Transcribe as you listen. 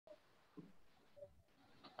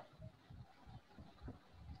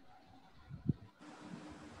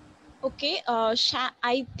Okay,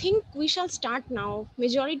 I think we shall start now.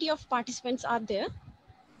 Majority of participants are there.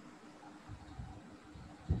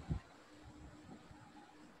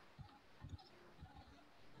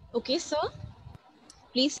 Okay, sir,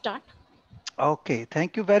 please start. Okay,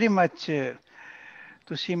 thank you very much,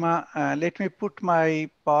 Tushima. Let me put my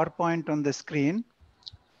PowerPoint on the screen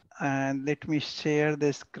and let me share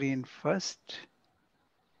the screen first.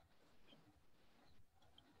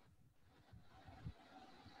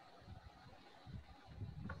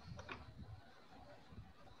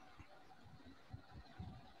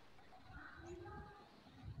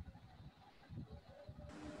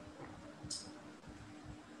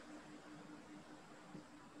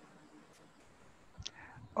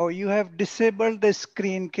 Oh, you have disabled the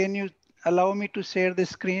screen. Can you allow me to share the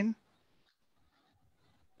screen?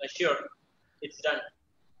 Sure, it's done.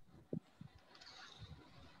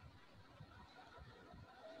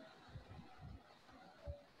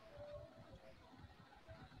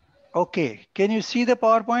 Okay, can you see the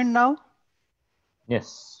PowerPoint now?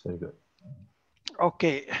 Yes, very good.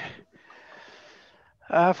 Okay.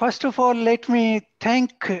 First of all, let me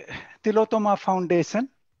thank Tillotoma Foundation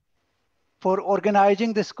for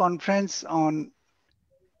organizing this conference on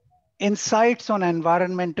insights on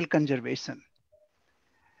environmental conservation.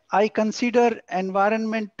 I consider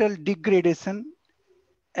environmental degradation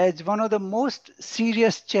as one of the most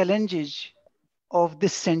serious challenges of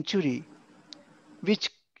this century, which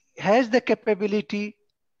has the capability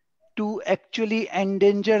to actually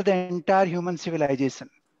endanger the entire human civilization.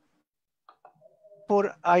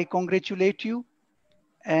 Therefore, I congratulate you,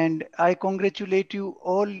 and I congratulate you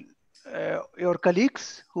all your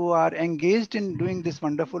colleagues who are engaged in doing this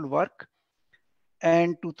wonderful work.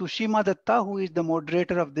 And to Tushima Datta, who is the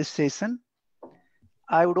moderator of this session,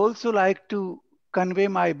 I would also like to convey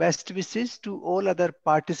my best wishes to all other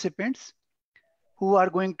participants who are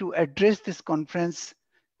going to address this conference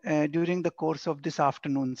during the course of this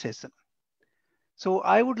afternoon session. So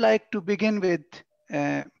I would like to begin with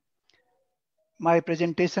my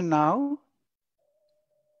presentation now.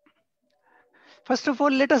 First of all,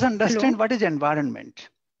 let us understand what is environment.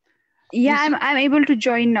 Yeah, I'm able to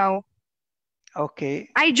join now. Okay.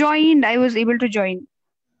 I joined. I was able to join.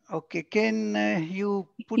 Okay. Can you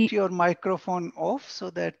put your microphone off so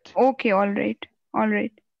that? Okay. All right. All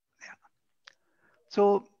right. Yeah.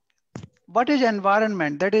 So what is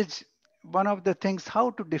environment? That is one of the things, how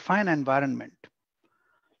to define environment.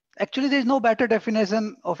 Actually, there is no better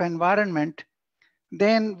definition of environment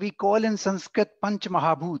than we call in Sanskrit Panch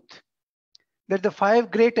Mahabhut. That the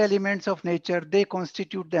 5 great elements of nature, they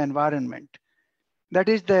constitute the environment. That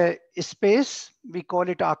is the space, we call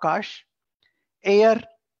it Akash, air,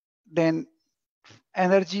 then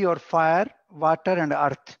energy or fire, water, and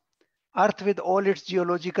earth. Earth with all its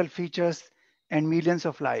geological features and millions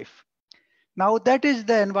of life. Now that is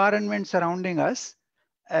the environment surrounding us,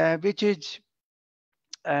 which is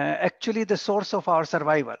actually the source of our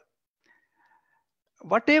survival.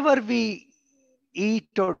 Whatever we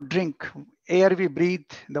eat or drink, air we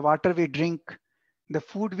breathe, the water we drink, the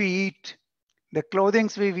food we eat, the clothing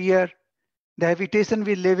we wear, the habitation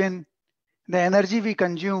we live in, the energy we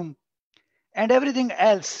consume, and everything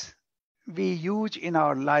else we use in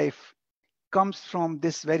our life comes from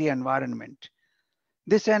this very environment.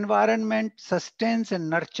 This environment sustains and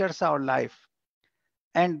nurtures our life,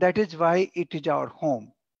 and that is why it is our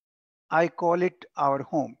home. I call it our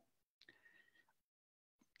home.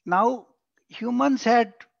 Now, humans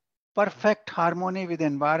had perfect harmony with the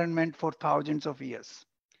environment for thousands of years.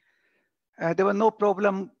 There was no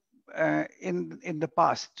problem in the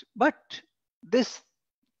past, but this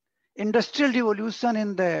industrial revolution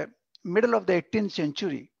in the middle of the 18th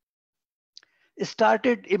century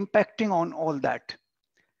started impacting on all that.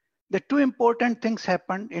 The 2 important things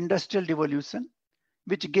happened: industrial revolution,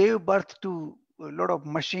 which gave birth to a lot of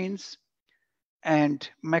machines and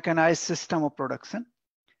mechanized system of production.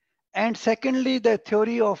 And secondly, the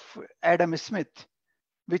theory of Adam Smith,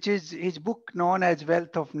 which is his book known as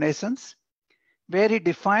Wealth of Nations, where he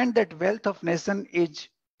defined that wealth of nation is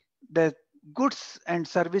the goods and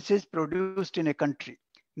services produced in a country,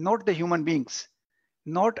 not the human beings,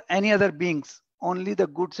 not any other beings, only the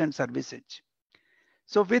goods and services.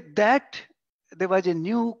 So with that, there was a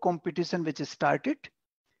new competition which started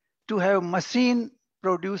to have machine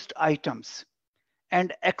produced items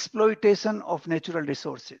and exploitation of natural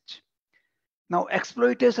resources. Now,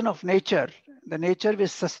 exploitation of nature, the nature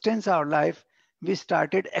which sustains our life, we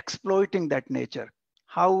started exploiting that nature.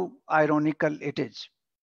 How ironical it is.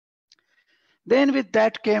 Then with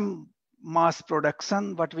that came mass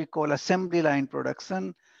production, what we call assembly line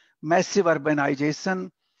production, massive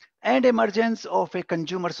urbanization, and emergence of a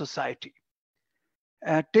consumer society.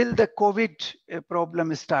 Till the COVID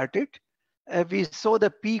problem started, we saw the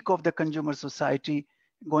peak of the consumer society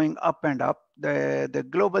going up and up, the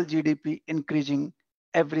global GDP increasing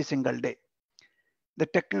every single day. The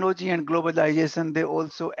technology and globalization, they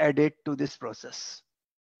also added to this process.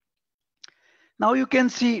 Now you can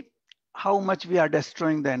see how much we are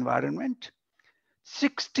destroying the environment.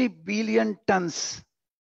 60 billion tons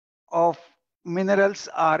of minerals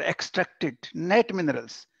are extracted, net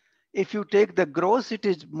minerals. If you take the gross, it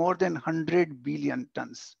is more than 100 billion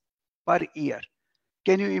tons per year.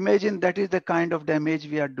 Can you imagine that is the kind of damage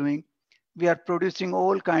we are doing? We are producing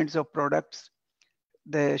all kinds of products.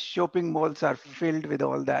 The shopping malls are filled with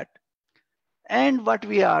all that. And what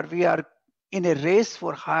we are in a race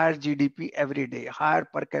for higher GDP every day, higher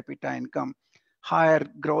per capita income, higher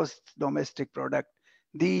gross domestic product.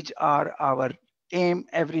 These are our aim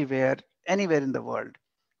everywhere, anywhere in the world.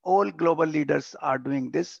 All global leaders are doing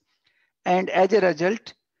this. And as a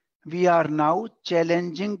result, we are now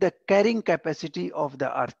challenging the carrying capacity of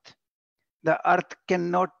the earth. The earth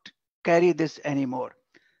cannot carry this anymore.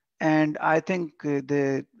 And I think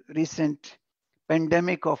the recent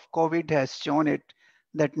pandemic of COVID has shown it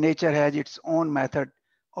that nature has its own method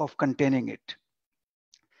of containing it.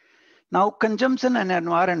 Now, consumption and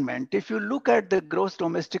environment, if you look at the gross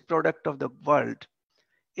domestic product of the world,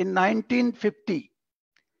 in 1950,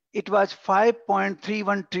 it was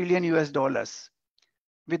 5.31 trillion US dollars.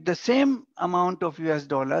 With the same amount of US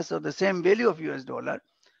dollars or the same value of US dollar,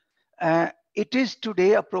 it is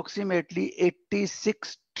today approximately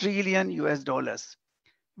 86 trillion US dollars,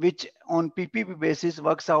 which on PPP basis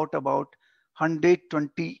works out about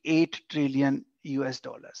 128 trillion US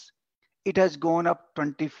dollars. It has gone up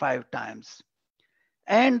 25 times.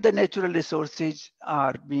 And the natural resources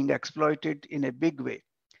are being exploited in a big way.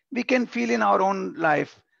 We can feel in our own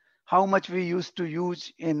life how much we used to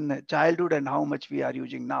use in childhood and how much we are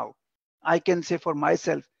using now. I can say for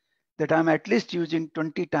myself that I'm at least using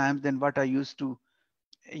 20 times than what I used to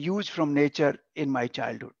use from nature in my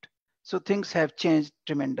childhood. So things have changed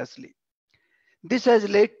tremendously. This has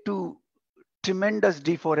led to tremendous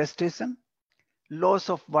deforestation, loss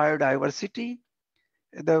of biodiversity.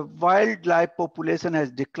 The wildlife population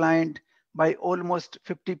has declined by almost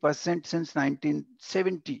 50% since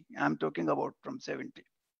 1970. I'm talking about from 70.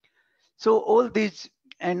 So all these,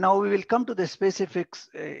 and now we will come to the specifics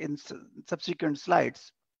in subsequent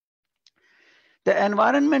slides. The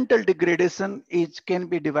environmental degradation can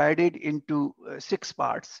be divided into 6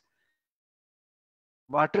 parts.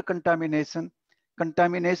 Water contamination,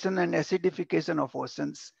 contamination and acidification of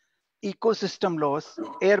oceans, ecosystem loss,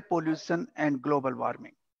 air pollution, and global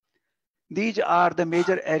warming. These are the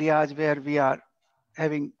major areas where we are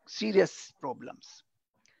having serious problems.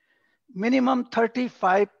 Minimum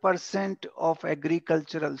 35% of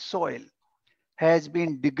agricultural soil has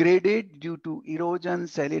been degraded due to erosion,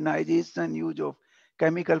 salinization, use of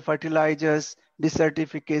chemical fertilizers,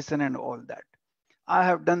 desertification, and all that. I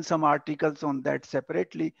have done some articles on that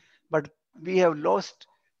separately, but we have lost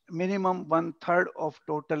minimum 1/3 of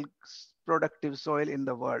total productive soil in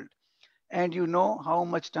the world. And you know how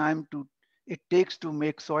much time it takes to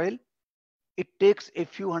make soil? It takes a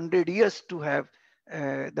few hundred years to have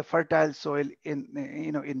the fertile soil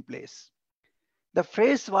in place. The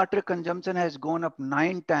fresh water consumption has gone up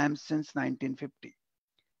 9 times since 1950.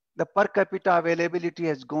 The per capita availability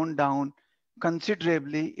has gone down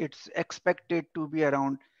considerably. It's expected to be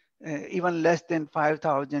around even less than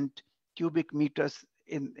 5,000 cubic meters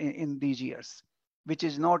in these years, which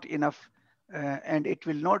is not enough, and it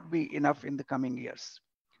will not be enough in the coming years.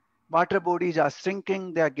 Water bodies are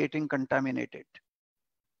shrinking, they are getting contaminated.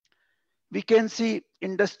 We can see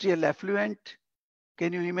industrial effluent.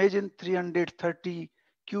 Can you imagine 330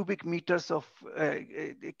 cubic meters of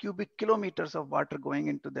cubic kilometers of water going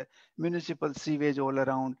into the municipal sewage all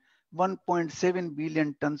around? 1.7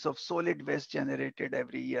 billion tons of solid waste generated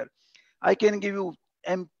every year. I can give you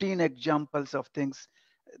umpteen examples of things.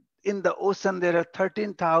 In the ocean, there are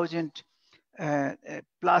 13,000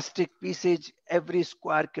 plastic pieces every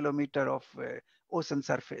square kilometer of ocean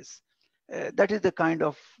surface. That is the kind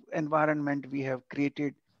of environment we have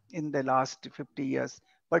created in the last 50 years,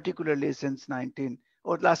 particularly since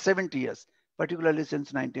last 70 years, particularly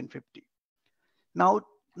since 1950. Now,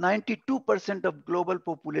 92% of global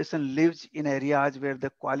population lives in areas where the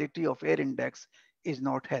quality of air index is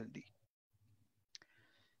not healthy.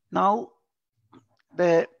 Now,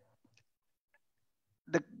 the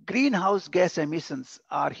greenhouse gas emissions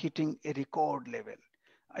are hitting a record level.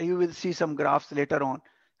 You will see some graphs later on.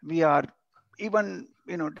 We are even,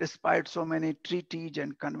 despite so many treaties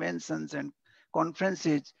and conventions and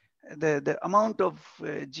conferences, the amount of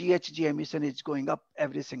GHG emission is going up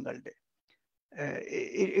every single day.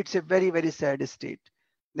 It's a very, very sad state.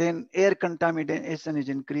 Then air contamination is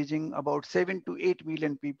increasing. About 7 to 8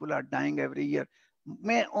 million people are dying every year,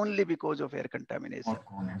 only because of air contamination.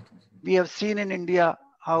 We have seen in India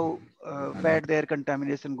how bad the air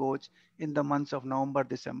contamination goes in the months of November,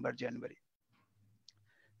 December, January.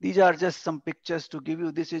 These are just some pictures to give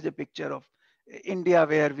you. This is a picture of India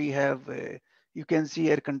where we have, you can see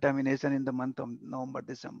air contamination in the month of November,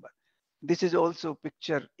 December. This is also a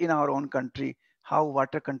picture in our own country, how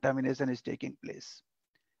water contamination is taking place.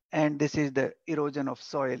 And this is the erosion of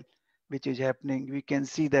soil, which is happening. We can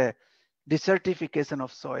see the desertification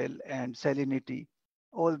of soil and salinity.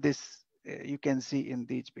 All this you can see in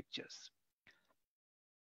these pictures.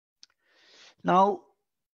 Now,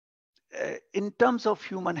 in terms of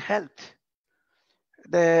human health,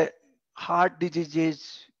 the heart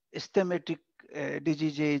diseases, stomach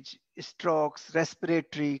diseases, strokes,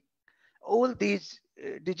 respiratory, all these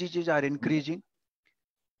diseases are increasing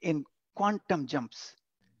in quantum jumps.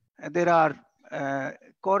 There are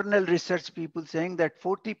cornell research people saying that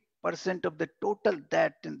 40% of the total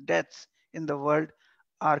deaths in the world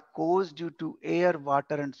are caused due to air,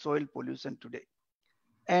 water, and soil pollution today.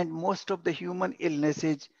 And most of the human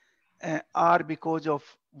illnesses are because of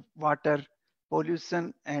water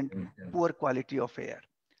pollution and poor quality of air.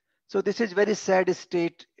 So this is very sad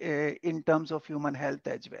state in terms of human health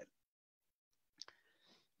as well.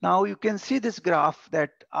 Now you can see this graph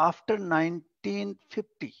that after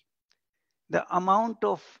 1950, the amount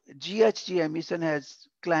of GHG emission has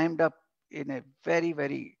climbed up in a very,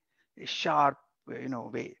 very sharp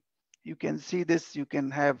way. You can see this, you can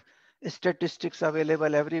have statistics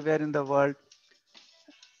available everywhere in the world.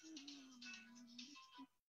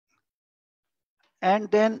 And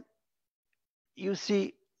then you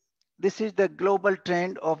see, this is the global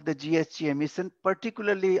trend of the GHG emission,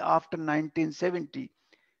 particularly after 1970.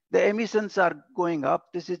 The emissions are going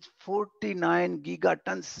up. This is 49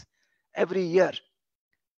 gigatons every year.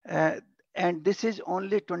 And this is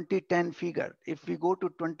only 2010 figure. If we go to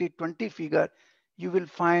 2020 figure, you will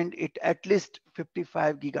find it at least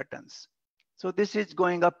 55 gigatons. So this is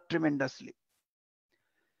going up tremendously.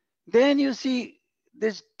 Then you see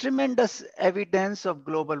this tremendous evidence of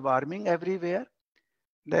global warming everywhere.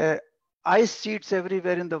 The ice sheets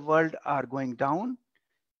everywhere in the world are going down.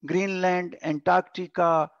 Greenland,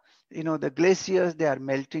 Antarctica, the glaciers, they are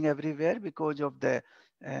melting everywhere because of the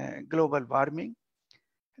global warming.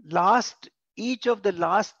 Each of the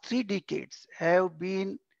last 3 decades have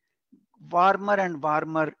been warmer and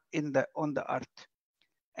warmer on the earth.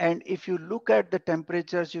 And if you look at the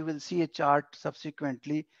temperatures, you will see a chart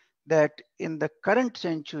subsequently that in the current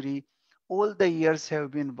century, all the years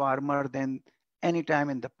have been warmer than any time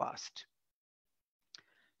in the past.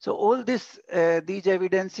 So all these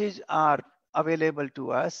evidences are available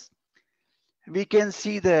to us. We can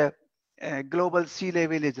see the global sea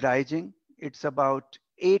level is rising. It's about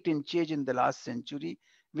 8 inches in the last century,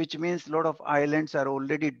 which means a lot of islands are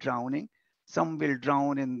already drowning. Some will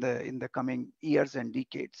drown in the coming years and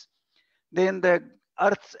decades. Then the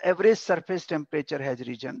Earth's average surface temperature has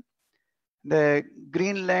risen. The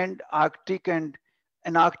Greenland, Arctic, and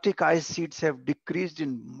Antarctic ice sheets have decreased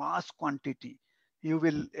in mass quantity. You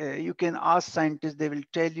can ask scientists; they will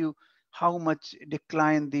tell you how much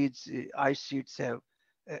decline these ice sheets have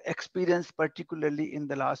experienced, particularly in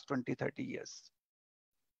the last 20, 30 years.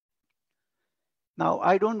 Now,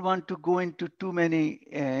 I don't want to go into too many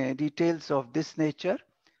details of this nature,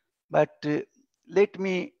 but let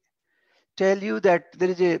me tell you that there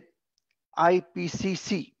is a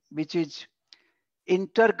IPCC, which is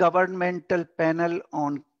Intergovernmental Panel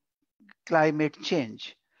on Climate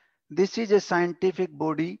Change. This is a scientific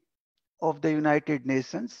body of the United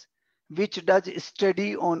Nations, which does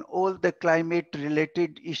study on all the climate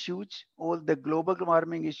related issues, all the global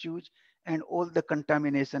warming issues, and all the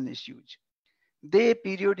contamination issues. They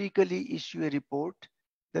periodically issue a report.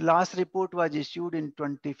 The last report was issued in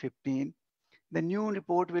 2015. The new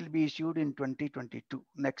report will be issued in 2022,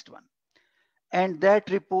 next one. And that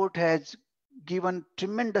report has given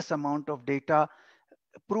tremendous amount of data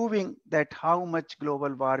proving that how much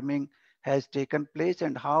global warming has taken place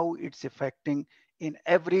and how it's affecting in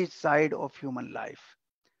every side of human life.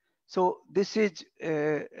 So this is,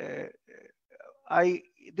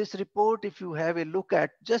 this report, if you have a look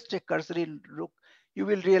at, just a cursory look, you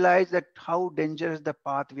will realize that how dangerous the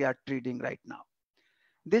path we are treading right now.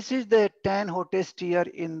 This is the 10 hottest year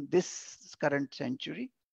in this current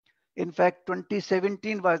century. In fact,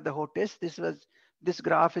 2017 was the hottest. This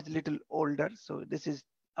graph is a little older. So this is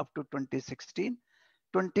up to 2016.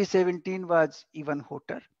 2017 was even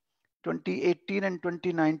hotter. 2018 and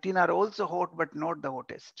 2019 are also hot, but not the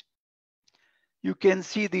hottest. You can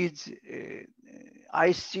see these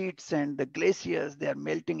ice sheets and the glaciers, they are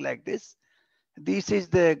melting like this. This is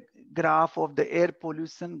the graph of the air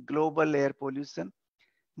pollution, global air pollution.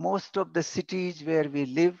 Most of the cities where we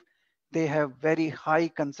live, they have very high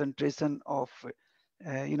concentration of,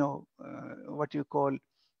 what you call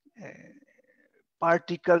uh,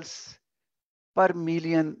 particles per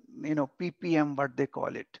million, ppm, what they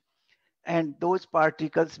call it. And those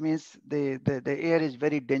particles means the air is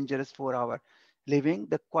very dangerous for our living.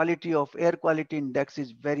 The quality of air quality index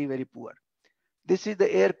is very, very poor. This is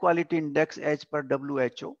the air quality index as per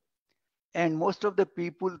WHO. And most of the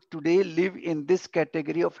people today live in this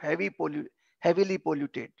category of heavily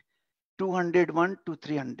polluted, 201 to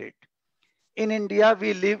 300. In India,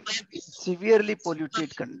 we live severely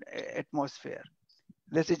polluted atmosphere.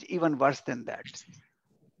 This is even worse than that.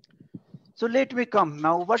 So let me come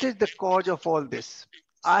now. What is the cause of all this?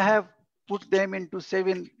 I have put them into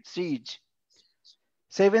 7 C's.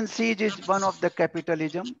 7 C's is one of the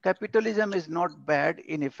capitalism. Capitalism is not bad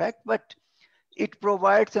in effect, but it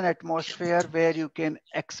provides an atmosphere where you can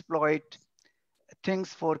exploit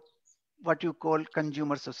things for what you call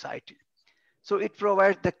consumer society. So it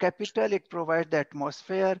provides the capital, it provides the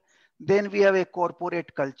atmosphere. Then we have a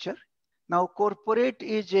corporate culture. Now corporate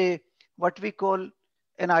is a what we call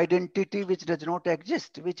an identity which does not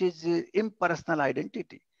exist, which is impersonal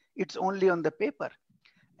identity. It's only on the paper.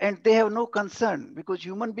 And they have no concern because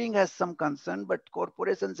human being has some concern, but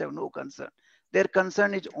corporations have no concern. Their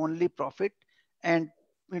concern is only profit and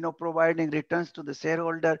providing returns to the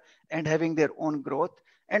shareholder and having their own growth.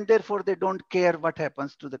 And therefore they don't care what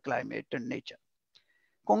happens to the climate and nature.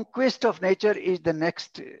 Conquest of nature is the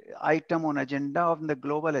next item on agenda, on the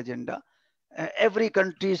global agenda. Every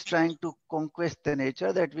country is trying to conquest the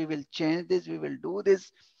nature, that we will change this, we will do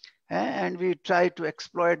this, and we try to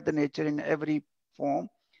exploit the nature in every form.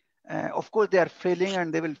 Of course, they are failing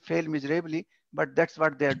and they will fail miserably, but that's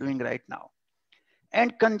what they are doing right now.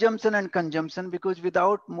 And consumption, because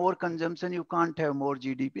without more consumption, you can't have more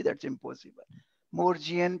GDP. That's impossible. More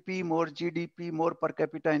GNP, more GDP, more per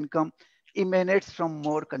capita income emanates from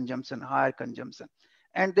more consumption, higher consumption.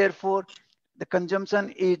 And therefore, the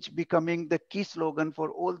consumption is becoming the key slogan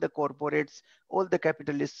for all the corporates, all the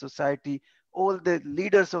capitalist society, all the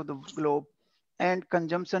leaders of the globe. And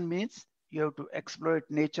consumption means you have to exploit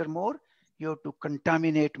nature more, you have to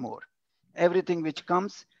contaminate more. Everything which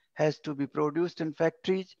comes has to be produced in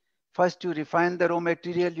factories. First, you refine the raw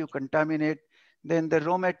material, you contaminate. Then the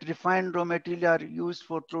refined raw material are used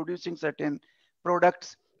for producing certain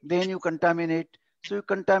products. Then you contaminate. So you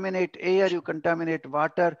contaminate air, you contaminate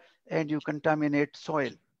water, and you contaminate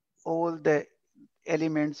soil. All the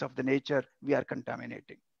elements of the nature we are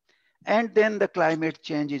contaminating. And then the climate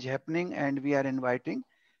change is happening and we are inviting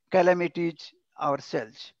calamities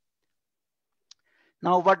ourselves.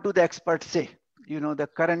 Now, what do the experts say? The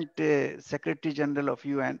current Secretary General of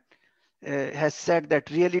UN has said that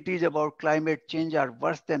realities about climate change are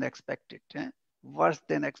worse than expected, worse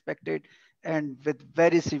than expected, and with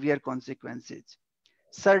very severe consequences.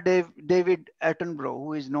 Sir David Attenborough,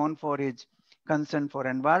 who is known for his concern for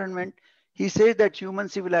environment, he says that human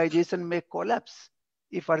civilization may collapse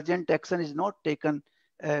if urgent action is not taken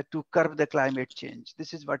to curb the climate change.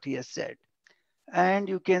 This is what he has said. And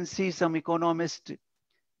you can see some economists,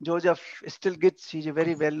 Joseph Stiglitz, he's a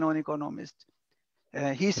very well-known economist.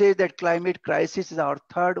 He says that climate crisis is our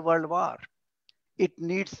third world war. It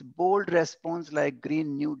needs bold response like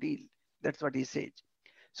Green New Deal. That's what he says.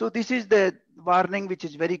 So this is the warning which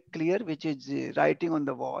is very clear, which is writing on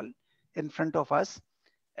the wall in front of us.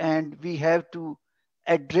 And we have to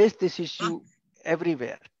address this issue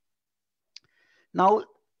everywhere. Now,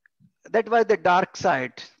 that was the dark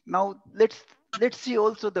side. Now let's see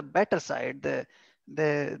also the better side,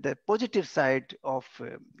 the positive side of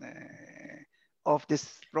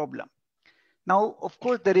this problem. Now, of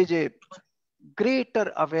course, there is a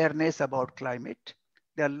greater awareness about climate.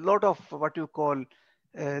 There are a lot of what you call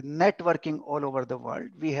networking all over the world.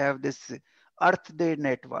 We have this Earth Day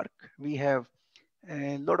network. We have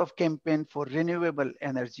a lot of campaign for renewable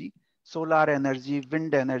energy, solar energy,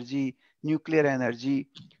 wind energy, nuclear energy.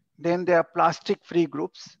 Then there are plastic-free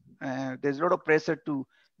groups. There's a lot of pressure to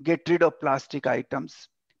get rid of plastic items,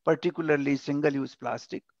 particularly single-use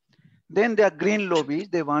plastic. Then there are green lobbies.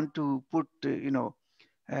 They want to put,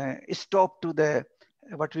 stop to the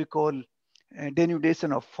what we call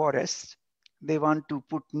denudation of forests. They want to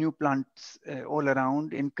put new plants all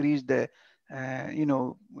around, increase the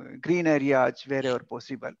green areas wherever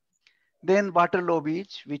possible. Then water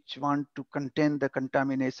lobbies, which want to contain the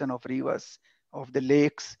contamination of rivers, of the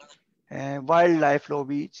lakes. wildlife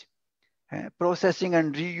lobbies, processing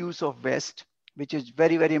and reuse of waste, which is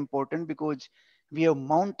very, very important because we have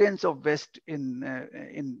mountains of waste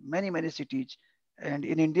in many cities. And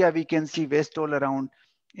in India, we can see waste all around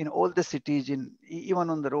in all the cities, even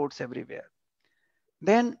on the roads everywhere.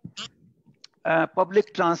 Then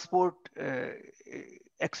public transport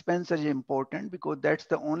expense is important because that's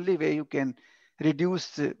the only way you can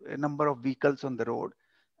reduce the number of vehicles on the road.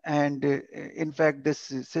 And in fact, this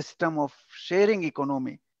system of sharing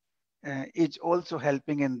economy is also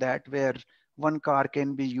helping in that, where one car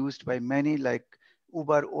can be used by many, like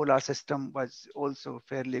Uber, Ola system was also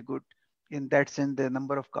fairly good. In that sense, the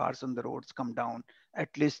number of cars on the roads come down,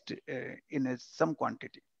 at least in some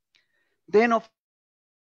quantity. Then, of course, we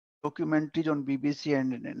have seen the documentaries on BBC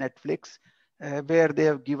and Netflix, where they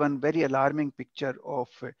have given very alarming picture of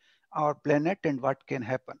our planet and what can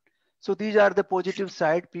happen. So these are the positive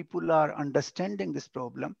side. People are understanding this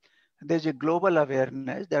problem. There's a global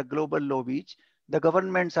awareness. There are global lobbies. The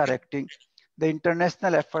governments are acting. The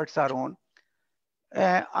international efforts are on.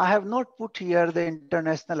 I have not put here the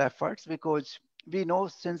international efforts because we know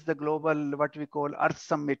since the global, what we call Earth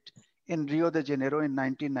Summit in Rio de Janeiro in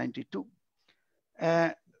 1992, uh,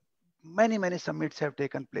 many summits have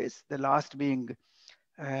taken place. The last being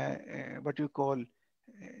what you call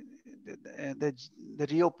the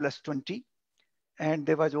Rio Plus 20, and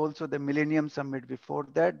there was also the Millennium Summit before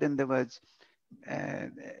that. Then there was uh,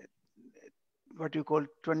 what you call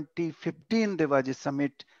 2015. There was a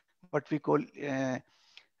summit, what we call uh,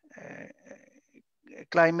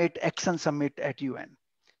 Climate Action Summit at UN.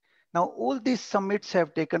 Now, all these summits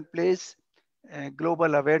have taken place.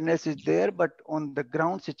 Global awareness is there, but on the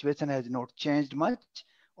ground situation has not changed much.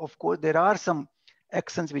 Of course, there are some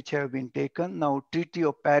actions which have been taken. Now, Treaty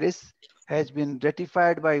of Paris has been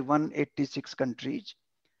ratified by 186 countries.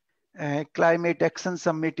 Climate Action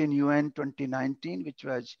Summit in UN 2019, which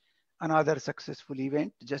was another successful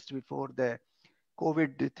event just before the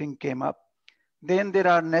COVID thing came up. Then there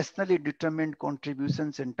are nationally determined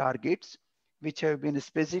contributions and targets, which have been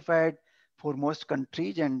specified for most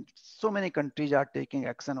countries, and so many countries are taking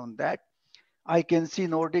action on that. I can see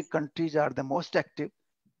Nordic countries are the most active,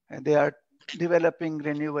 and they are developing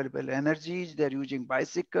renewable energies. They're using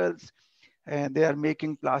bicycles, and they are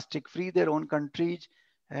making plastic free their own countries,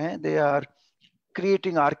 and they are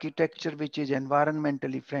creating architecture which is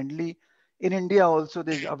environmentally friendly. In India also,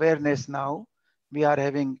 there's awareness now. We are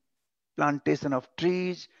having plantation of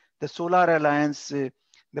trees. The Solar Alliance,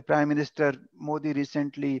 the Prime Minister Modi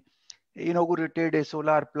recently inaugurated a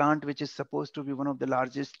solar plant which is supposed to be one of the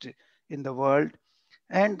largest in the world.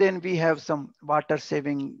 And then we have some water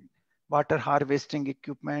saving, water harvesting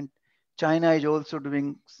equipment. China is also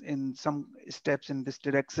doing in some steps in this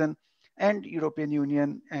direction, and European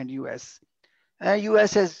Union and US.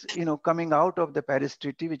 US is, coming out of the Paris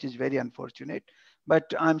Treaty, which is very unfortunate.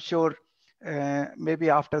 But I'm sure maybe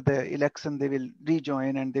after the election they will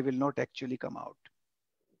rejoin and they will not actually come out.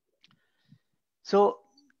 So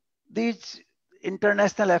these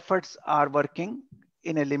international efforts are working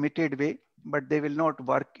in a limited way, but they will not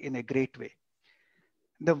work in a great way.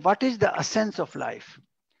 What is the essence of life?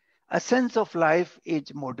 Essence of life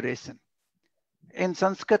is moderation. In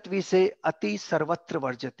Sanskrit, we say ati sarvatra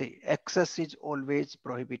varjate. Excess is always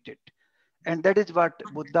prohibited. And that is what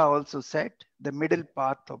Buddha also said, the middle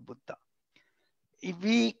path of Buddha. If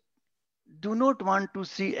we do not want to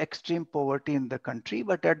see extreme poverty in the country,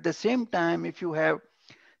 but at the same time, if you have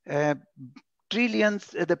uh,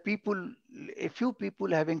 trillions, a few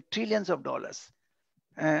people having trillions of dollars,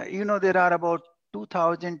 there are about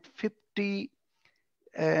 2050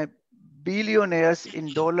 billionaires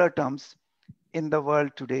in dollar terms in the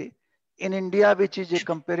world today. In India, which is a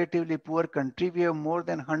comparatively poor country, we have more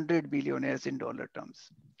than 100 billionaires in dollar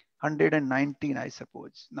terms, 119, I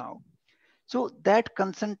suppose, now. So that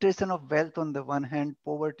concentration of wealth on the one hand,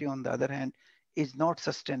 poverty on the other hand, is not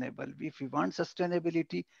sustainable. If we want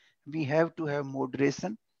sustainability, we have to have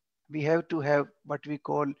moderation. We have to have what we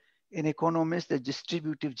call in economics the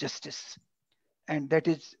distributive justice. And that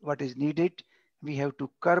is what is needed. We have to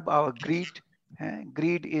curb our greed.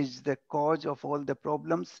 Greed is the cause of all the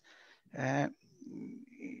problems. Uh,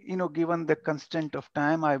 Given the constraint of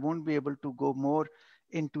time, I won't be able to go more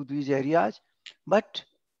into these areas. But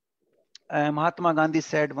Mahatma Gandhi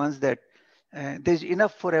said once that there's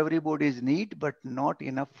enough for everybody's need, but not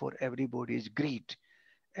enough for everybody's greed.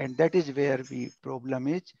 And that is where the problem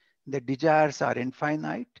is. The desires are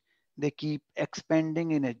infinite. They keep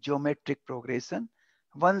expanding in a geometric progression.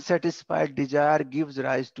 One satisfied desire gives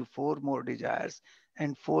rise to 4 more desires,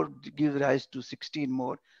 and 4 gives rise to 16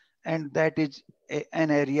 more. And that is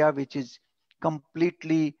an area which is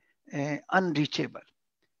completely unreachable.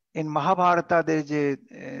 In Mahabharata, there is a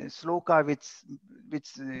sloka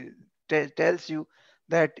which tells you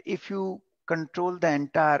that if you control the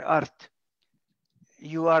entire earth,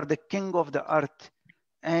 you are the king of the earth,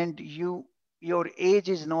 and your age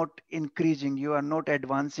is not increasing, you are not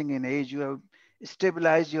advancing in age, you have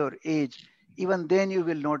stabilized your age, even then you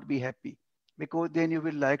will not be happy, because then you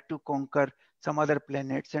will like to conquer some other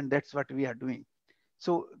planets, and that's what we are doing.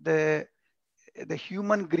 So the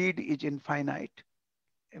human greed is infinite.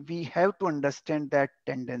 We have to understand that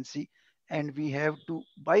tendency, and we have to,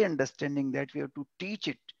 by understanding that, we have to teach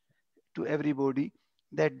it to everybody,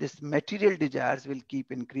 that this material desires will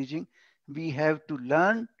keep increasing. We have to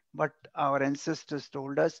learn what our ancestors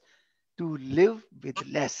told us, to live with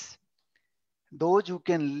less. Those who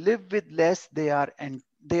can live with less, they are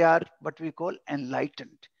what we call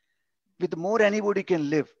enlightened. With more, anybody can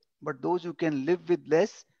live, but those who can live with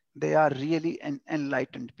less, they are really an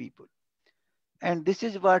enlightened people. And this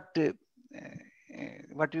is what we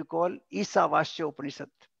call Isavasya Upanishad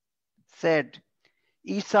said.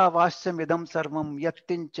 Isavasyamidam sarvam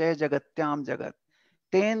yattinche jagatyam jagat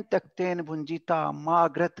ten takten bhunjita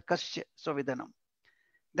magrat kasya sovidanam.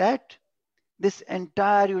 That this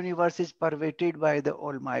entire universe is pervaded by the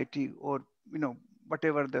Almighty, or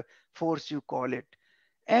whatever the force you call it,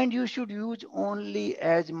 and you should use only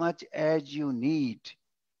as much as you need.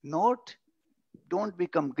 Not Don't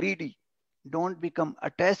become greedy, don't become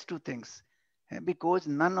attached to things, because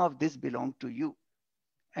none of this belong to you,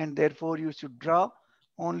 and therefore you should draw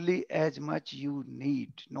only as much you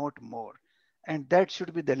need, not more. And that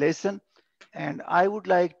should be the lesson. And I would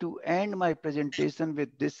like to end my presentation with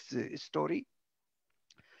this story.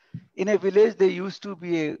 In a village, there used to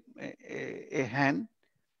be a hen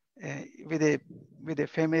with a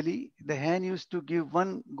family. The hen used to give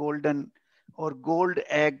one golden or gold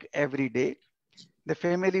egg every day. The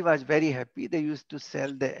family was very happy. They used to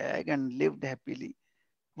sell the egg and lived happily.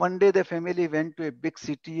 One day the family went to a big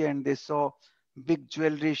city, and they saw big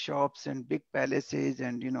jewelry shops and big palaces,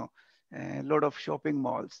 and a lot of shopping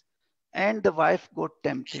malls. And the wife got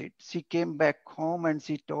tempted. She came back home and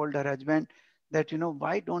she told her husband that,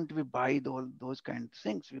 why don't we buy those kind of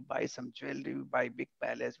things? We buy some jewelry, we buy big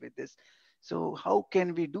palace with this. So how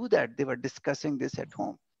can we do that? They were discussing this at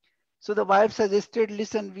home. So the wife suggested,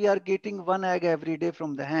 listen, we are getting one egg every day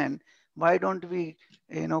from the hen. Why don't we,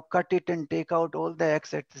 cut it and take out all the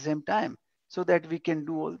eggs at the same time, so that we can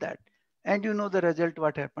do all that? And you know the result,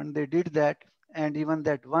 what happened? They did that, and even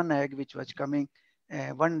that one egg which was coming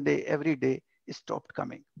one day, every day, stopped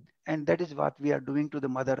coming. And that is what we are doing to the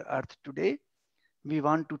Mother Earth today. We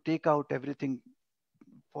want to take out everything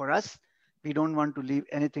for us. We don't want to leave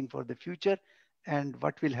anything for the future. And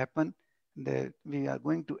what will happen? We are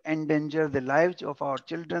going to endanger the lives of our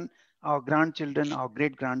children, our grandchildren, our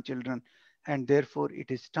great grandchildren. And therefore, it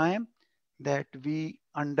is time that we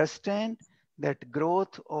understand that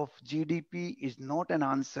growth of GDP is not an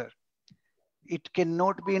answer. It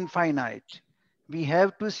cannot be infinite. We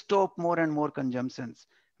have to stop more and more consumptions.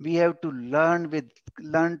 We have to learn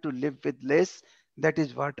to live with less. That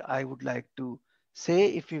is what I would like to say.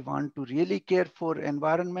 If we want to really care for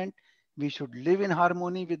environment, we should live in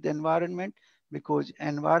harmony with the environment, because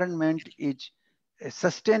environment is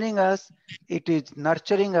sustaining us, it is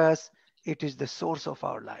nurturing us, it is the source of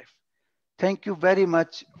our life. Thank you very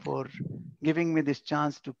much for giving me this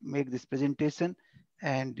chance to make this presentation.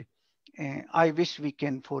 And I wish we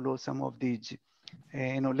can follow some of these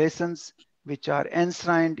lessons which are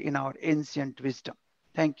enshrined in our ancient wisdom.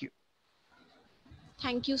 Thank you.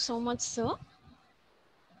 Thank you so much, sir.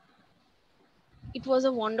 It was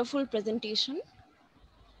a wonderful presentation.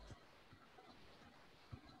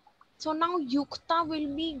 So now Yukta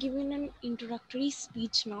will be giving an introductory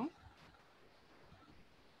speech now.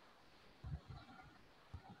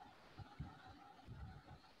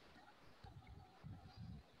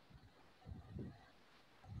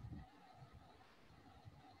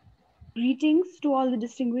 Greetings to all the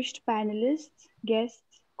distinguished panelists, guests,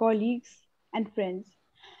 colleagues, and friends.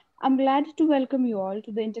 I'm glad to welcome you all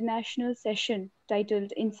to the international session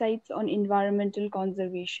titled Insights on Environmental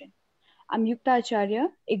Conservation. I'm Yukta Acharya,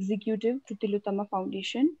 Executive to Tillotoma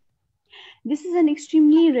Foundation. This is an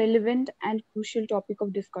extremely relevant and crucial topic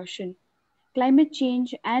of discussion. Climate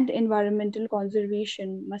change and environmental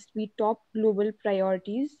conservation must be top global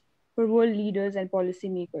priorities for world leaders and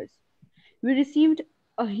policymakers. We received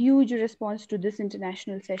a huge response to this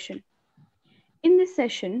international session. In this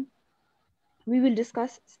session, we will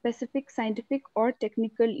discuss specific scientific or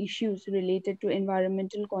technical issues related to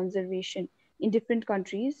environmental conservation in different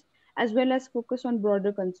countries, as well as focus on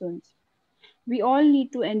broader concerns. We all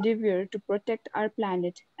need to endeavor to protect our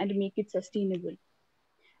planet and make it sustainable.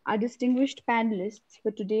 Our distinguished panelists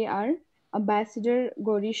for today are Ambassador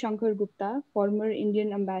Gauri Shankar Gupta, former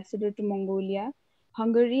Indian Ambassador to Mongolia,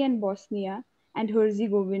 Hungary and Bosnia and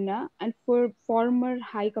Herzegovina, and former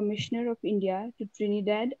High Commissioner of India to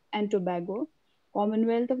Trinidad and Tobago,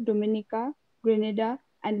 Commonwealth of Dominica, Grenada,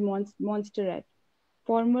 and Montserrat.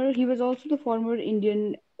 He was also the former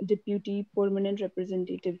Indian Deputy Permanent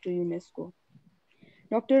Representative to UNESCO.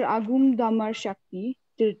 Dr. Agum Damar Shakti,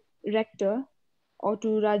 Rector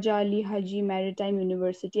to Raja Ali Haji Maritime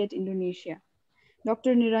University at Indonesia.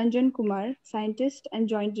 Dr. Niranjan Kumar, Scientist and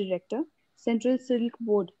Joint Director, Central Silk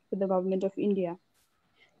Board for the Government of India.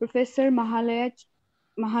 Professor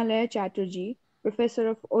Mahalaya Chatterjee, Professor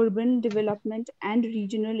of Urban Development and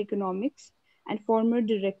Regional Economics and former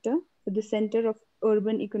Director for the Center of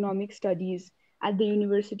Urban Economic Studies at the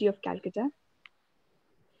University of Calcutta.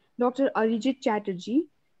 Dr. Arijit Chatterjee,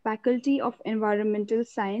 Faculty of Environmental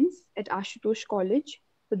Science at Ashutosh College,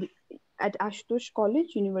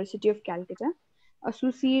 University of Calcutta,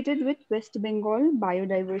 associated with West Bengal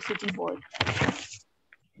Biodiversity Board.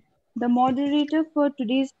 The moderator for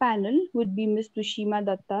today's panel would be Ms. Tushima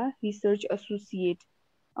Datta, Research Associate,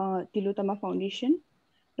 Tillotoma Foundation.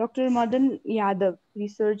 Dr. Madan Yadav,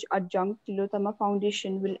 Research Adjunct, Tillotoma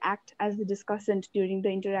Foundation, will act as the discussant during the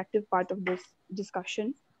interactive part of this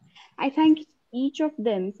discussion. I thank each of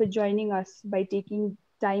them for joining us by taking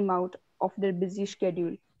time out of their busy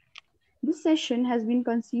schedule. This session has been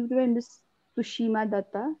conceived by Ms. Tushima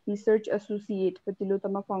Datta, Research Associate for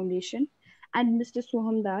Tillotoma Foundation, and Mr.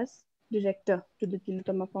 Soham Das, Director to the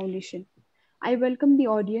Tillotoma Foundation. I welcome the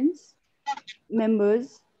audience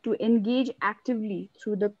members to engage actively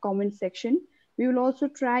through the comment section. We will also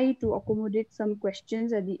try to accommodate some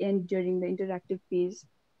questions at the end during the interactive phase.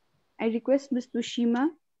 I request Ms. Tushima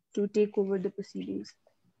to take over the proceedings.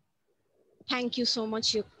 Thank you so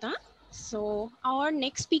much, Yukta. So our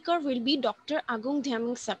next speaker will be Dr. Agung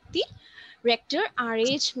Dhyamang Sakti, Rector,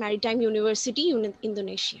 RH Maritime University,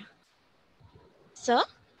 Indonesia. Sir?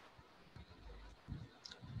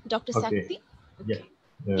 Dr. Okay. Sakti? Yeah.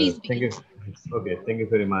 Please thank you. Okay. Thank you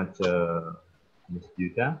very much, Ms.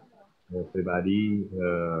 Yuta. Everybody,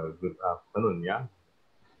 good afternoon. Yeah.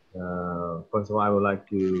 First of all, I would like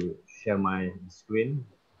to share my screen.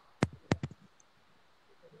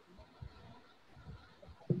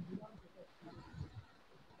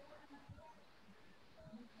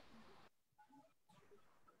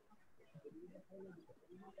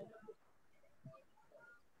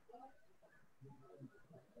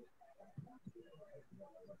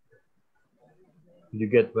 You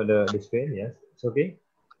get the screen? Yes, it's okay.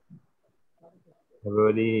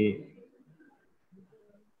 Everybody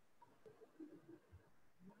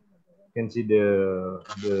can see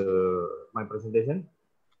my presentation.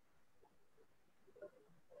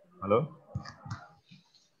 Hello.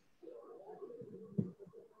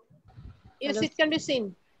 Yes, Hello. it can be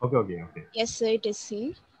seen. Okay. Yes, sir, it is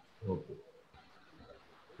seen. Okay.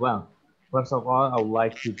 Well, first of all, I would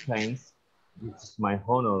like to thank. It's my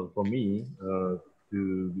honor for me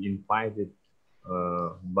to be invited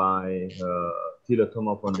by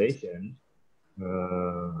Tillotoma Foundation.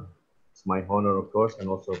 It's my honor, of course, and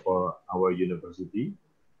also for our university.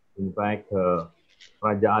 In fact,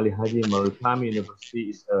 Raja Ali Haji Maritime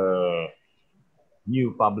University is a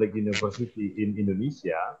new public university in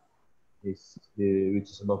Indonesia, which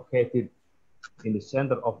is located in the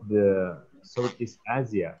center of the Southeast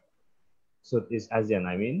Asian,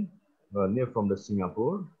 I mean, near from the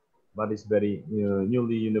Singapore, but it's very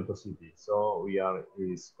newly university. So we are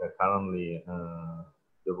currently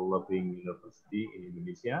developing university in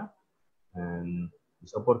Indonesia, and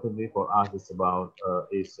this opportunity for us is a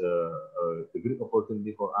great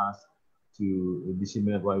opportunity for us to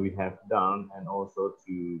disseminate what we have done and also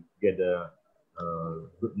to get a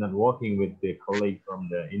good networking with the colleague from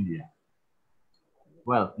India.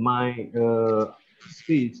 Well, my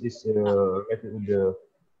speech is related to the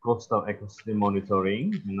coastal ecosystem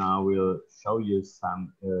monitoring, and I will show you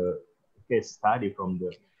some case study from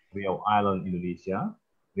the Riau Island, Indonesia.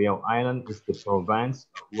 Riau Island is the province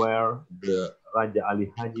where the Raja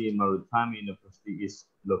Ali Haji Maritime University is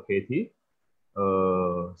located.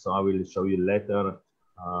 So I will show you later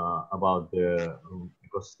about the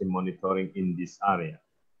ecosystem monitoring in this area.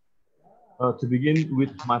 To begin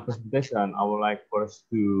with my presentation, I would like first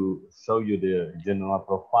to show you the general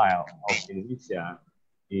profile of Indonesia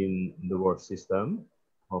in the world system.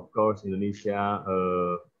 Of course, Indonesia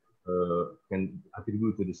can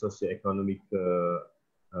attribute to the socio-economic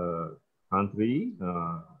country,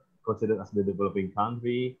 considered as the developing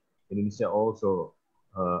country. Indonesia also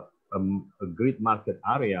a great market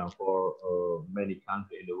area for many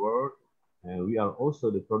countries in the world. And we are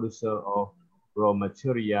also the producer of raw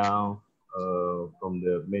material from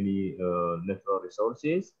the many natural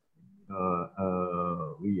resources.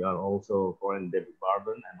 We are also foreign debt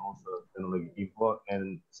burden and also technology import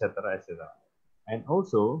and etc. etc. And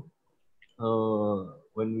also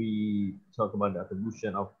when we talk about the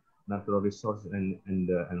attribution of natural resources and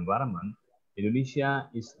the environment, Indonesia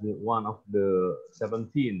is one of the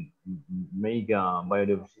 17 mega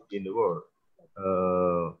biodiversity in the world.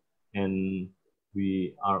 And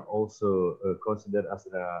we are also considered as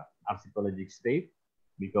an archipelagic state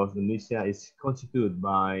because Indonesia is constituted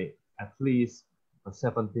by at least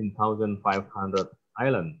 17,500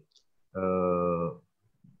 islands.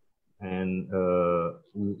 And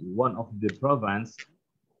one of the province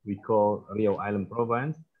we call Riau Island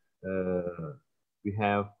Province, we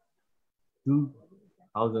have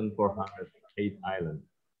 2,408 islands.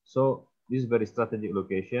 So this is very strategic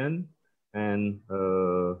location, and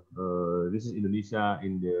this is Indonesia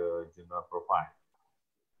in the general profile.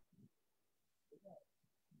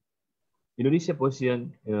 Indonesia position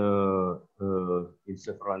in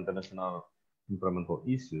several international environmental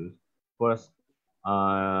issues. First,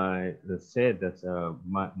 I said that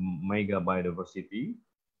mega biodiversity.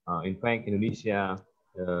 In fact, Indonesia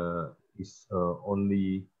is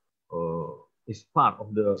only is part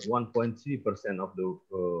of the 1.3% of the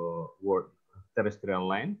world terrestrial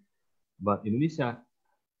land, but Indonesia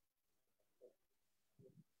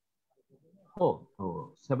 17%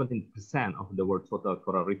 of the world total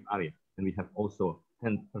coral reef area, and we have also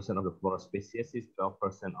 10% of the flora species,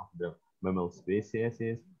 12% of the mammal species,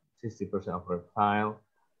 60% of reptile,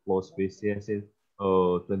 flow species,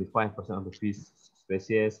 25% of the fish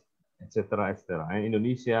species, etc., etc. And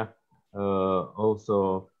Indonesia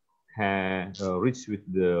also has rich with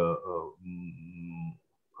the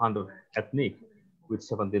 100 ethnic, with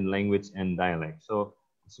 17 language and dialects. So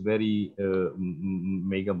it's very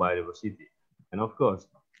mega biodiversity. And of course,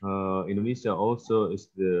 Indonesia also is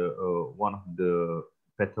the one of the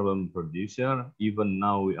petroleum producer. Even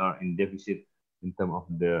now we are in deficit in terms of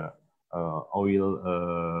the oil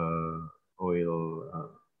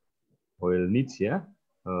needs. Yeah,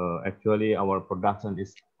 actually our production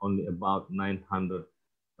is only about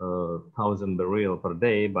 900,000 barrel per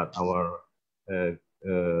day, but our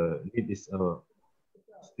need is still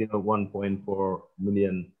 1.4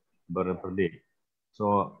 million barrel per day.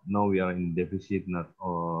 So now we are in deficit, not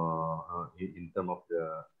in terms of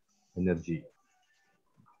the energy,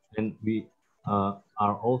 and we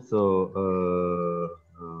are also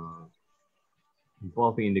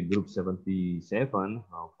involving in the group 77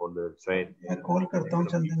 for the trade.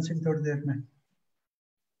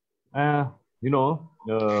 You know,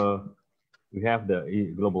 we have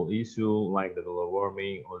the global issue like the global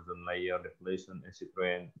warming, ozone layer depletion, acid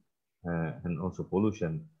rain, and also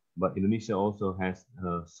pollution. But Indonesia also has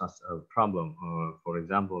such a problem. For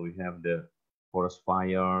example, we have the forest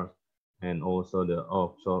fire and also the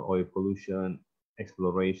offshore oil pollution,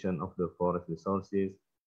 exploration of the forest resources,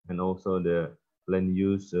 and also the land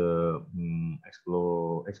use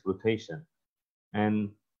exploitation.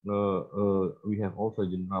 And we have also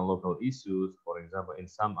general local issues. For example, in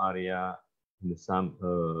some area, in some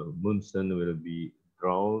monsoon will be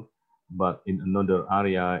drought, but in another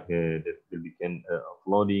area that will become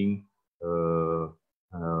flooding.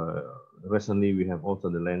 Recently, we have also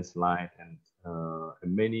the landslide and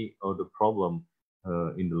many other problems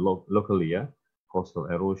in the locally, yeah? Coastal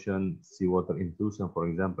erosion, seawater intrusion. For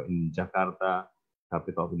example, in Jakarta,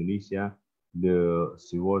 capital of Indonesia, the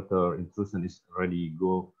seawater intrusion is already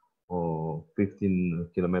go 15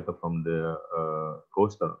 kilometers from the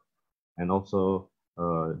coastal, and also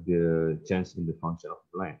the change in the function of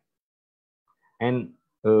the land. And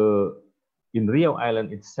in Riau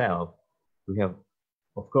Island itself, we have,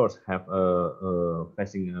 of course,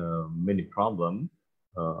 facing many problems.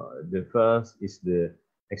 The first is the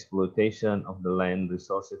exploitation of the land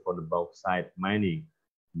resources for the bauxite mining,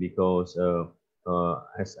 because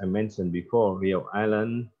as I mentioned before, Riau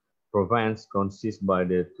Island province consists by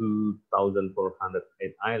the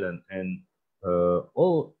 2,408 islands, and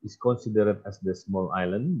all is considered as the small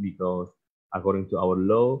island because according to our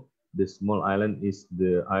law, the small island is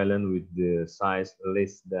the island with the size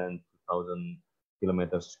less than 2,000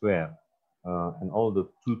 kilometers square, and all the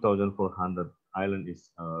 2,400 island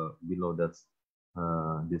is below that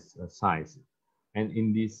this size. And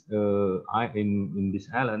in this in this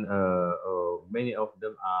island, many of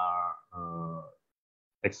them are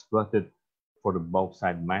exploited for the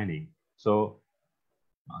bauxite mining. So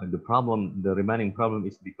the remaining problem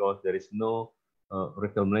is because there is no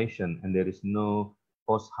reclamation and there is no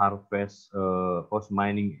post-harvest,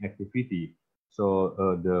 post-mining activity. So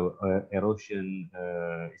the erosion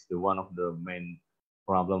is the one of the main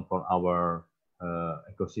problem for our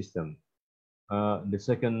ecosystem. The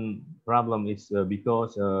second problem is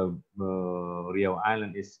because Riau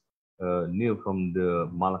Island is near from the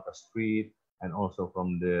Malacca Strait and also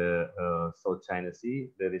from the South China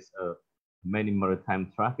Sea. There is many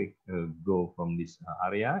maritime traffic go from this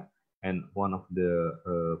area, and one of the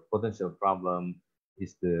potential problem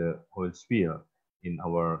is the oil spill in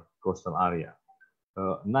our coastal area.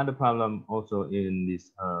 Another problem also in this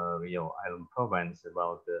Riau Island province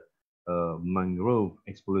about the mangrove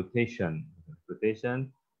exploitation.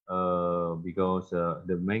 Because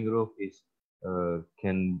the mangrove is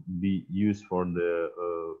can be used for the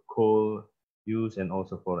coal use and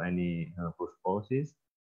also for any purposes.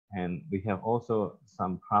 And we have also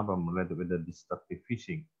some problem related with the destructive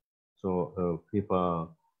fishing. So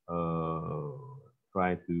people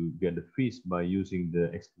try to get the fish by using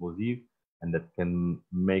the explosive, and that can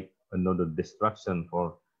make another destruction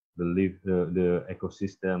for the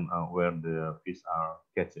ecosystem where the fish are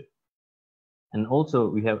catched. And also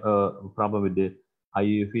we have a problem with the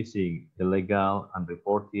IUU fishing, illegal,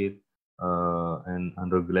 unreported, and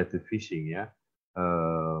unregulated fishing. Yeah.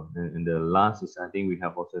 And the last is, I think we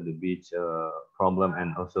have also the beach problem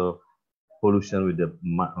and also pollution with the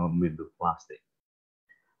plastic.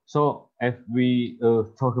 So if we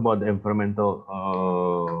talk about the environmental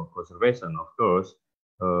conservation, of course,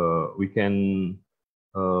 we can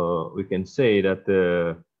say that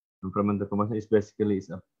the environmental conservation is basically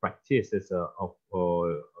a practice of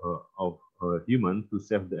human to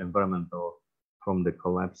save the environment from the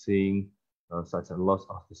collapsing, such as loss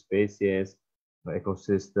of the species, the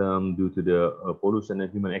ecosystem due to the pollution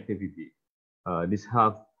and human activity. This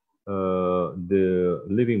helps the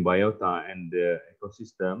living biota and the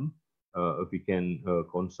ecosystem if we can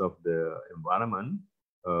conserve the environment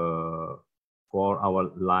for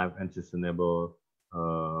our life and sustainable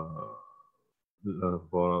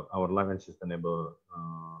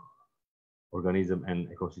organism and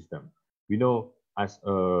ecosystem. We know, as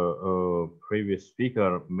a previous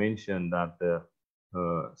speaker mentioned, that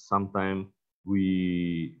sometimes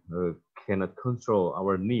we cannot control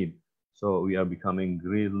our need. So we are becoming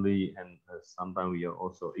greedy, and sometimes we are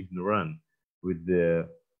also ignorant with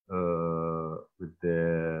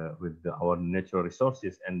our natural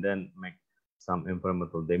resources, and then make some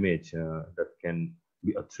environmental damage that can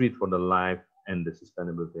be a threat for the life and the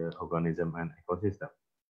sustainability of organism and ecosystem.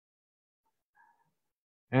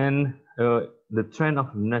 And the trend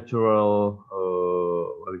of natural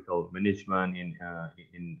what we call management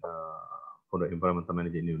for the environmental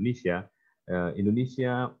management in Indonesia,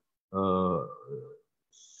 Indonesia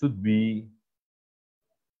should be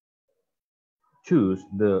choose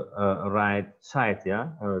the right side,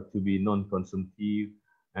 to be non-consumptive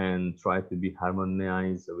and try to be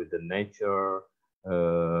harmonized with the nature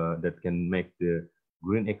that can make the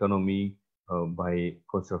green economy by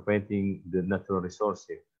conserving the natural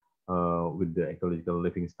resources with the ecological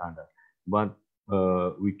living standard. But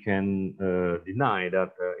we can deny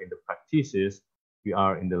that in the practices we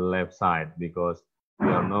are in the left side, because we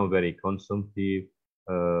are now very consumptive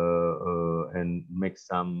and make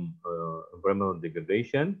some environmental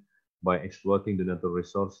degradation by exploiting the natural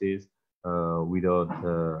resources without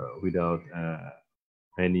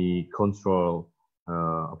any control,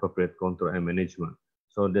 appropriate control and management.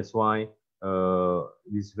 So that's why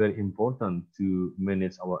it's very important to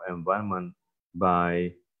manage our environment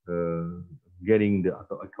by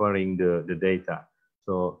acquiring the data.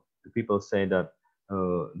 So the people say that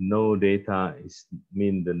no data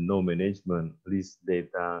mean the no management. This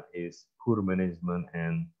data is poor management,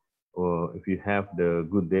 and if you have the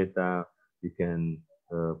good data, you can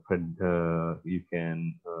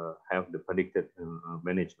have the predicted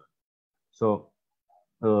management. So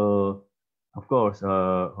of course,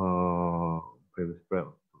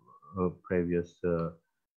 previous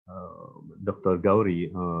Dr. Gauri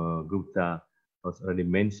Gupta was already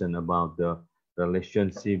mentioned about the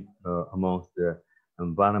relationship amongst the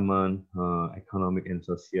environment, economic and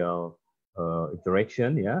social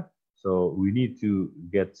interaction. Yeah, so we need to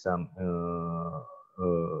get some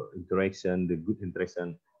interaction, the good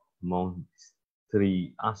interaction among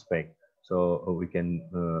three aspects. So we can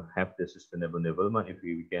have the sustainable development if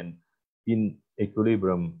we can, in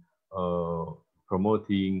equilibrium,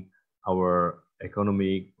 promoting our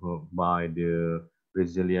economic by the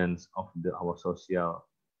resilience of our social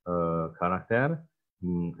character,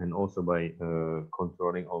 and also by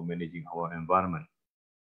controlling or managing our environment.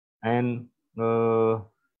 And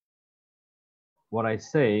what I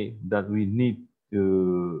say that we need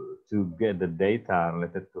to to get the data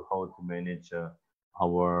related to how to manage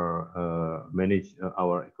our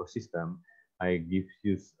ecosystem, I give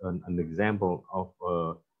you an example of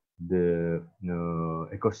the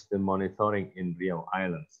ecosystem monitoring in Riau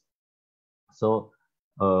Islands. So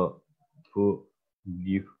to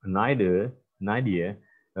give an idea,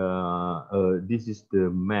 this is the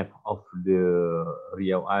map of the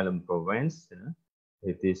Riau Island province.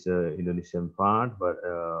 It is Indonesian part, but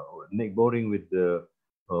neighboring with the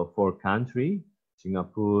four countries,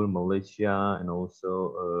 Singapore, Malaysia, and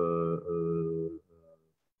also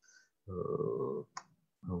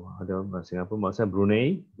Singapore, Malaysia,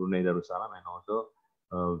 Brunei Darussalam, and also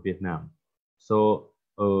Vietnam. So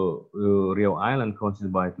Riau Island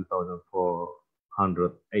consisted by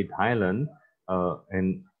 2,408 islands,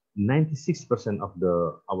 and 96% of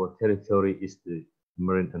our territory is the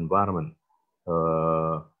marine environment,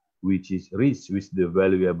 which is rich with the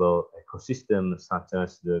valuable ecosystems such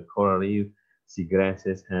as the coral reef,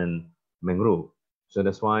 seagrasses, and mangrove. So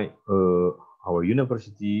that's why our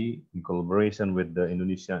university, in collaboration with the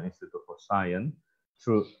Indonesian Institute for Science,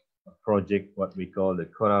 through a project what we call the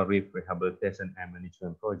Coral Reef Rehabilitation and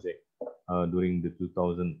Management Project during the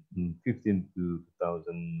 2015 to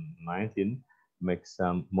 2019, make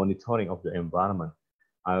some monitoring of the environment.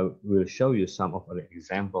 I will show you some of the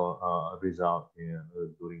example results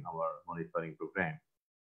during our monitoring program.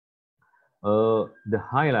 The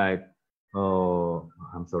highlight,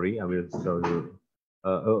 I'm sorry, I will show you.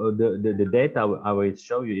 The data I will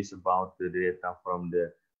show you is about the data from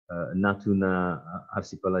the Natuna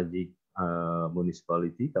Archipelagic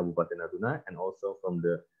Municipality, Kabupaten Natuna, and also from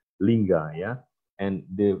the Lingga, yeah. And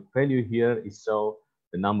the value here is so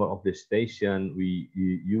the number of the station we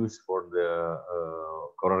use for the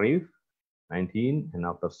coral reef, 19, and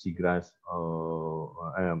after seagrass,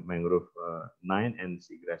 mangrove 9, and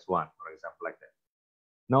seagrass 1, for example, like that.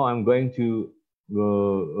 Now I'm going to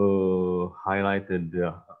highlight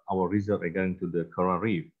our result regarding to the coral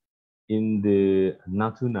reef. In the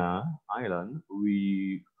Natuna Island,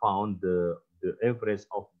 we found the average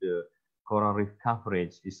of the coral reef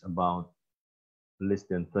coverage is about less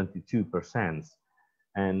than 22%.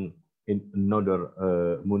 And in another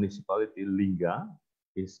municipality, Lingga,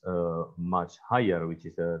 is much higher, which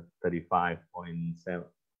is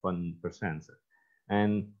 35.7%.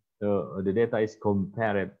 And the data is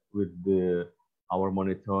compared with our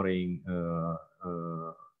monitoring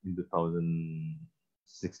in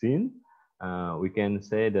 2016. We can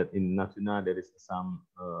say that in Natuna there is some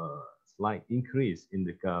slight increase in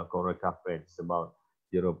the coral coverage. It's about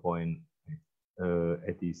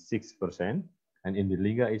 0.86%, and in the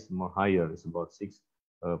Lingga is more higher. It's about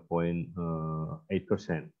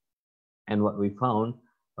 6.8%. And what we found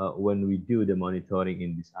when we do the monitoring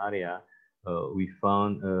in this area, we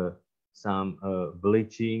found some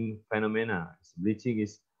bleaching phenomena. Bleaching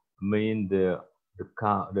is mean the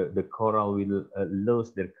coral will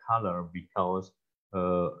lose their color because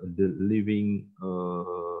the living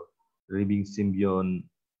symbiont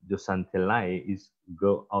Zooxanthellae is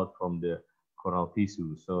go out from the coral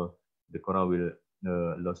tissue. So the coral will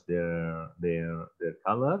lose their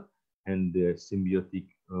color, and the symbiotic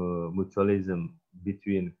mutualism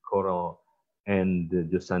between coral and the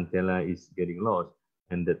Zooxanthellae is getting lost,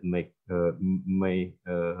 and that may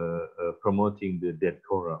promoting the dead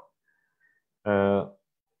coral.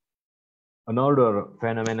 Another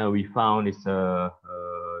phenomena we found is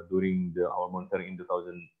during our monitoring in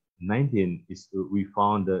 2019 is we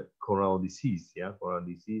found the coral disease, coral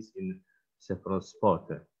disease in several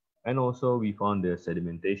spots, and also we found the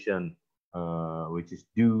sedimentation, which is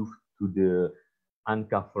due to the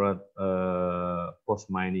uncovered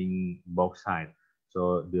post-mining bauxite.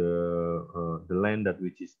 So the land that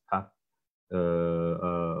which is cut,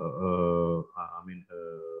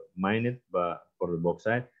 mined for the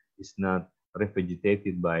bauxite is not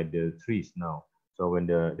revegetated by the trees now. So when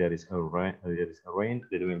there is a rain,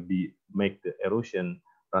 there will be make the erosion,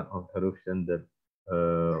 run of erosion that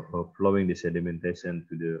flowing the sedimentation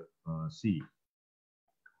to the sea.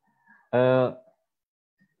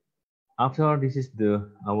 After this is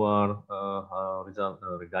our result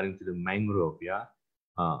regarding to the mangrove.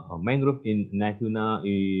 Mangrove in Natuna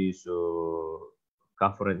is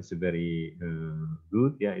coverage is very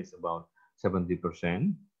good. It's about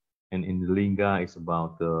 70%, and in the Lingga it's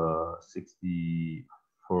about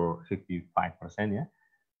 65%.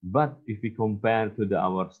 But if we compare to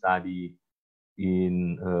our study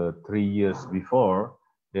in 3 years before,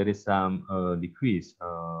 there is some decrease,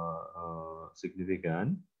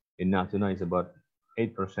 significant. In Natuna is about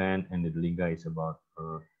 8%, and in the Lingga is about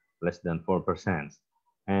less than 4%.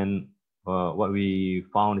 And what we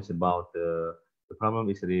found is about The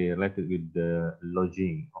problem is related with the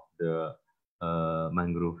lodging of the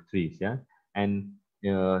mangrove trees, yeah. And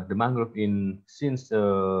the mangrove since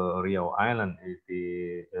Riau Island is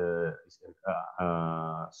a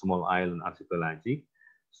small island archipelagic,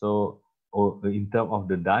 so in terms of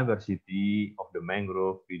the diversity of the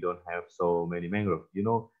mangrove, we don't have so many mangrove. You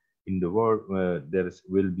know, in the world, will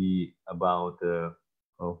be about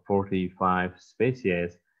 45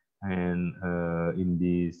 species, and in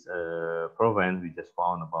this province, we just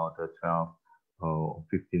found about 12 or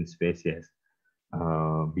 15 species.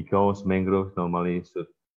 Because mangroves normally should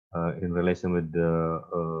in relation with the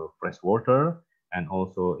fresh water and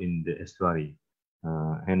also in the estuary.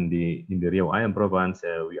 And in the Riau Island province,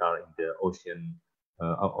 we are in the ocean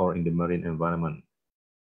or in the marine environment.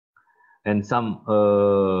 And some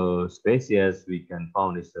species we can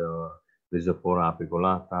find is Rhizophora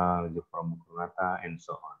apiculata, Rhizophora mucronata, and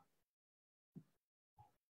so on.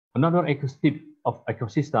 Another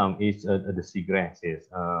ecosystem is the seagrasses.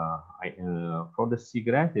 For the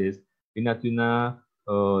seagrasses, in Natuna,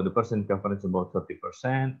 the percent coverage is about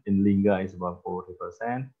 30%. In Lingga is about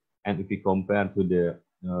 40%. And if we compare to the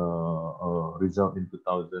result in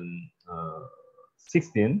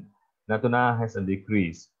 2016, Natuna has a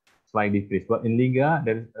slight decrease. But in Lingga,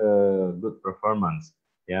 there is a good performance.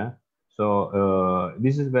 Yeah. So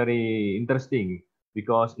this is very interesting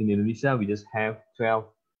because in Indonesia we just have 12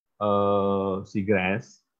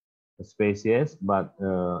 seagrass species, but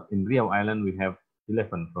in Riau Island we have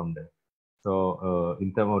 11 from them. So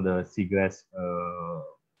in terms of the seagrass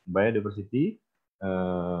biodiversity,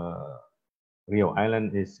 Riau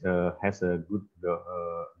Island has a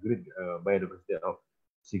great biodiversity of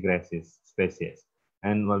seagrasses species.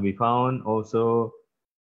 And what we found also,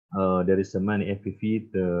 there is many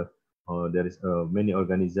epiphyte, there is many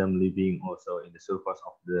organisms living also in the surface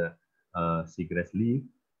of the seagrass leaf.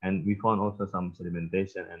 And we found also some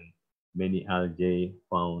sedimentation and many algae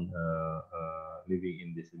found living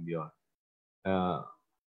in this symbiont.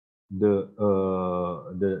 The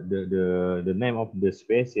name of the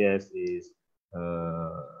species is,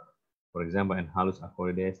 for example, Enhalus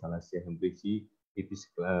acoridae, Salacia hemprici. It is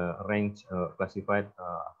ranked, classified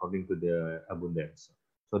according to the abundance.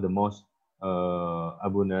 So the most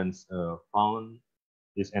abundance found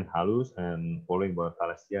is Enhalus, and following by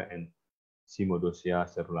Thalasia and Cimodosia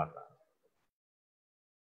cerulata.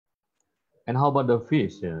 And how about the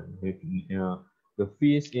fish? The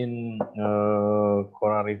fish in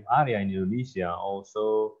coral reef area in Indonesia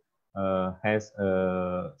also has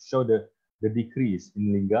showed the decrease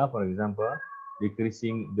in Lingga, for example,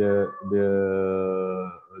 decreasing the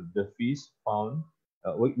fish found.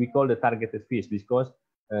 We call the targeted fish because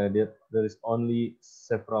there is only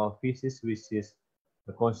several fishes which is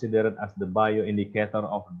considered as the bioindicator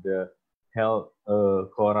of the health,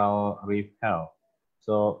 coral reef health.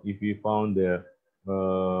 So if we found the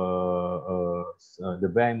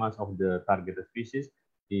biomass of the targeted species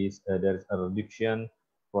is there is a reduction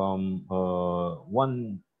from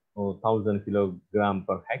 1,000 kilogram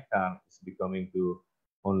per hectare is becoming to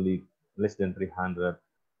only less than 300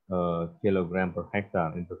 kilogram per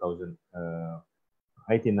hectare in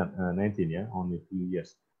 2018-19, yeah, only 2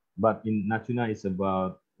 years. But in Natuna is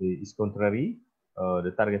contrary.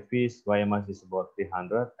 The target fish biomass is about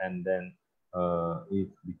 300, and then it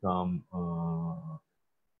become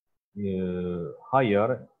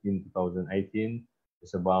higher in 2018.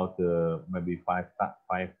 It's about maybe five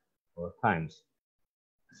times.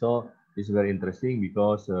 So it's very interesting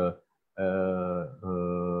because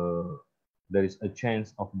there is a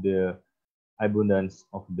chance of the abundance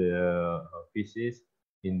of the fishes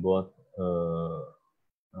in both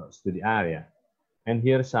study area. And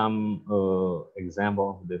here some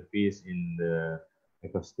example of the fish in the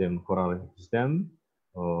ecosystem, coral ecosystem.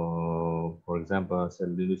 For example,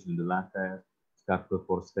 Cellulus undulatus, Scarpus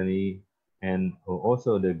forsteni, and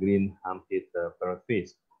also the green hamhead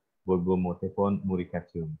parrotfish, Bulbomotephon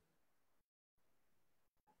muricatium.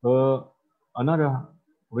 Another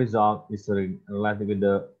result is related with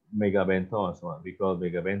the megabenthos. What we call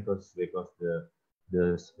megabenthos because the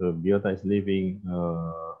biota is living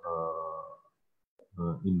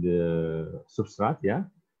in the substrate, yeah,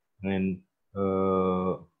 and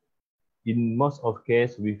in most of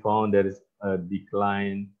cases we found there is a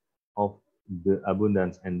decline of the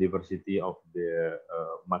abundance and diversity of the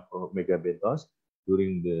macro megabenthos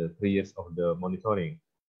during the 3 years of the monitoring.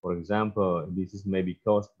 For example, this is maybe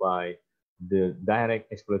caused by the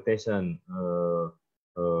direct exploitation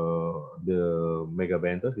the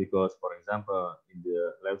megabenthos, because, for example, in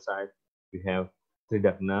the left side we have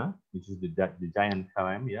Tridacna, which is the giant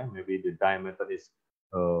clam. Yeah, maybe the diameter is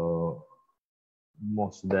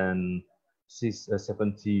more than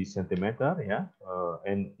 70 centimeter, yeah.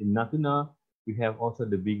 And in Natuna, we have also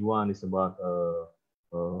the big one is about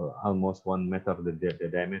almost 1 meter the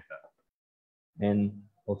diameter. And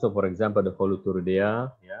also, for example, the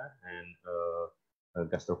Colutoridea, yeah, and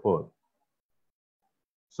gastropod.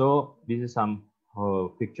 So this is some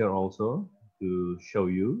picture also to show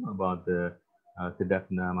you about the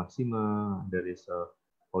Tedacna maxima. There is a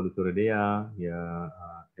Colutoridea, yeah,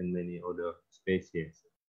 and many other species.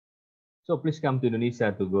 So please come to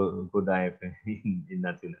Indonesia to go dive in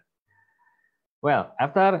Natuna. Well,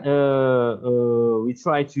 after we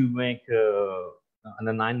try to make an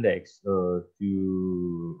index to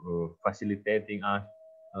facilitating us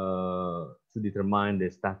to determine the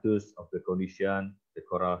status of the condition, the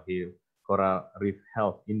coral reef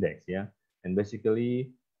health index, yeah. And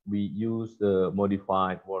basically, we use the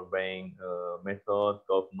modified World Bank method,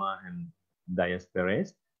 Kaufman and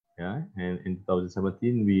Dias-Perez, yeah. And in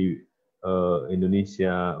 2017, we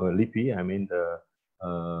Indonesia or LIPI, I mean the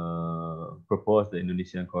proposed the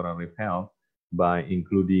Indonesian coral reef health by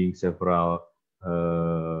including several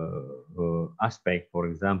aspects. For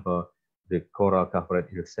example, the coral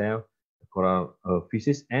coverage itself, the coral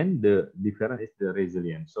species, and the difference is the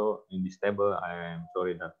resilience. So in this table, I am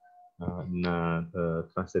sorry that not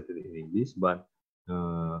translated in English, but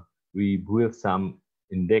we build some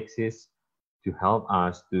indexes to help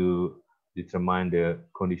us to determine the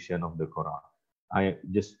condition of the coral. I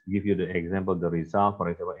just give you the example, the result. For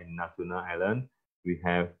example, in Natuna Island, we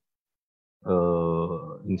have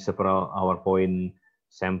in several hour point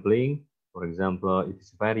sampling. For example, it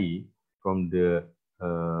is vary from the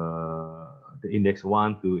index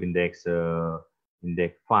 1 to index 7,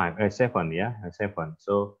 yeah, 7.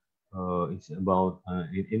 So it's about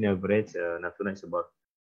in average Natuna is about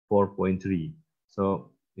 4.3.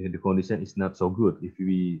 So the condition is not so good. If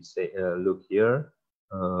we say look here,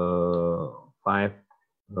 5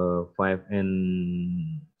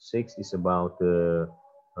 and 6 is about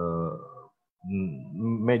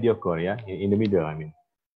mediocre, yeah, in the middle, I mean.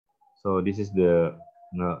 So this is the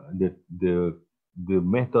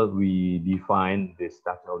method we define the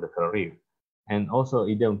structure of the coral reef. And also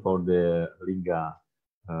even for the Lingga,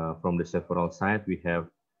 from the several sites we have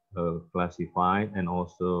classified and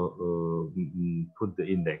also put the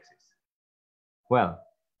indexes. Well,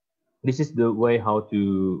 this is the way how to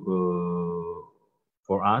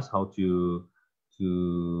for us how to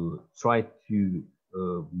try to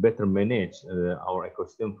better manage our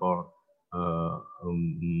ecosystem for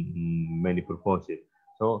many purposes.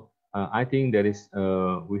 So I think there is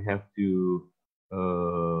we have to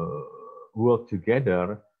work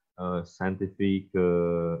together, scientific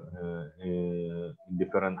in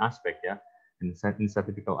different aspect, yeah. In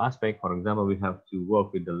scientific aspect, for example, we have to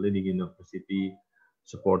work with the leading university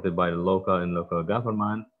supported by the local and local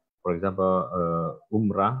government. For example,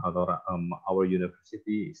 UMRA atau our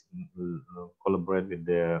university is collaborate with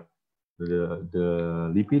the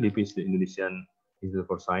LIPI. LIPI is the Indonesian Institute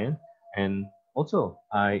for Science, and also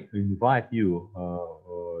I invite you,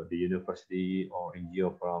 the university or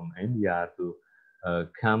NGO from India, to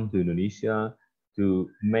come to Indonesia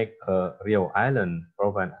to make a Riau Island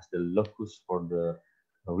provide as the locus for the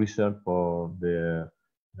research for the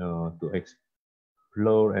to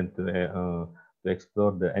explore and to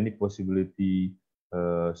explore the any possibility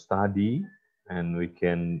study, and we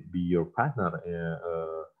can be your partner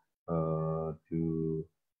to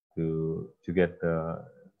get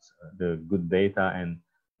the good data,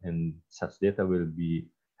 and such data will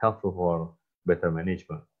be helpful for better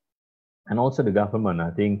management. And also the government,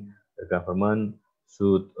 I think the government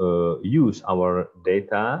should use our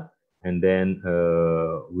data, and then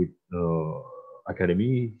with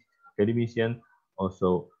academician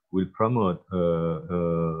also will promote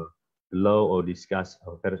law or discuss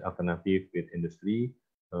various alternative with industry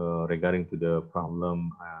regarding to the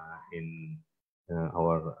problem in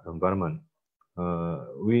our environment.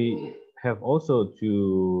 We have also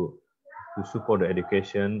to support the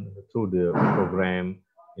education through the program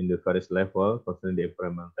in the various level concerning the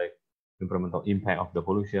environmental impact of the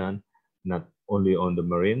pollution, not only on the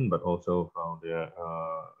marine but also from the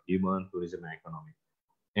human, tourism, and economy.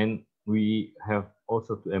 And we have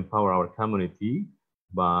also to empower our community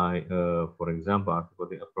by, for example,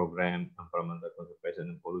 articulating a program environmental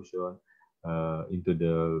conservation and pollution into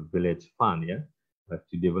the village fund, yeah,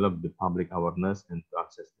 to develop the public awareness and to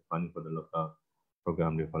access the funding for the local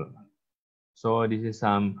program development. So this is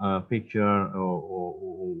some picture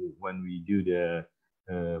when we do the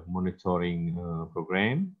monitoring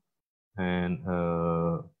program. And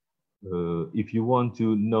if you want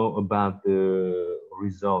to know about the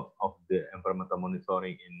result of the environmental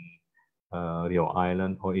monitoring in Riau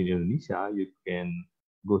Island or in Indonesia, you can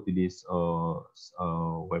go to this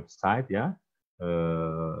website, yeah,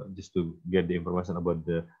 just to get the information about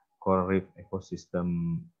the coral reef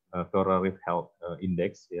ecosystem, coral reef health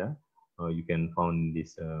index, yeah. You can find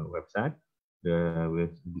this website.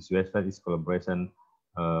 This website is collaboration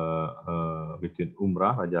between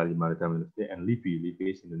UMRA, Raja Ali Maritime University, and LIPI.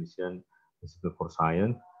 LIPI is Indonesian Institute for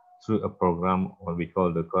Science, through a program what we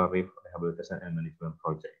call the Coral Reef Rehabilitation and Management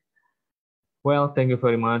Project. Well, thank you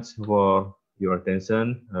very much for your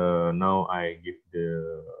attention. Now I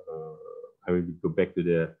will go back to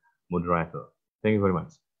the moderator. Thank you very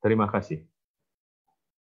much. Terima kasih.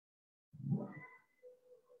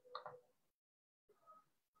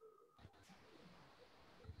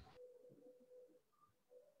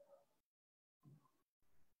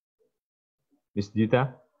 Ms.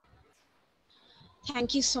 Dita.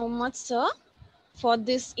 Thank you so much, sir, for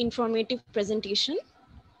this informative presentation.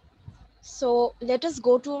 So let us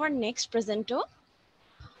go to our next presenter,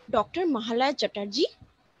 Dr. Mahalaya Chatterjee,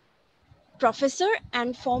 Professor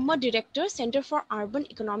and former Director, Center for Urban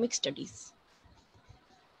Economic Studies.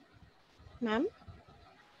 Ma'am.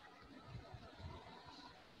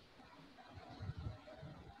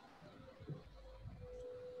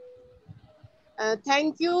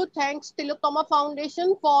 Thank you. Thanks, Tillotoma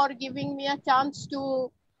Foundation, for giving me a chance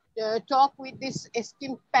to talk with this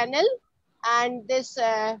esteemed panel, and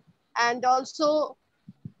and also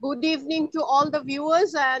good evening to all the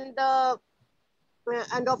viewers and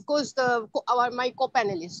of course my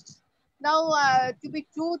co-panelists. Now, to be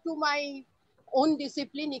true to my own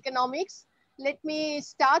discipline, economics, let me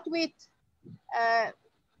start with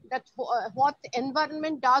what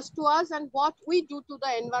environment does to us and what we do to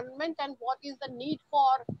the environment and what is the need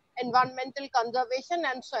for environmental conservation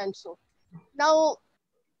and so and so. Now,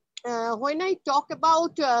 when I talk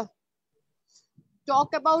about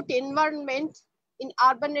environment in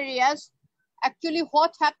urban areas, actually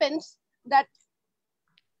what happens that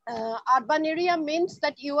urban area means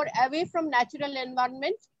that you are away from natural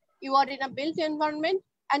environment, you are in a built environment,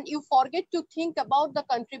 and you forget to think about the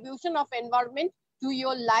contribution of environment to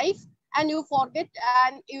your life, and you forget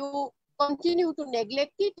and you continue to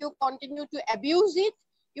neglect it, you continue to abuse it,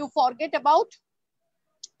 you forget about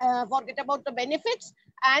the benefits,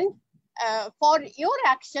 and for your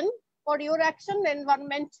action,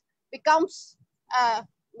 environment becomes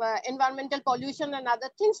environmental pollution and other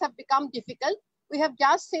things have become difficult. We have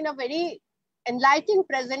just seen a very enlightening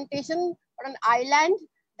presentation on an island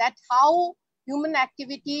that how human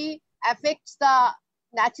activity affects the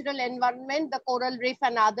natural environment, the coral reef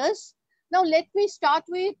and others. Now let me start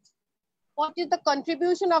with what is the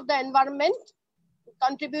contribution of the environment.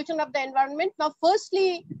 Now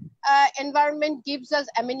firstly, environment gives us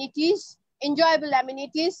amenities, enjoyable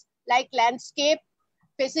amenities like landscape,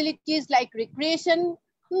 facilities like recreation,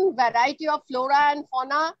 variety of flora and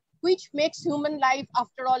fauna, which makes human life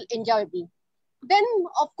after all enjoyable. Then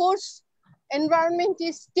of course, environment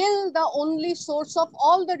is still the only source of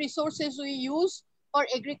all the resources we use for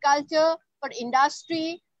agriculture, for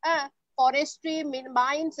industry, forestry,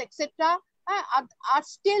 mines, etc. Are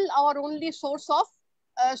still our only source of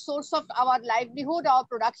our livelihood, our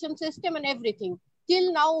production system and everything.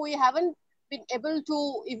 Till now, we haven't been able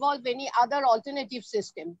to evolve any other alternative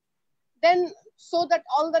system. Then, so that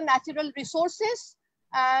all the natural resources,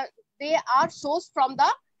 they are sourced from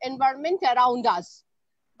the environment around us.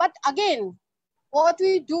 But again, what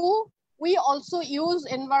we do, we also use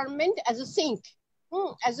environment as a sink.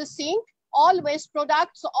 All waste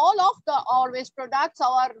products, our waste products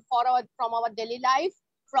from our daily life,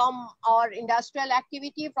 from our industrial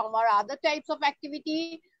activity, from our other types of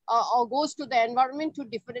activity, or goes to the environment to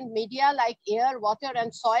different media like air, water,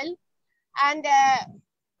 and soil. And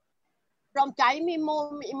from time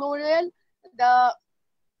immemorial, the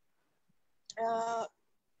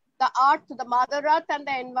earth, the mother earth, and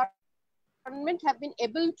the environment have been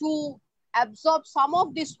able to absorb some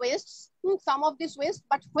of this waste.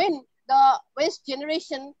 But when the waste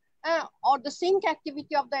generation or the sink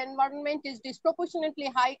activity of the environment is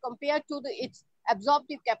disproportionately high compared to its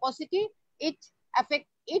absorptive capacity, it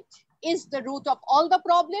is the root of all the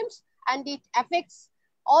problems, and it affects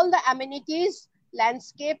all the amenities,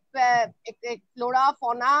 landscape, flora,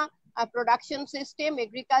 fauna, production system,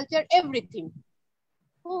 agriculture, everything.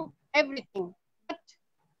 Everything. But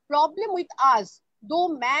problem with us, though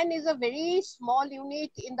man is a very small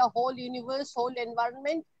unit in the whole universe, whole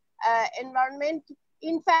environment,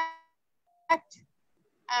 in fact,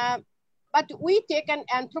 but we take an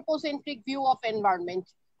anthropocentric view of environment.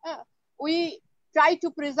 We try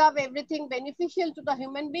to preserve everything beneficial to the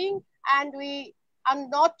human being, and we are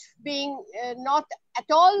not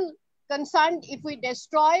at all concerned if we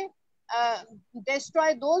destroy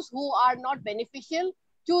those who are not beneficial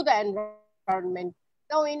to the environment.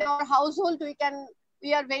 Now in our household, we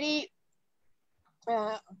are very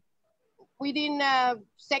within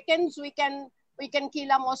seconds we can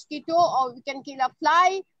kill a mosquito, or we can kill a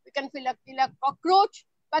fly, we can kill a cockroach,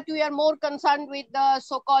 but we are more concerned with the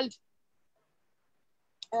so-called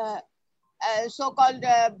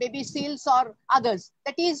baby seals or others.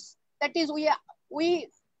 That is we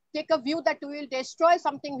take a view that we will destroy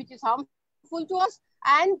something which is harmful to us,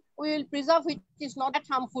 and we will preserve which is not that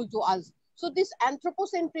harmful to us. So this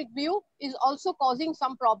anthropocentric view is also causing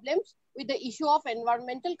some problems with the issue of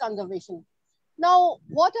environmental conservation. Now,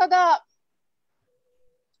 what are the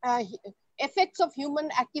effects of human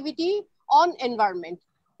activity on environment?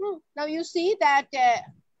 Now you see that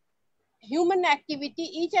human activity,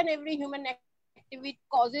 each and every human activity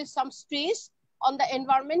causes some stress on the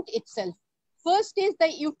environment itself. First is the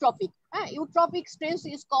eutrophic. Eutrophic stress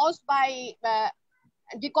is caused by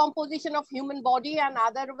decomposition of human body and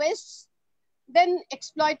other wastes. Then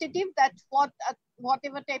exploitative, that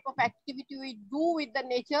whatever type of activity we do with the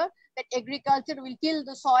nature, that agriculture will kill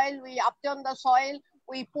the soil, we upturn the soil,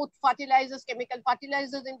 we put fertilizers, chemical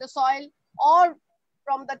fertilizers in the soil, or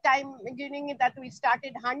from the time beginning that we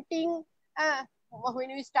started hunting,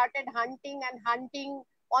 when we started hunting, and hunting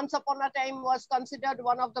once upon a time was considered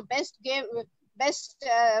one of the best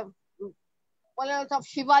of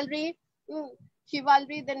chivalry.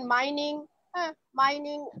 Then mining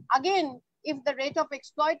again. If the rate of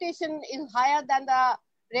exploitation is higher than the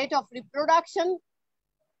rate of reproduction,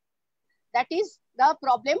 that is the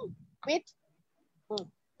problem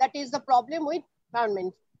with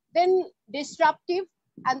environment. Then disruptive,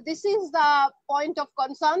 and this is the point of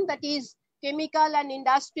concern, that is chemical and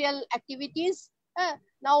industrial activities.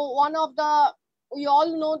 Now, we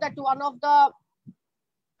all know that one of the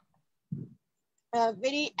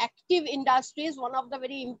very active industries, one of the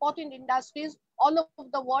very important industries all over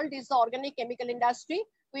the world is the organic chemical industry,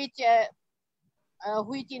 which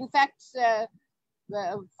in fact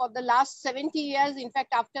for the last 70 years, in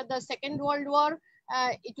fact after the Second World War,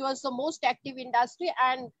 it was the most active industry,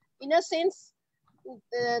 and in a sense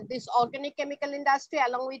this organic chemical industry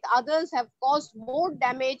along with others have caused more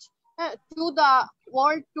damage to the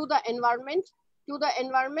world, to the environment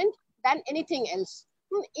than anything else.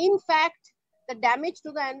 In fact, the damage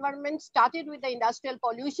to the environment started with the industrial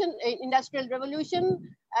revolution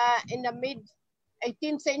in the mid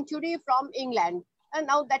 18th century from England. And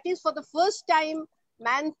now that is for the first time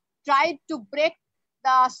man tried to break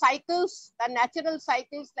the cycles, the natural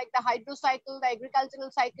cycles like the hydro cycle, the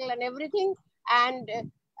agricultural cycle and everything. And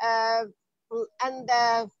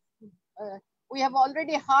we have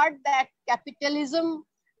already heard that capitalism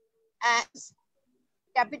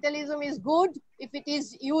is good if it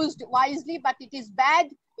is used wisely, but it is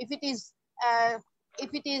bad if it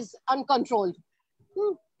is uncontrolled.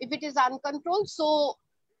 If it is uncontrolled,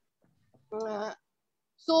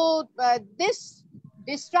 this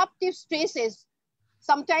disruptive stresses,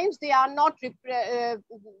 sometimes they are not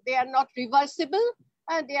reversible.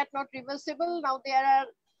 Now there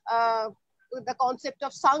are the concept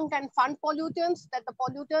of sunk and fund pollutants, that the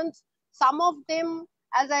pollutants, some of them,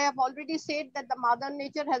 as I have already said, that the mother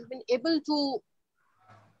nature has been able to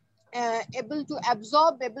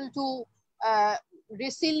absorb, able to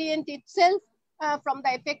resilient itself from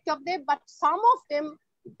the effect of them, but some of them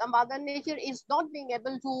the mother nature is not being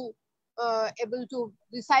able to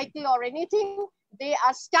recycle or anything. They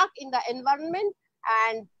are stuck in the environment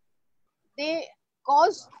and they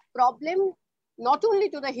cause problem not only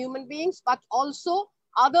to the human beings but also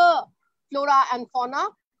other flora and fauna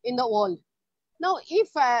in the world. Now,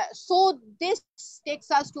 so this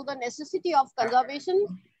takes us to the necessity of conservation.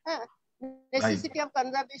 That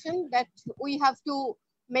we have to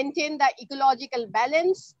maintain the ecological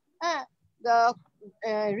balance. The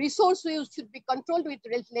resource use should be controlled with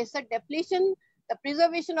lesser depletion. The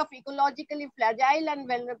preservation of ecologically fragile and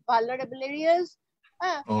vulnerable areas.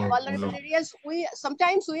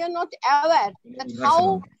 Sometimes we are not aware that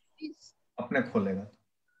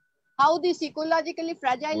how these ecologically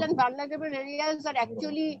fragile and vulnerable areas are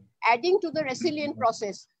actually adding to the resilient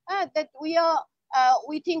process. That we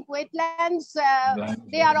think wetlands,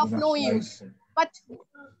 they are of no use, but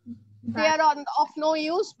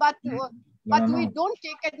we don't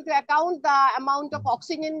take into account the amount of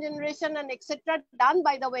oxygen generation and etc. done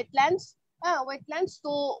by the wetlands.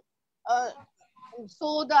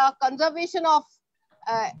 So the conservation of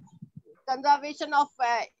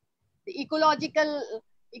the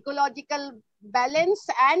ecological balance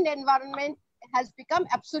and environment has become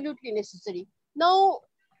absolutely necessary. Now,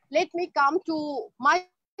 let me come to my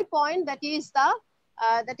point, that is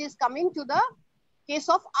coming to the case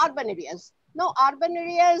of urban areas. Now, urban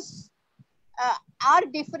areas are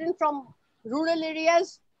different from rural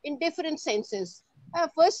areas in different senses.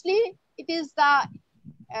 Firstly, it is the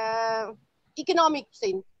economic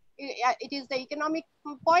thing. It is the economic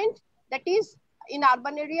point, that is, in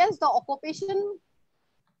urban areas, the occupation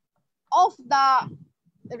of the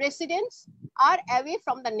residents are away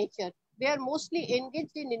from the nature. They are mostly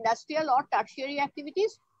engaged in industrial or tertiary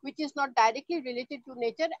activities, which is not directly related to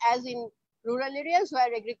nature, as in rural areas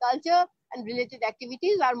where agriculture and related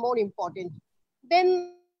activities are more important.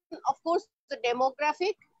 Then, of course, the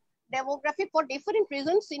demographic for different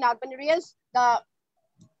reasons in urban areas, the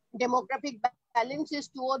demographic balance is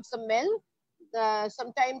towards the male.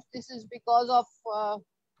 Sometimes this is because of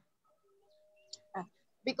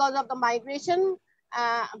the migration,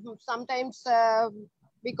 sometimes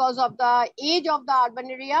because of the age of the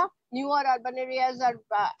urban area. Newer urban areas are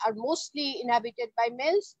mostly inhabited by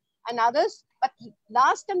males and others. But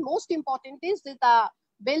last and most important is the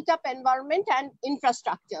built up environment and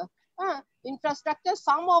infrastructure.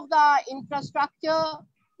 Some of the infrastructure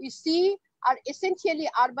you see are essentially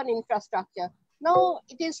urban infrastructure. Now,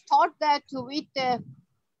 it is thought that with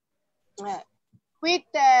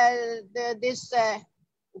this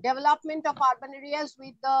development of urban areas,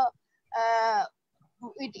 with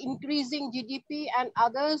increasing GDP and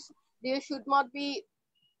others, there should not be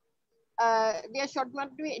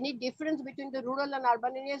any difference between the rural and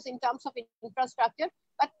urban areas in terms of infrastructure.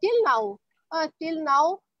 But till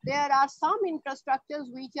now, there are some infrastructures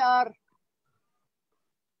which are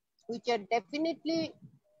definitely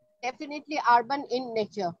urban in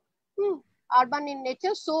nature. Urban in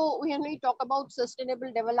nature. So when we talk about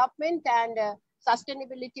sustainable development and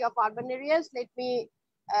sustainability of urban areas, let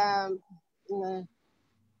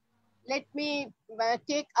me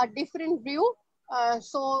take a different view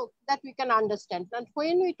so that we can understand. And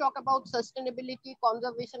when we talk about sustainability,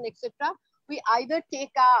 conservation, etc., we either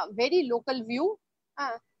take a very local view.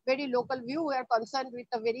 We are concerned with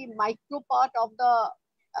a very micro part of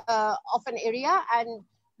an area and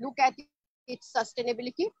look at its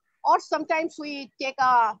sustainability. Or sometimes we take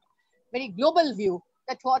a very global view,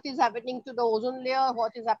 that what is happening to the ozone layer,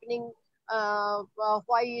 what is happening,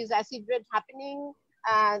 why is acid rain happening,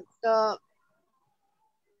 and the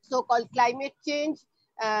so-called climate change,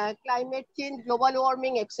 global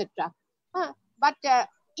warming, etc. But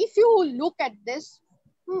if you look at this,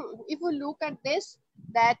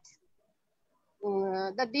 that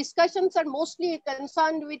the discussions are mostly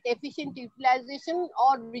concerned with efficient utilization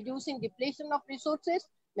or reducing depletion of resources,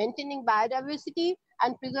 maintaining biodiversity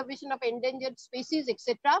and preservation of endangered species,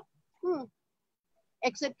 etc.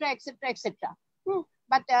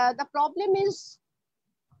 But the problem is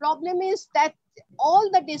that all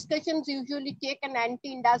the discussions usually take an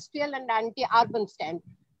anti-industrial and anti-urban stand.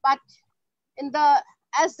 But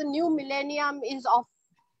as the new millennium is of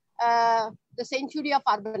the century of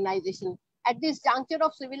urbanization, at this juncture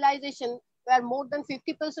of civilization, where more than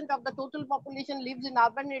 50% of the total population lives in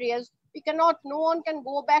urban areas, no one can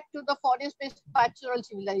go back to the forest-based pastoral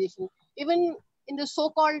civilization. Even in the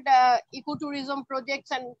so-called ecotourism projects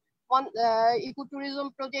and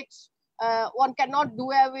one cannot do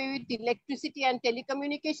away with electricity and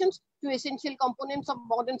telecommunications, two essential components of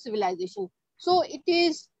modern civilization. So it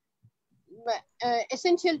is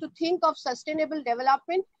essential to think of sustainable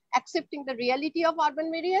development, accepting the reality of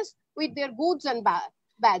urban areas with their goods and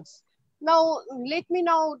bads. Now, let me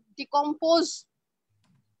now decompose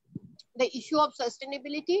the issue of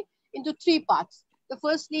sustainability into three parts. The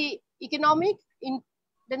firstly, economic,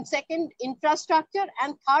 then second, infrastructure,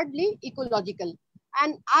 and thirdly, ecological.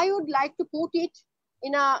 And I would like to put it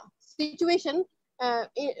in a situation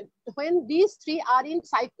when these three are in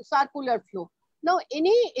circular flow. Now,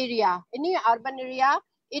 any urban area,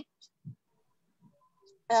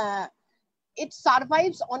 it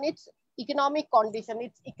survives on its economic condition,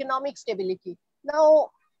 its economic stability.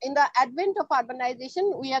 Now, in the advent of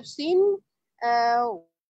urbanization, we have seen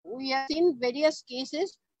various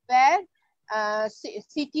cases where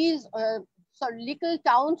cities, little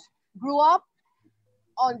towns grew up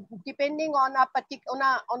depending on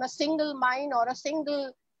a single mine or a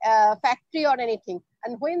single factory or anything.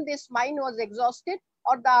 And when this mine was exhausted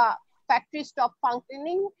or the factory stopped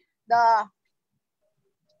functioning, the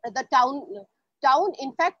town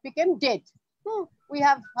in fact became dead. We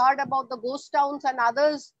have heard about the ghost towns and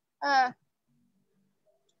others.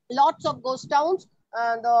 Lots of ghost towns.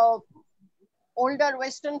 The older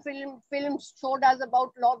Western films showed us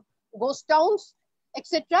about ghost towns,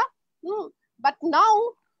 etc. But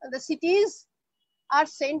now the cities are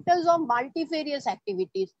centers of multifarious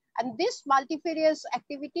activities. And this multifarious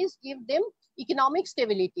activities give them economic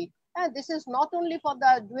stability. And this is not only for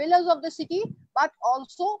the dwellers of the city, but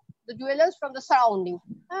also the dwellers from the surrounding.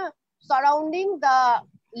 Surrounding the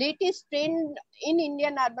latest trend in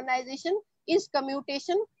Indian urbanization is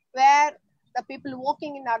commutation, where the people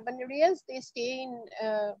working in urban areas, they stay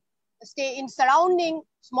in surrounding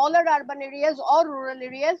smaller urban areas or rural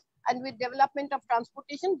areas, and with development of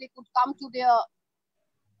transportation, they could come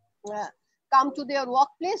to their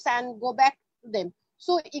workplace and go back to them.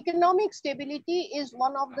 So economic stability is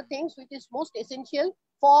one of the things which is most essential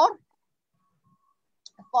for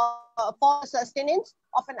sustenance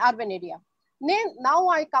of an urban area. Now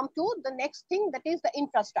I come to the next thing, that is the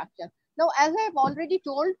infrastructure. Now, as I have already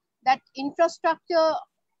told, that infrastructure,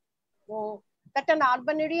 that an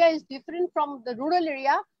urban area is different from the rural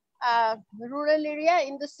area. Rural area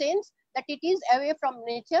in the sense that it is away from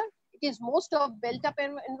nature. It is most of built up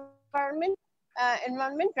environment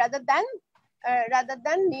rather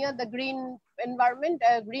than near the green environment,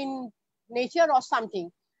 green nature or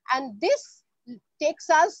something. And this takes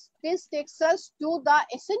us to the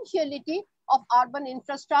essentiality of urban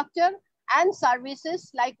infrastructure and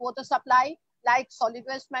services like water supply, like solid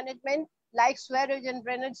waste management, like sewerage and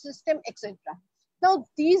drainage system, etc. Now,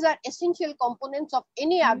 these are essential components of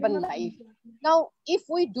any urban life. Now, if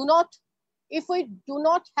we do not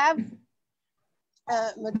have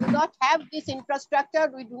this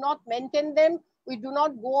infrastructure, we do not maintain them, we do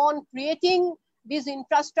not go on creating these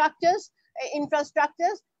infrastructures,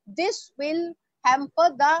 this will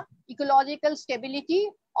hamper the ecological stability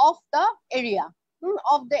of the area.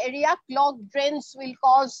 Clogged drains will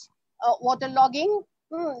cause waterlogging.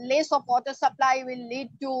 Less of water supply will lead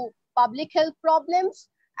to public health problems,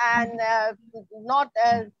 and not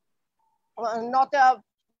a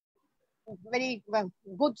very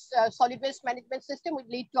good solid waste management system will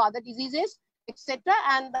lead to other diseases, etc.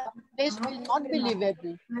 And the place will not be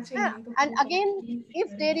livable. And again,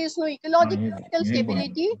 if there is no ecological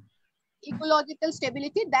stability,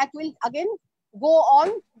 that will again go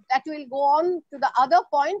on to the other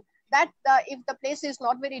point, that if the place is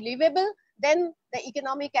not very livable, then the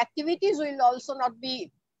economic activities will also not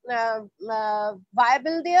be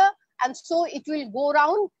viable there, and so it will go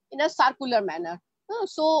around in a circular manner.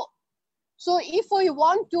 So if we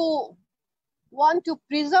want to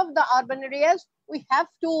preserve the urban areas, we have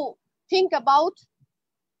to think about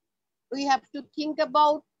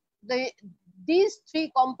these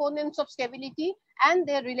three components of stability and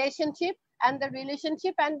their relationship, and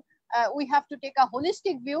we have to take a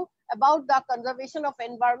holistic view about the conservation of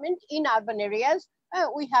environment in urban areas.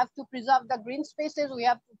 We have to preserve the green spaces, we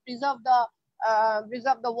have to preserve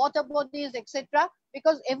the water bodies, etc.,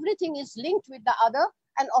 because everything is linked with the other,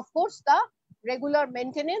 and of course the regular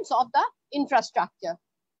maintenance of the infrastructure.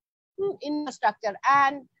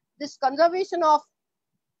 And this conservation of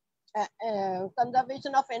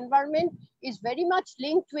environment is very much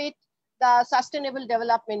linked with the sustainable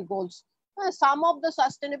development goals. Some of the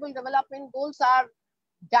sustainable development goals are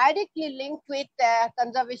directly linked with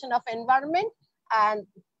conservation of environment, and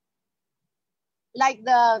like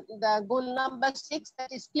the goal number 6,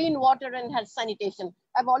 that is clean water and health sanitation.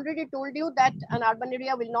 I've already told you that an urban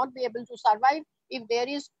area will not be able to survive if there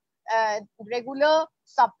is regular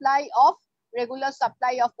supply of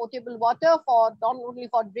potable water, for not only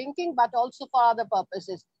for drinking but also for other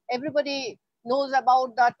purposes. Everybody knows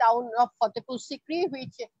about the town of Fatehpur Sikri,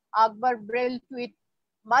 which Akbar built with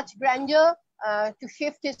much grandeur to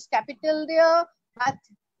shift his capital there, but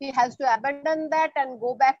he has to abandon that and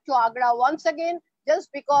go back to Agra once again,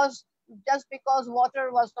 just because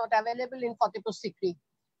water was not available in Fatehpur Sikri.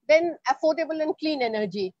 Then affordable and clean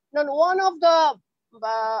energy. Now, one of the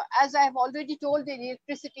as I have already told, the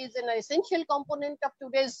electricity is an essential component of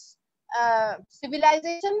today's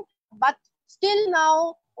civilization, but still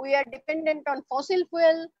now we are dependent on fossil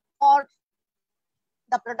fuel for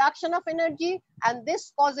the production of energy, and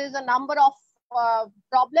this causes a number of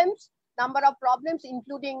problems,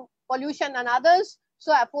 including pollution and others.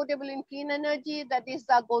 So affordable and clean energy, that is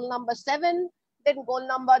the goal number 7. Then goal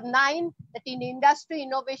number 9, that in industry,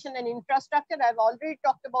 innovation and infrastructure. I've already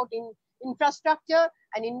talked about infrastructure,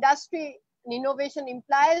 and industry and innovation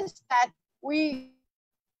implies that we,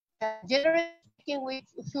 generally speaking, we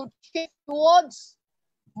should shift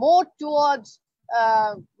more towards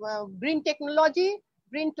green technology,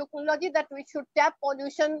 that we should tap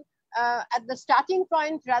pollution at the starting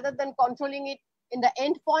point rather than controlling it in the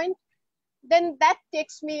end point. Then that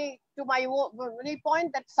takes me to my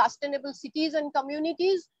point, that sustainable cities and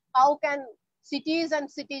communities. How can cities and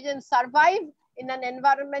citizens survive in an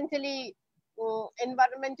environmentally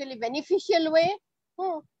beneficial way?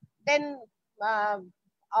 Then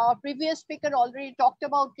our previous speaker already talked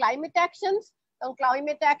about climate actions. Now,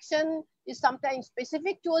 climate action is sometimes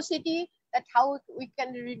specific to a city, that how we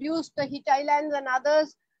can reduce the heat islands and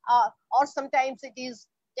others, or sometimes it is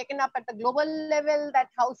taken up at the global level, that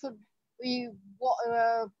how should we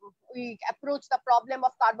approach the problem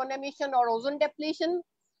of carbon emission or ozone depletion.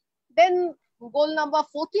 Then goal number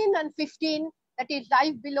 14 and 15, that is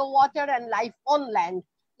life below water and life on land.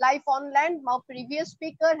 Life on land, my previous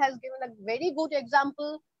speaker has given a very good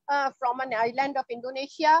example from an island of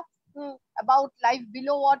Indonesia about life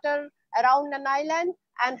below water around an island,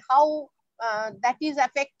 and how that is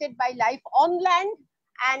affected by life on land,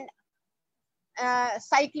 and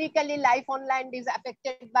cyclically life on land is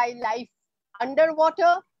affected by life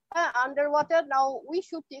underwater. Now we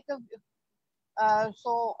should take a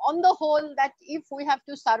so on the whole, that if we have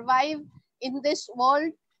to survive in this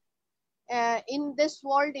world,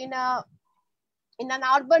 in an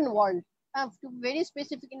urban world, to be very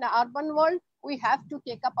specific, in the urban world, we have to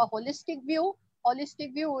take up a holistic view.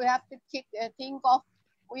 We have to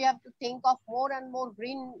think of more and more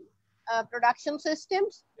green production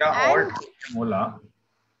systems, and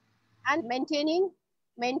maintaining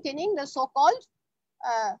the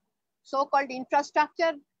so-called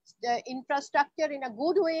infrastructure in a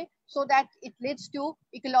good way, so that it leads to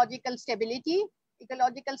ecological stability.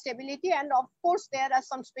 And of course, there are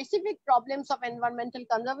some specific problems of environmental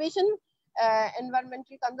conservation,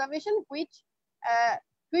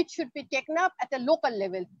 which should be taken up at a local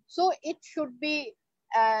level. So it should be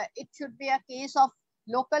a case of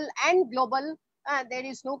local and global. There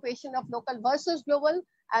is no question of local versus global.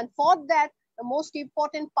 And for that, the most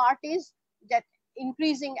important part is that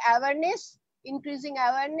increasing awareness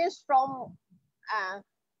from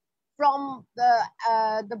the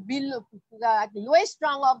lowest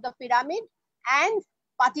rung of the pyramid, and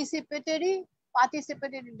participatory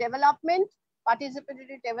development,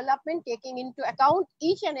 taking into account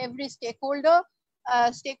each and every stakeholder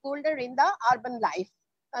in the urban life.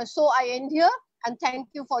 So I end here, and thank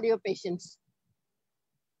you for your patience.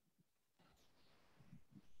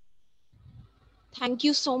 Thank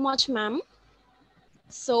you so much, ma'am.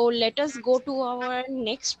 So let us go to our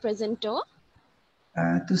next presenter.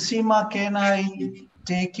 Tusima, can I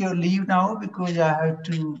take your leave now, because I have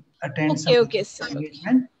to attend some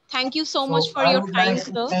engagement. Thank you so much for your time,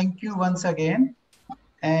 sir. Thank you once again,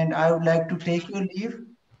 and I would like to take your leave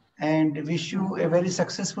and wish you a very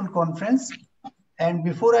successful conference. And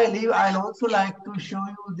before I leave, I'd also like to show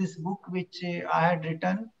you this book which I had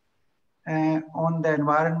written on the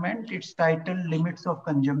environment. It's titled Limits of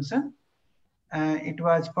Consumption. It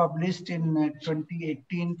was published in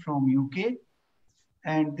 2018 from UK.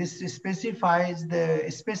 And this specifies the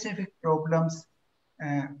specific problems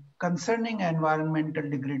concerning environmental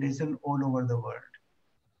degradation all over the world.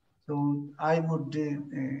 So I would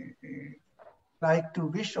like to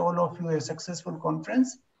wish all of you a successful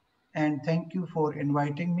conference, and thank you for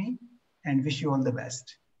inviting me, and wish you all the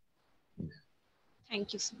best.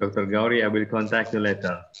 Thank you, sir. Dr. Gauri, I will contact you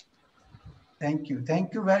later. Thank you.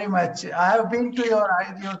 Thank you very much. I have been to your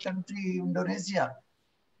country, Indonesia,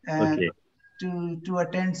 and to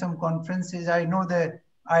attend some conferences. I know the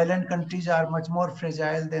island countries are much more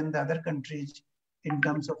fragile than the other countries in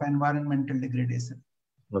terms of environmental degradation.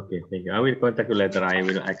 Okay, thank you. I will contact you later. I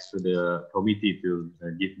will ask to the committee to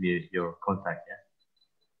give me your contact. Yeah.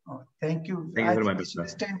 Oh, thank you. Thank you very much. We should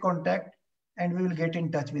stay in contact, and we will get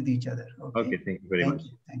in touch with each other. Okay, thank you very much.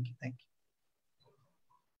 Thank you. Thank you.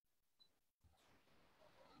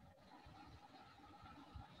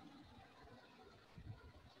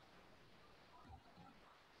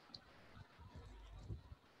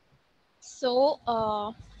 So,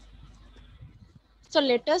 so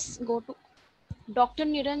let us go to Dr.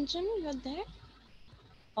 Niranjan. You're there?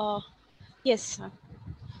 Yes, sir.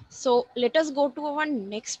 So let us go to our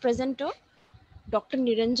next presenter, Dr.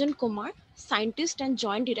 Niranjan Kumar, Scientist and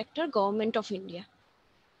Joint Director, Government of India.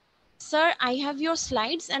 Sir, I have your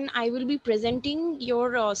slides and I will be presenting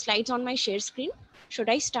your slides on my share screen. Should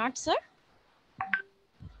I start, sir?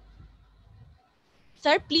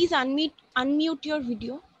 Sir, please unmute your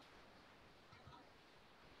video.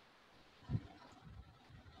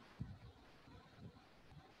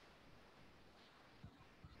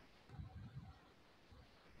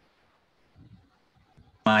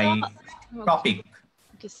 My topic.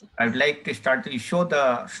 Okay, sir. I would like to start to show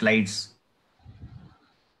the slides.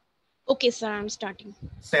 Okay, sir, I'm starting.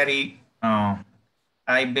 Sari,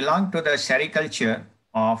 I belong to the sericulture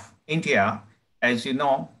of India, as you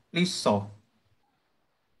know. Please show.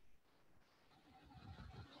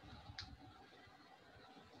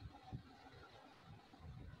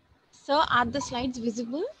 Sir, are the slides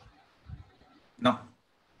visible? No.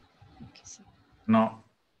 No.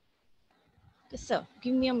 Okay, sir,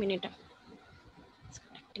 give me a minute. It's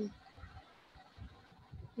connecting.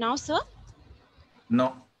 Now, sir?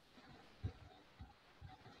 No.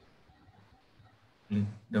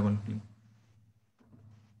 Double click.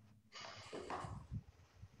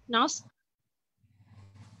 Now,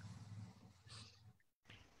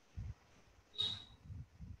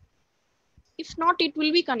 if not, it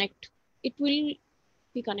will be connect. It will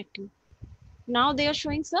be connecting. Now they are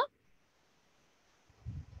showing, sir.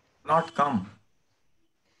 Not come.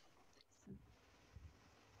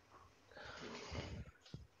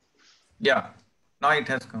 Yeah. Now it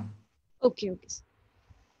has come. Okay, okay. Sir.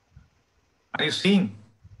 Are you seeing?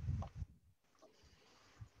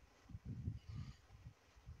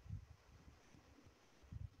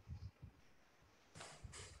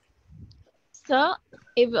 Sir,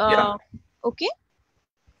 if Yeah. okay.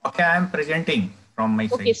 Okay, I am presenting from my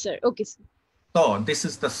Okay, side. sir. Okay, sir. So this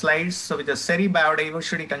is the slides. So with the SERI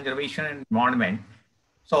biodiversity conservation and environment.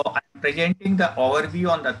 So I'm presenting the overview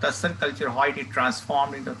on the Tussar culture, how it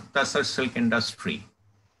transformed into the Tussar silk industry.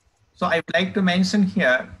 So I would like to mention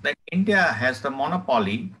here that India has the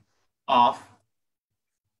monopoly of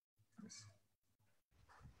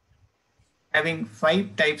having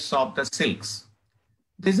 5 types of the silks.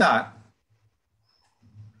 These are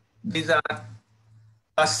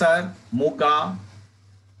Tussar, Muga,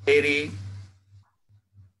 Eri,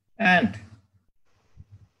 and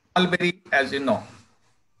mulberry, as you know.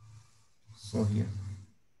 So here.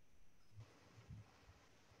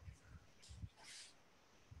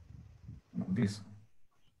 This.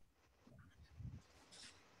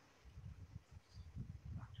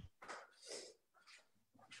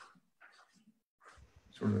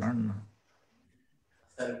 Should run.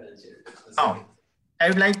 Now, I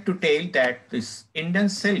would like to tell that this Indian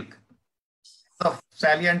silk of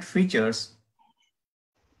salient features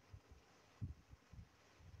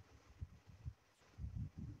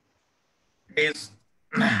is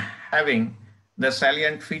having the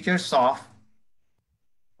salient features of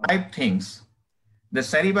 5 things. The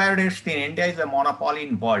SERI biodiversity in India is a monopoly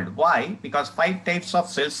in world. Why? Because 5 types of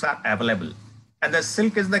silks are available. And the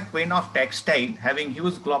silk is the queen of textile, having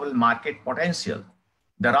huge global market potential.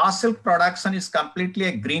 The raw silk production is completely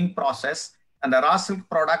a green process, and the raw silk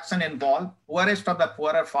production involves poorest of the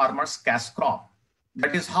poorer farmers' cash crop.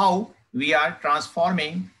 That is how we are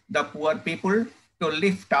transforming the poor people to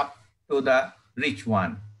lift up to the rich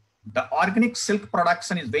one. The organic silk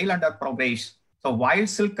production is well under progress. So wild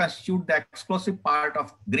silk constitutes the exclusive part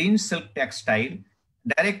of green silk textile,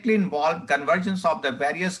 directly involve convergence of the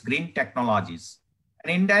various green technologies,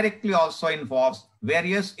 and indirectly also involves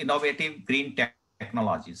various innovative green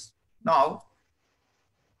technologies. Now,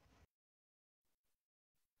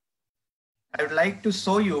 I would like to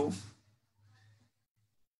show you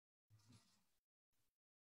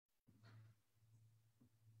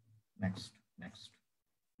next.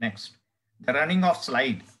 The running of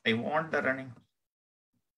slide. I want the running.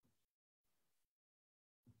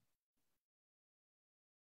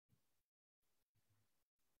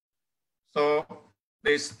 So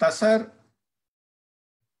this Tussar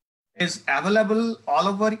is available all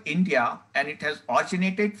over India, and it has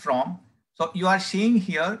originated from, so you are seeing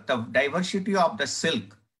here the diversity of the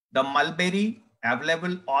silk, the mulberry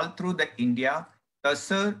available all through the India,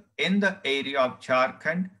 Tussar in the area of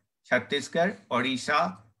Jharkhand, Chhattisgarh,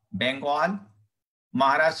 Odisha, Bengal,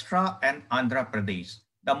 Maharashtra, and Andhra Pradesh.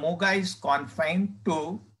 The Muga is confined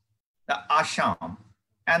to the Assam,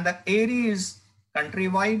 and the area is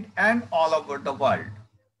countrywide and all over the world.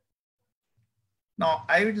 Now,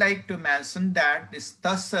 I would like to mention that this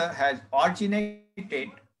Tussar has originated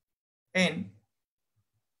in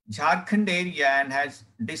Jharkhand area and has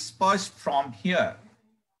dispersed from here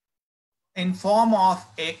in form of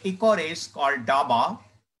a eco race called Daba,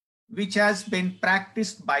 which has been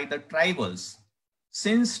practiced by the tribals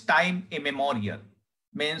since time immemorial.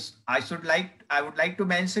 Means I would like to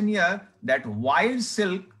mention here that wild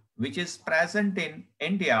silk, which is present in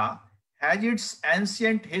India, has its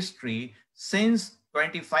ancient history since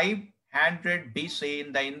 2500 BC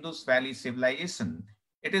in the Indus Valley civilization.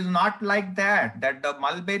 It is not like that the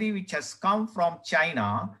mulberry which has come from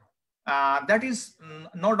China, that is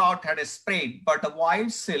no doubt had a spread, but the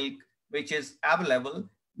wild silk which is available,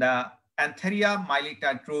 the Antheria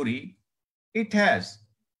milita druri, it has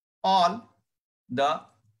all the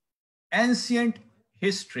ancient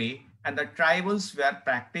history, and the tribals were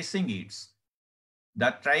practicing it.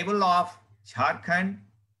 The tribal of Jharkhand,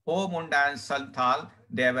 Ho, Munda, and Santhal,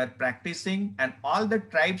 they were practicing, and all the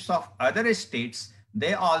tribes of other states,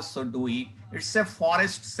 they also do it. It's a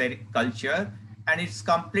forest culture, and it's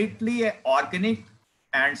completely organic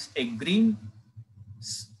and a green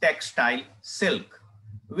textile silk,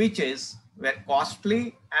 which is very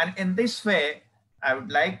costly. And in this way, I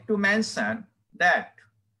would like to mention that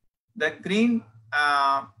the green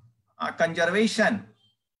conservation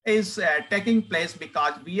is taking place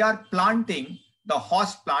because we are planting the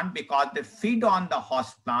host plant because they feed on the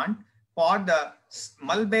host plant. For the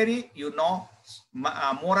mulberry, you know,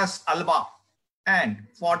 Morus alba, and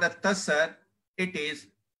for the tussar, it is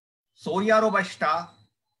Soria robusta,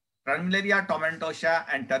 Terminalia tomentosa,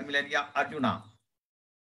 and Terminalia arjuna.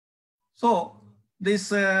 So this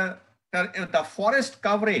the forest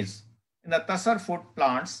coverage in the tussar food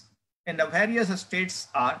plants in the various states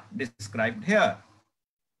are described here.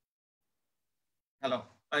 Hello.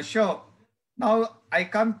 So now I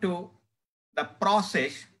come to the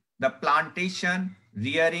process, the plantation,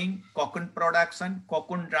 rearing, cocoon production,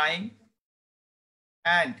 cocoon drying,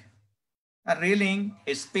 and reeling,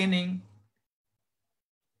 spinning,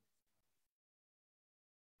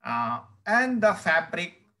 and the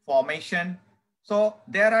fabric formation. So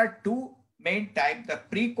there are two main types. The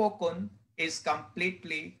pre-cocoon is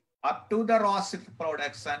completely up to the raw silk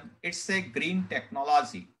production. It's a green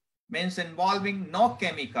technology, means involving no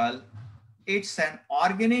chemical. It's an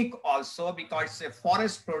organic also because it's a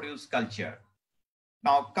forest produce culture.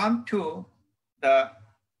 Now come to the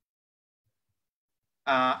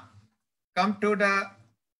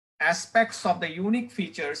aspects of the unique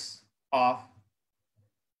features of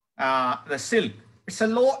the silk. It's a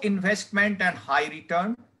low investment and high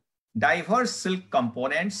return, diverse silk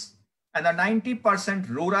components, and the 90%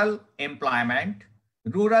 rural employment,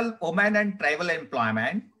 rural women and tribal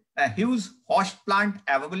employment, a huge host plant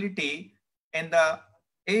availability in the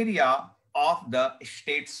area of the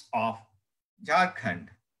states of Jharkhand.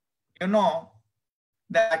 You know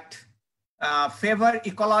that favor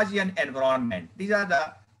ecology and environment. These are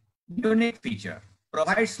the unique feature.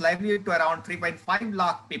 Provides livelihood to around 3.5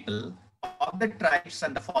 lakh people of the tribes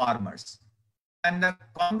and the farmers. And the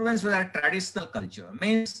congruence with our traditional culture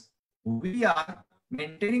means we are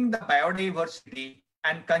maintaining the biodiversity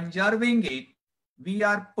and conserving it. We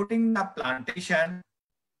are putting the plantation.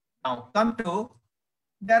 Now come to,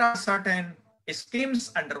 there are certain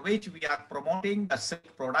schemes under which we are promoting the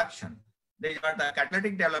silk production. These are the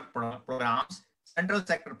catalytic development programs, central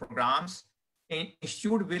sector programs,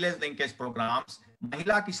 institute village linkage programs,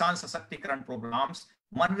 Mahila Kisan Sasaktikran programs,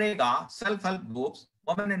 Manrega, self-help groups,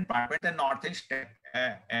 women empowerment, and Northeast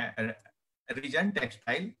region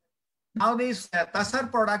textile. Now this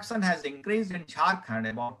tussar production has increased in Jharkhand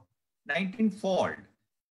about 19-fold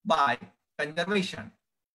by conservation.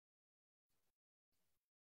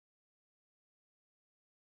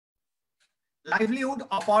 Livelihood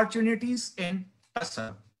opportunities in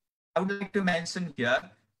tussar. I would like to mention here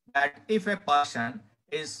that if a person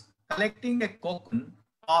is collecting a cocoon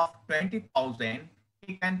of 20,000,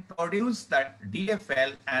 he can produce that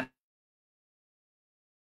DFL and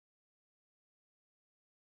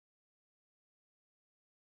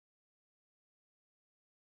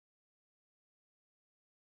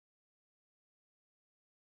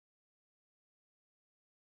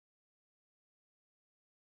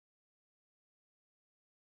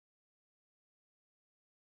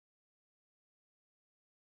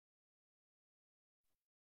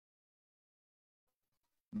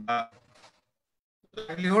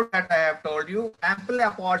livelihood that I have told you, ample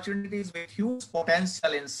opportunities with huge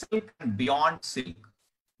potential in silk and beyond silk.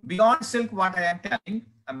 Beyond silk, what I am telling,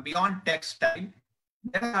 and beyond textile,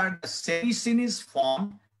 there are the sericines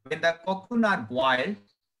formed when the cocoon are boiled.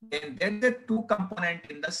 Then there is a two component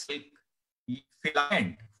in the silk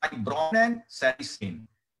filament, fibron and sericin.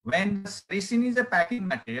 When the sericin is a packing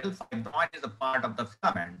material, fibron is a part of the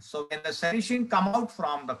filament. So when the sericin come out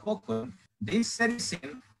from the cocoon, these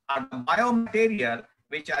sericin are the biomaterial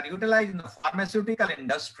which are utilized in the pharmaceutical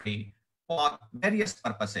industry for various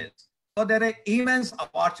purposes. So there are immense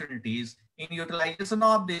opportunities in utilization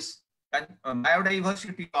of this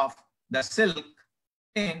biodiversity of the silk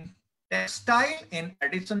in textile in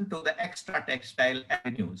addition to the extra textile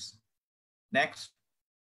avenues. Next.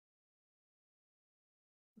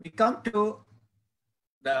 We come to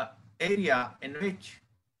the area in which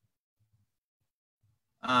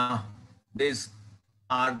these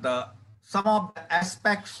are some of the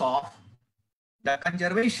aspects of the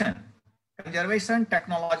conservation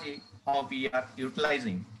technology, how we are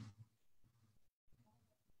utilizing.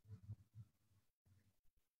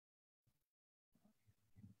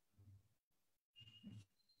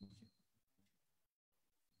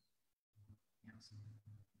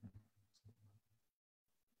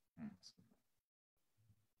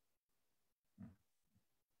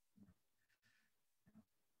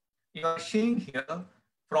 You are seeing here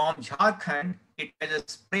from Jharkhand, it has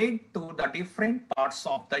spread to the different parts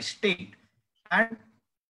of the state. And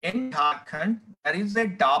in Jharkhand, there is a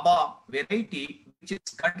Daba variety which is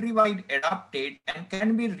countrywide adapted and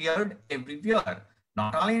can be reared everywhere,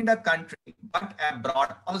 not only in the country, but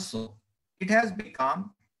abroad also. It has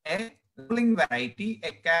become a ruling variety,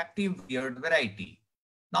 a captive reared variety.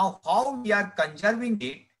 Now, how we are conserving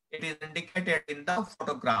it, it is indicated in the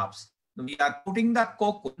photographs. We are putting the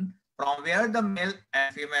cocoon from where the male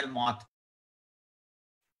and female moth.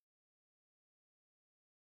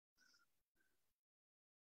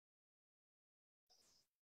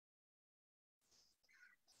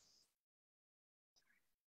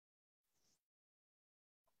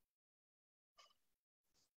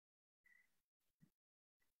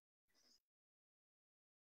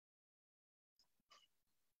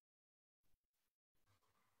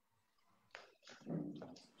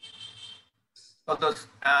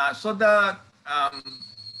 So the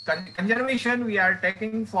conservation we are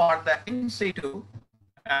taking for the in situ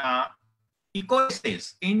uh,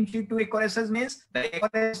 ecoreses. In situ ecoreses means the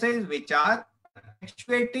ecoreses which are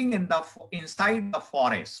actuating in the inside the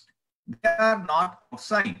forest. They are not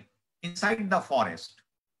outside, inside the forest.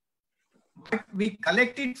 But we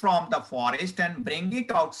collect it from the forest and bring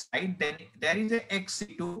it outside, then there is a ex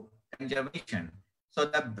situ conservation. So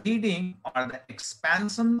the breeding or the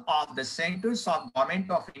expansion of the centers of Government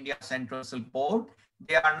of India Central Silk Board,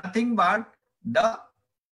 they are nothing but the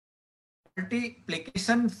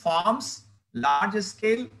multiplication farms, large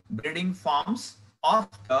scale breeding farms of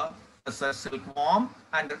the silkworm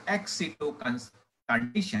under ex situ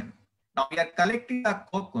condition. Now we are collecting the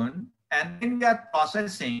cocoon and then we are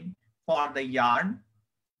processing for the yarn.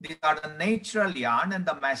 These are the natural yarn and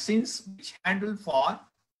the machines which handle for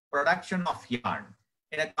production of yarn.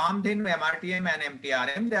 In a Kamdhin, MRTM and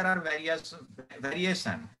MTRM, there are various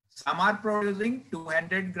variation. Some are producing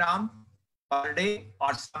 200 gram per day,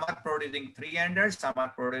 or some are producing 300, some are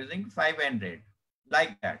producing 500,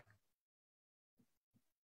 like that.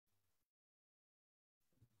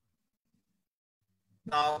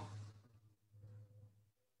 Now,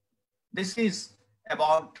 this is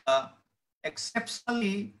about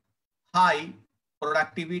exceptionally high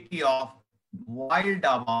productivity of wild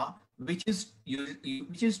daba, which is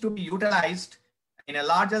to be utilized in a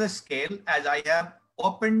larger scale, as I have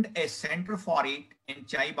opened a center for it in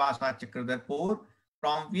Chaibasa, Chakradarpur,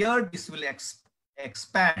 from where this will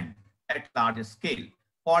expand at larger scale.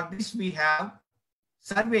 For this, we have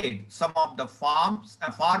surveyed some of the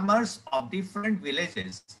farmers of different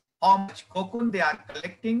villages, how much cocoon they are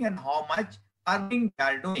collecting and how much earning they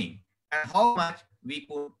are doing, and how much we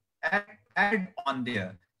could add on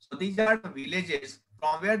there. So these are the villages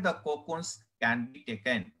from where the cocoons can be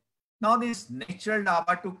taken. Now this natural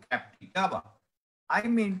daba to captive daba, I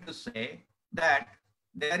mean to say that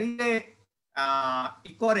there is a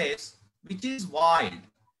ecorace which is wild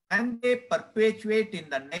and they perpetuate in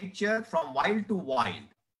the nature from wild to wild.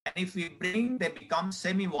 And if we bring, they become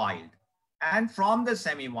semi-wild. And from the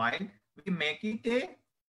semi-wild, we make it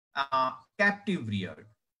a captive reared.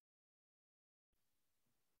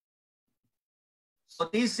 So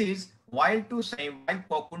this is wild to semi-wild,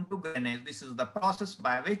 cocoon to grenade. This is the process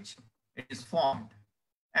by which it is formed.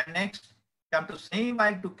 And next, come to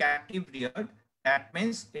semi-wild to captive reared. That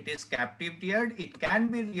means it is captive reared. It can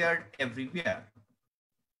be reared everywhere.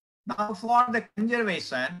 Now for the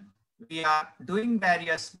conservation, we are doing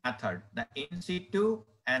various methods, the in situ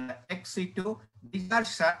and the ex situ. These are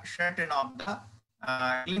certain of the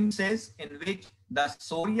glimpses in which the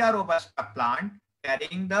Soria robusta plant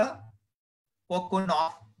carrying the cocoon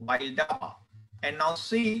of wild daba. And now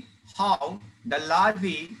see how the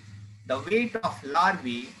larvae, the weight of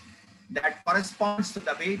larvae that corresponds to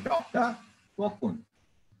the weight of the cocoon.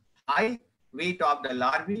 High weight of the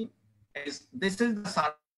larvae is, this is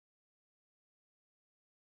the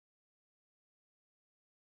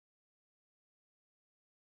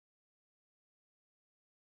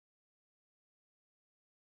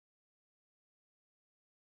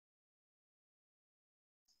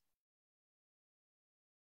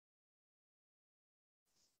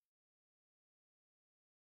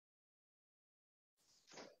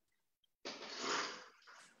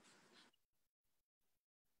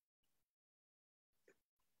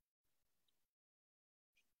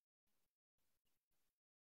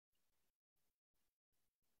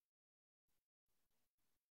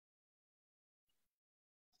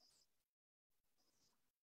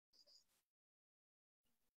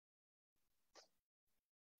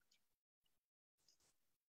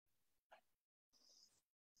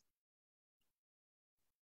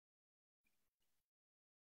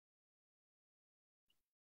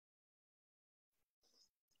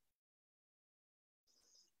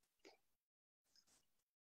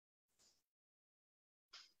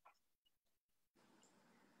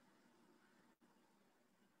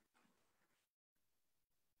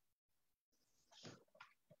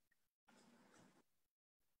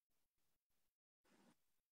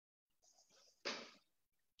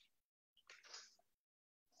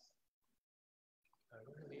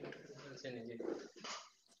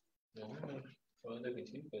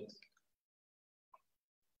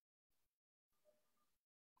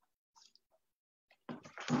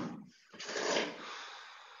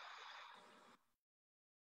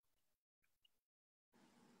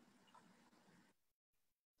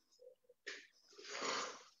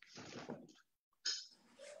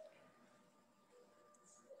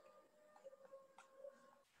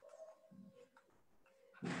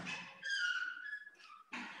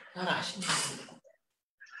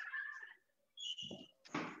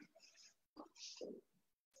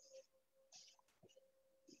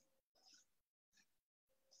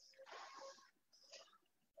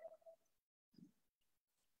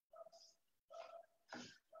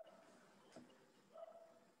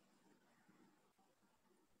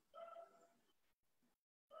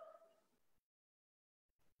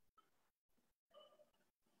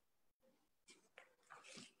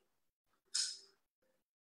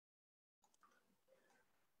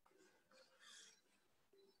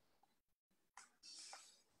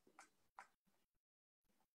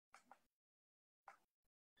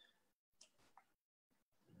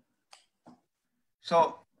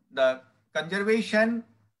So the conservation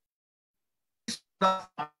is the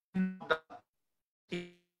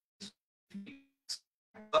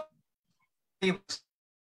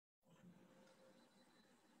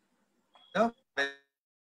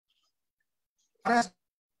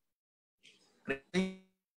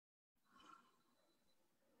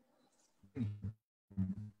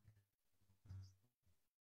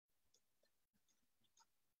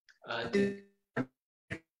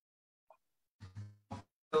forest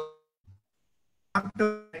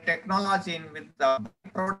to technology in with the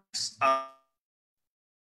products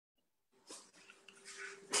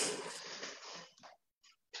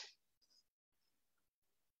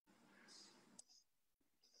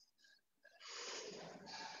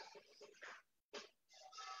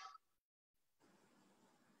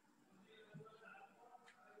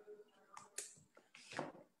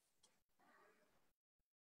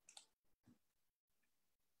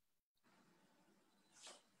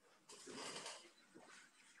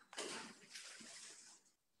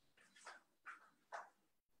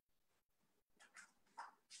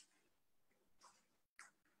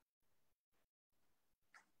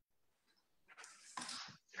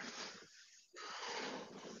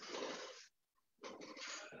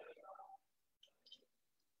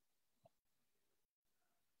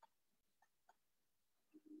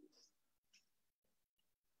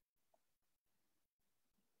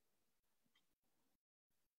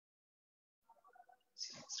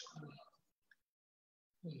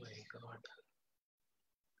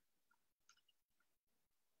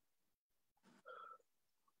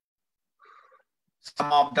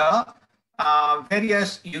some of the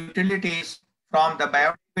various utilities from the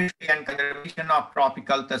biodiversity and conservation of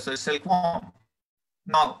tropical tessel silkworm.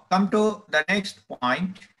 Now come to the next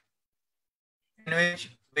point in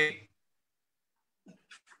which we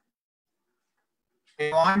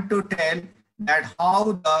want to tell that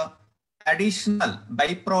how the additional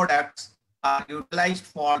byproducts are utilized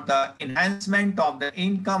for the enhancement of the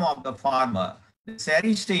income of the farmer. The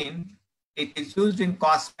sericin, it is used in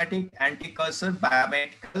cosmetic, anti-cancer,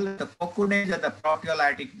 biomedical, the coconage and the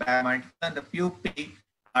proteolytic biomedical, and the pupae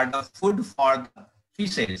are the food for the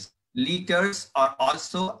fishes. Litters are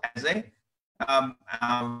also as a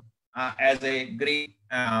green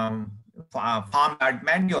farmyard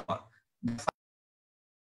manure.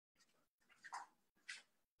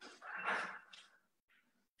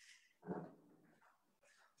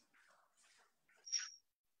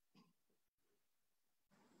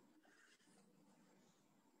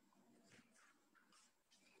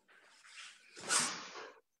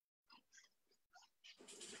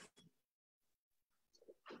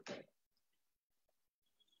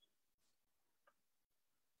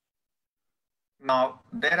 Now,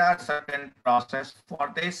 there are certain process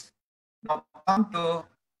for this. Now, come to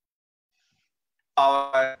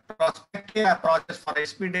our prospective process for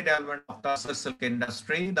speedy development of the silk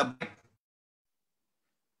industry. The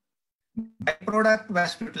byproduct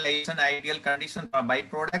waste utilization, ideal condition for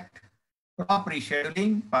byproduct, crop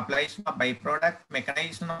rescheduling, population of byproduct,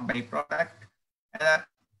 mechanization of byproduct, and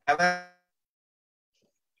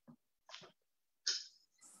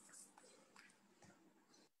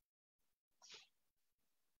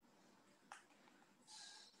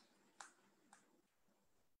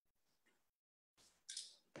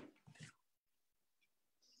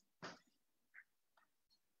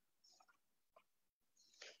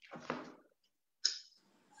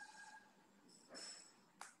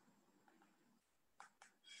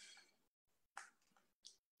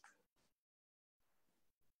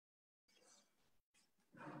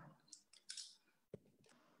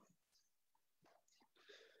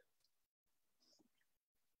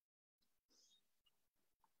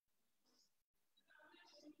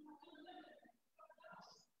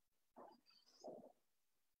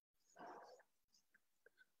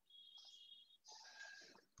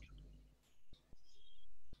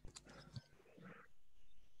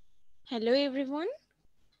Hello, everyone.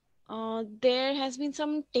 There has been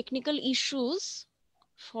some technical issues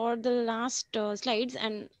for the last slides,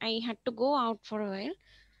 and I had to go out for a while.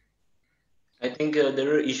 I think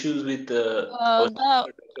there are issues with our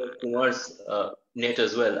The Dr. Kumar's net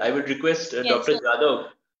as well. I would request Yes, Dr. Yadav,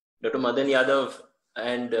 Dr. Madan Yadav,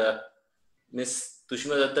 and Ms.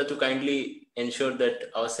 Tushima Datta to kindly ensure that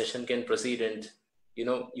our session can proceed. And, you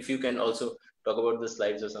know, if you can also talk about the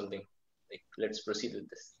slides or something, like, let's proceed with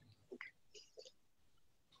this.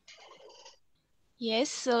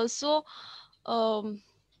 yes. Um,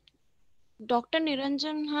 Dr.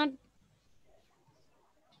 Niranjan had.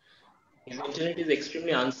 His internet is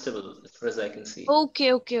extremely unstable as far as I can see.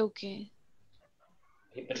 Okay.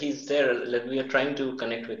 But he's there. We are trying to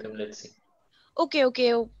connect with him. Let's see.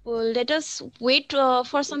 Okay. Let us wait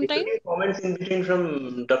for some There time. could be comments in between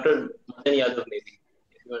from Dr. Madan Yadav, maybe.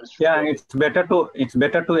 If you want to Yeah, it's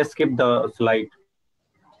better to skip the slide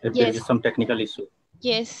if there Yes. is some technical issue.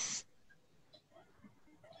 Yes.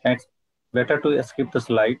 It's better to skip the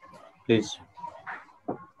slide, please.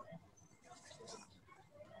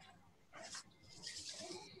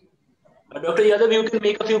 Dr. Yadav, you can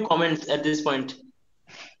make a few comments at this point.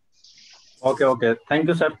 Okay. Thank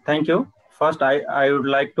you, sir. Thank you. First, I would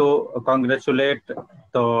like to congratulate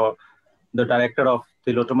the director of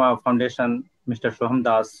Tillotoma Foundation, Mr. Soham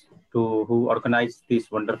Das, who organized this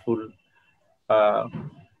wonderful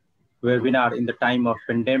webinar in the time of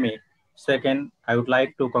pandemic. Second, I would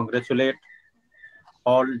like to congratulate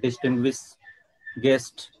all distinguished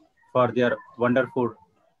guests for their wonderful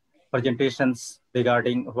presentations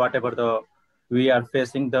regarding whatever we are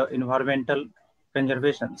facing the environmental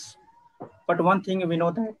conservations. But one thing we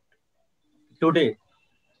know that today,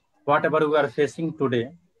 whatever we are facing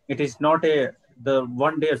today, it is not the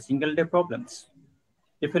one day or single day problems.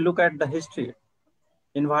 If you look at the history,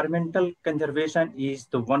 environmental conservation is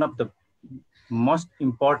one of the most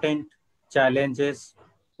important challenges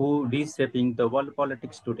who reshaping the world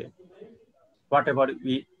politics today. Whatever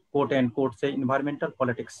we quote and quote say environmental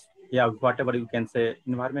politics, yeah, whatever you can say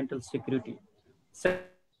environmental security.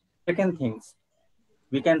 Second things,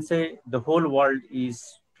 we can say the whole world is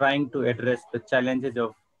trying to address the challenges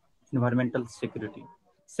of environmental security.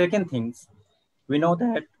 Second things, we know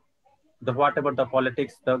that the whatever the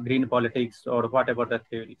politics, the green politics or whatever the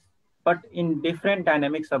theories, but in different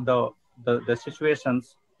dynamics of the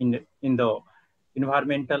situations in the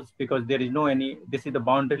environmentals, because there is no any, this is the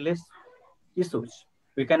boundaryless issues.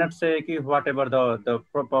 We cannot say ki whatever the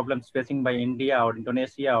problems facing by India or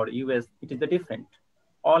Indonesia or US, it is the different.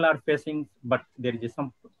 All are facing, but there is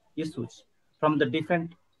some issues from the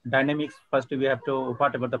different dynamics. First, we have to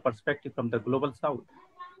whatever the perspective from the global south.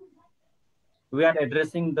 We are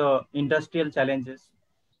addressing the industrial challenges.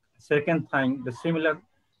 Second thing, the similar,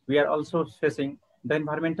 we are also facing the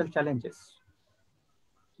environmental challenges.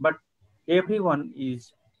 But everyone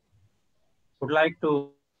would like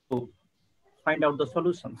to find out the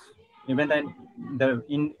solutions. Even then,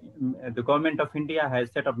 the government of India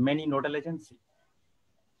has set up many nodal agencies.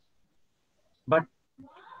 But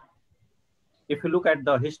if you look at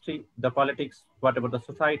the history, the politics, whatever the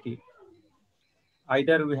society,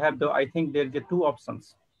 either we have I think there are two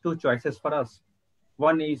options, two choices for us.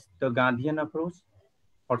 One is the Gandhian approach,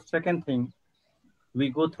 or second thing, we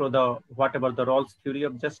go through the whatever the Rawls theory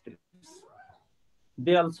of justice.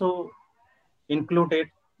 They also included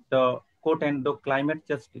the quote and the climate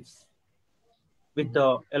justice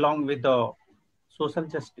along with the social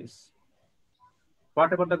justice.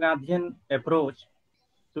 Whatever the Gandhian approach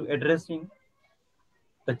to addressing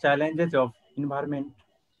the challenges of environment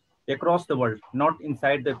across the world, not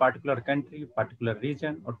inside the particular country, particular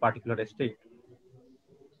region, or particular state,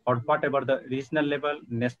 or whatever the regional level,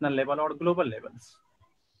 national level, or global levels.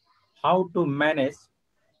 How to manage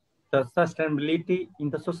the sustainability in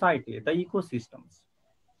the society, the ecosystems.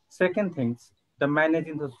 Second things, the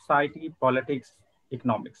managing the society, politics,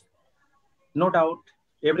 economics. No doubt,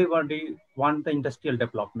 everybody wants the industrial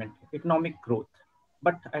development, economic growth,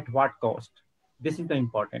 but at what cost? This is the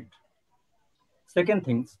important. Second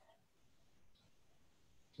things,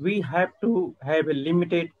 we have to have a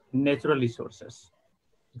limited natural resources.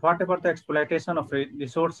 Whatever the exploitation of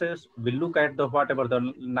resources, we look at the whatever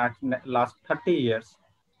the last 30 years,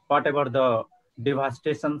 whatever the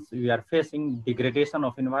devastations we are facing, degradation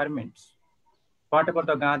of environments. Whatever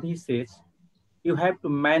the Gandhi says, you have to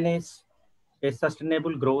manage a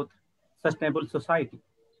sustainable growth, sustainable society.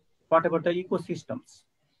 Whatever the ecosystems.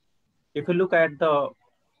 If you look at the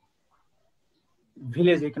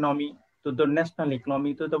village economy to the national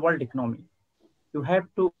economy to the world economy, you have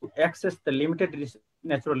to access the limited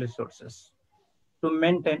natural resources to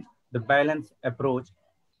maintain the balanced approach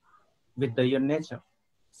with the nature.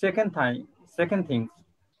 Second thing,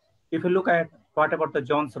 if you look at what about the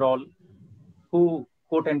John's role, who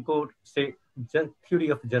quote unquote say theory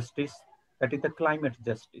of justice, that is the climate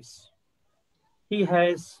justice. He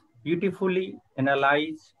has beautifully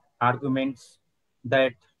analyzed arguments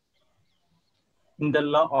that in the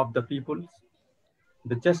law of the people,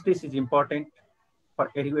 the justice is important for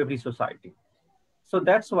every society. So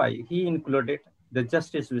that's why he included the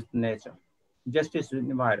justice with nature, justice with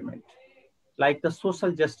environment, like the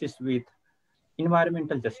social justice with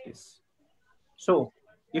environmental justice. So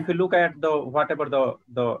if you look at the whatever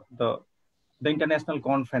the international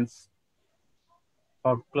conference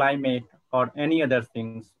or climate or any other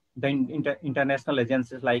things, the international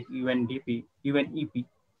agencies like UNDP, UNEP,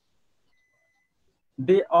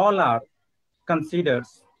 they all are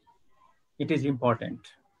considers it is important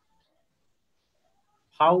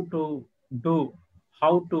how to do,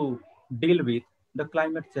 how to deal with the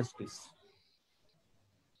climate justice.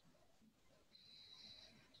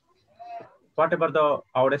 Whatever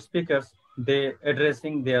our speakers, they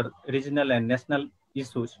addressing their regional and national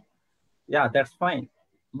issues, yeah, that's fine.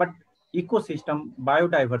 But ecosystem,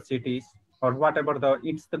 biodiversities, or whatever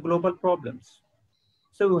it's the global problems.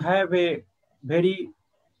 So we have a very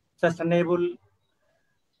sustainable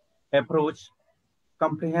approach,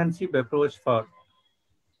 comprehensive approach for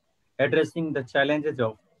addressing the challenges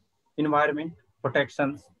of environment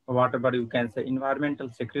protections, whatever you can say, environmental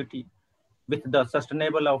security with the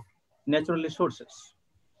sustainable of natural resources,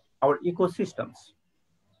 our ecosystems.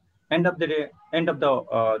 End of the day, end of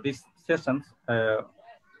the these sessions,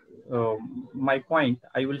 my point,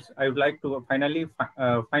 I would like to finally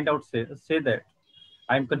find out, say that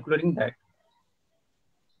I'm concluding that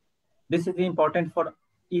this is important for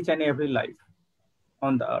each and every life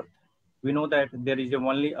on the earth. We know that there is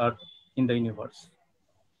only earth in the universe.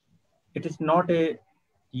 It is not a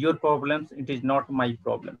your problems, it is not my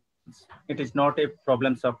problems. It is not a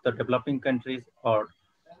problems of the developing countries or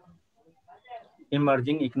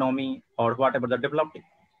emerging economy or whatever the developing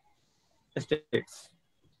states.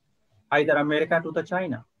 Either America to the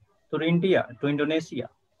China, to India, to Indonesia,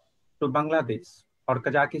 to Bangladesh, or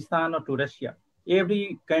Kazakhstan, or to Russia.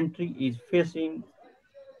 Every country is facing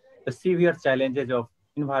the severe challenges of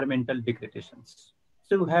environmental degradations.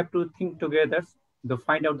 So we have to think together to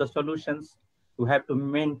find out the solutions. We have to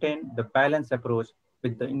maintain the balanced approach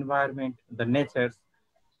with the environment, the natures,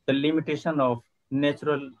 the limitation of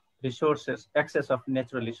natural resources, excess of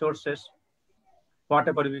natural resources,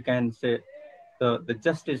 whatever we can say, the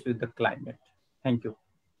justice with the climate. Thank you.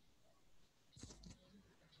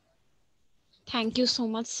 Thank you so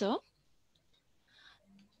much, sir.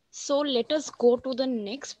 So let us go to the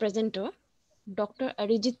next presenter, Dr.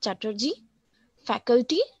 Arijit Chatterjee,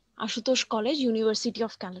 faculty, Ashutosh College, University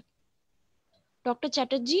of Calcutta. Dr.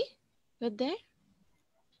 Chatterjee, you're there?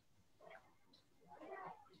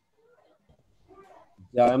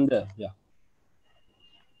 Yeah, I'm there. Yeah.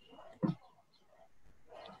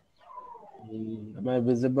 Am I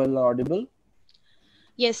visible, audible?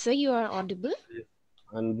 Yes, sir, you are audible.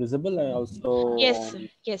 And visible, I also. Yes, sir.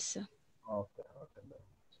 Yes, sir. Okay.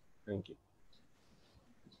 Thank you.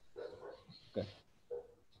 Okay.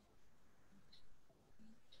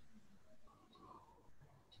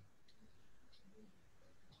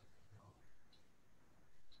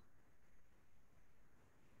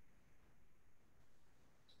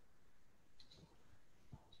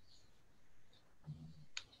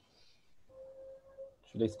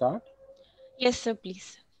 Should I start? Yes, sir,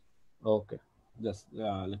 please. Okay. Just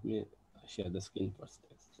let me share the screen first.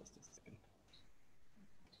 Just a second.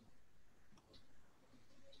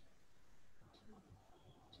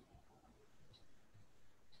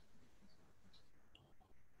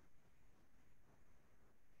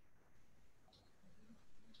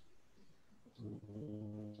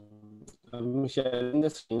 I'm sharing the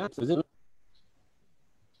screen. It's visible.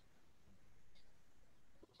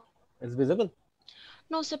 It's visible.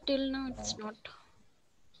 No, sir, till now it's not.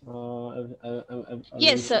 I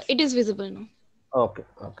Yes, sir, it is visible now. Okay.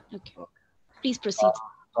 Please proceed.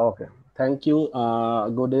 Okay. Thank you.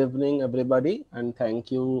 Good evening, everybody, and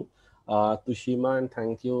thank you, Tushima, and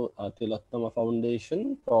thank you, Tillotoma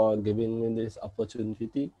Foundation, for giving me this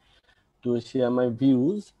opportunity to share my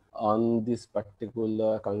views on this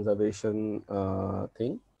particular conservation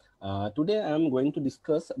thing. Today, I am going to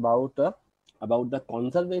discuss about the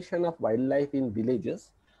conservation of wildlife in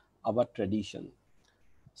villages, our tradition.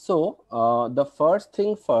 So, the first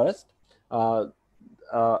thing first,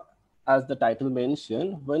 as the title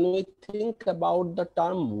mentioned, when we think about the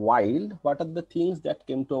term wild, what are the things that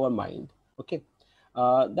came to our mind? Okay,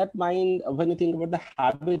 that mind, when you think about the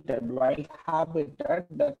habitat, wild habitat,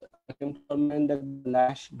 that came to our mind that the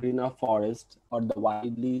lush greener forest or the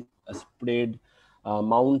widely spread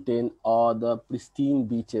mountain or the pristine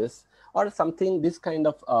beaches or something, this kind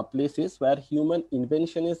of places where human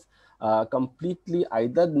invention is completely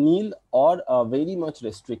either nil or very much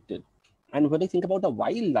restricted. And when I think about the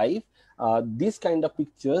wildlife, these kind of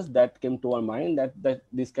pictures that came to our mind, that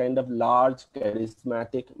this kind of large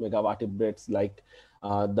charismatic megavertebrates like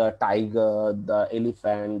the tiger, the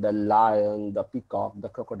elephant, the lion, the peacock, the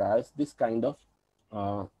crocodiles, this kind of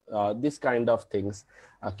things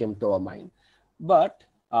came to our mind. But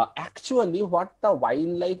actually, what the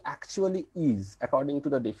wildlife actually is, according to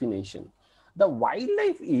the definition, the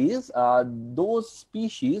wildlife is those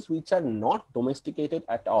species which are not domesticated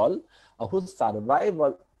at all, whose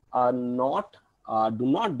survival are not do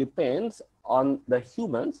not depends on the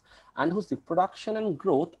humans, and whose reproduction and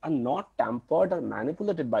growth are not tampered or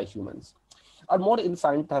manipulated by humans. Or more in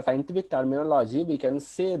scientific terminology, we can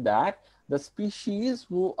say that the species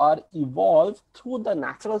who are evolved through the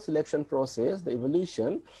natural selection process, the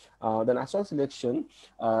evolution, the natural selection,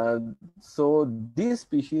 so these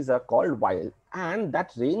species are called wild, and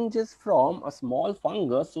that ranges from a small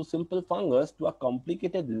fungus to simple fungus to a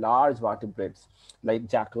complicated large vertebrates like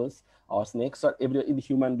jackals or snakes or every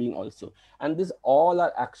human being also. And these all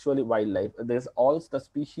are actually wildlife. There's also the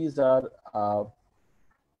species are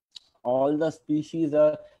all the species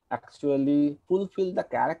are actually fulfill the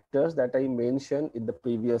characters that I mentioned in the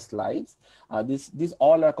previous slides. These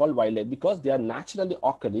all are called wildlife because they are naturally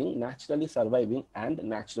occurring, naturally surviving, and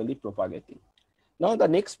naturally propagating. Now, the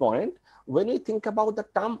next point, when we think about the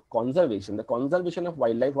term conservation, the conservation of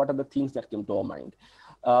wildlife, what are the things that came to our mind?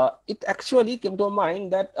 It actually came to our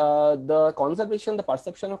mind that the conservation, the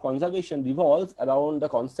perception of conservation revolves around the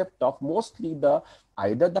concept of mostly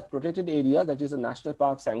either the protected area, that is the national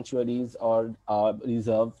park sanctuaries or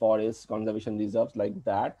reserve forests, conservation reserves like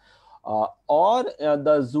that, or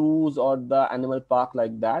the zoos or the animal park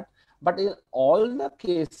like that. But in all the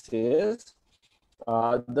cases,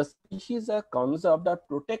 the species are conserved or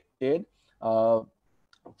protected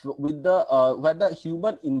with where the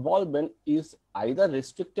human involvement is either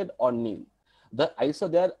restricted or nil. They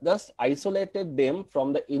are thus isolated them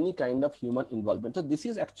from any kind of human involvement. So this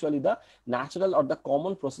is actually the natural or the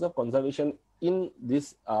common process of conservation in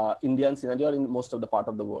this Indian scenario or in most of the part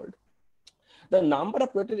of the world. The number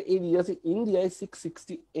of protected areas in India is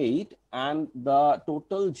 668, and the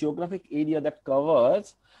total geographic area that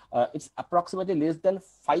covers it's approximately less than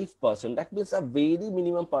 5%. That means a very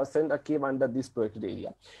minimum percent came under this protected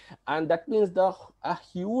area, and that means a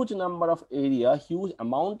huge number of area, huge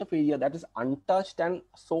amount of area that is untouched and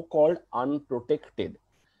so-called unprotected,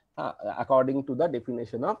 according to the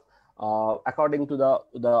definition of according to the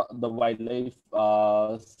wildlife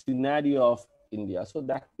scenario of India. So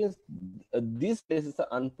that means these places are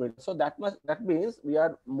unprotected. So that means we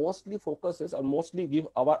are mostly focuses or mostly give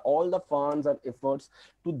our all the funds and efforts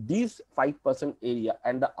to these 5% area,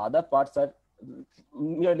 and the other parts are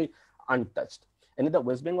nearly untouched. And in the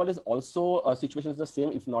West Bengal is also situation is the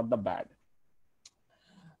same, if not the bad.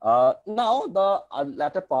 Now the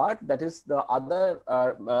latter part, that is the other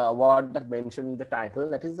word that mentioned in the title,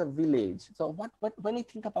 that is a village. So what when you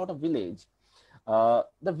think about a village,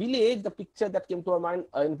 the village, the picture that came to our mind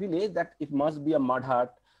in village, that it must be a mud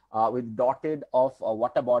hut with dotted of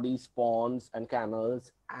water bodies, ponds and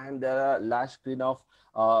canals, and there are lush green of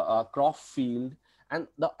crop field, and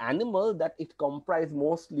the animal that it comprise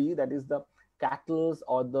mostly, that is the cattle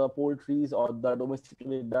or the poultries or the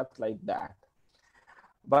domesticated ducks like that.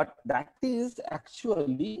 But that is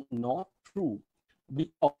actually not true,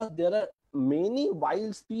 because there are many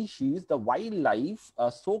wild species, the wildlife,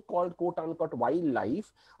 so-called quote-unquote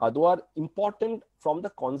wildlife, though are important from the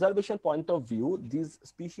conservation point of view, these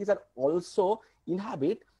species are also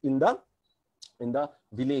inhabit in the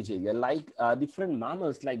village area, like different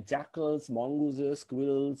mammals like jackals, mongooses,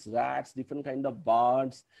 squirrels, rats, different kind of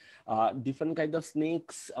birds, different kind of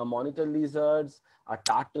snakes, monitor lizards,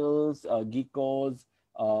 turtles, geckos,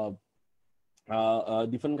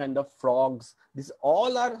 different kind of frogs. These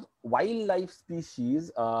all are wildlife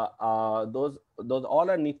species. Those all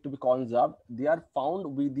are need to be conserved. They are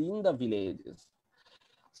found within the villages.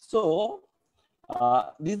 So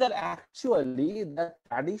these are actually the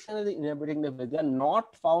traditionally inhabiting the village. They are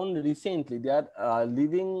not found recently. They are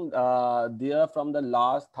living there from the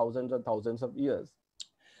last thousands and thousands of years.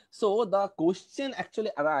 So the question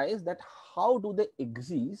actually arises that how do they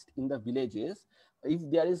exist in the villages if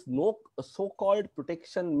there is no so-called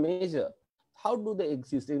protection measure? How do they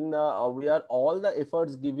exist in where all the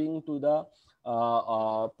efforts giving to the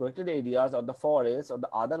protected areas or the forests or the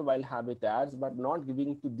other wild habitats, but not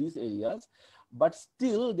giving to these areas? but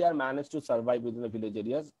still they are managed to survive within the village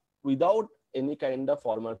areas without any kind of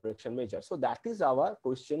formal protection measure. So that is our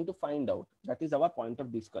question to find out. That is our point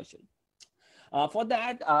of discussion. For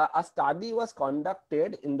that, a study was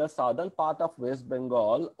conducted in the southern part of West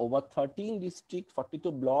Bengal over 13 districts,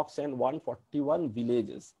 42 blocks, and 141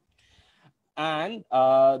 villages. And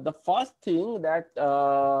the first thing that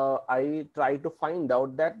I try to find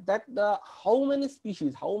out that how many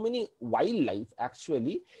species, how many wildlife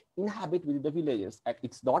actually inhabit within the villages.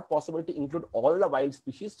 It's not possible to include all the wild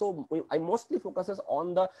species, so I mostly focuses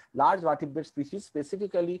on the large vertebrate species,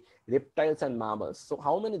 specifically reptiles and mammals. So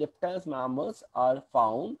how many reptiles, mammals are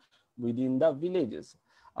found within the villages?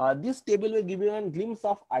 This table will give you a glimpse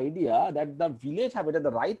of idea that the village habitat,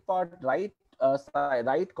 the right part, right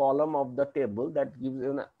column of the table, that gives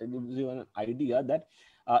you an idea that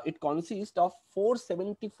it consists of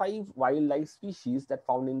 475 wildlife species that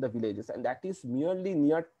found in the villages, and that is merely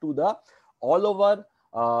near to the all over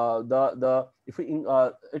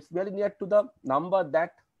it's very near to the number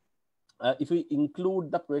that if we include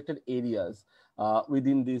the protected areas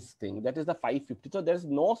within this thing, that is the 550. So there's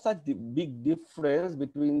no such big difference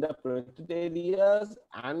between the protected areas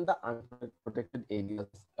and the unprotected areas.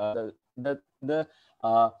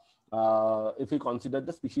 If we consider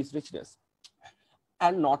the species richness.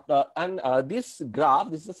 And not this graph,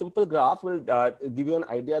 this is a simple graph, will give you an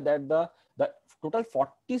idea that the total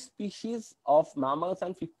 40 species of mammals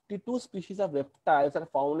and 52 species of reptiles are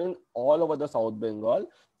found in all over the South Bengal,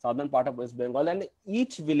 southern part of West Bengal, and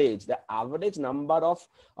each village, the average number of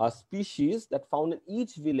species that found in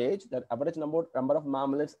each village, the average number of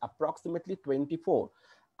mammals, approximately 24,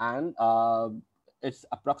 and it's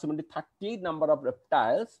approximately 38 number of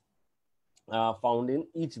reptiles found in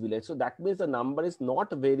each village. So that means the number is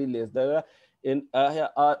not very less. There are in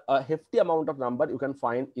a hefty amount of number you can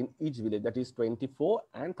find in each village, that is 24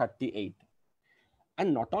 and 38.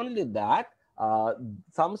 And not only that,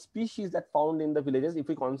 some species that found in the villages, if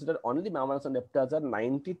we consider only mammals and reptiles, are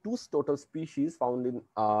 92 total species found in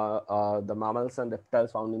the mammals and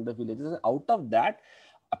reptiles found in the villages. Out of that,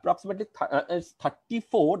 approximately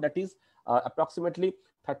 34, that is approximately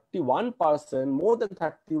 31%, more than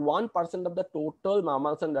 31% of the total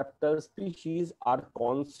mammals and reptile species are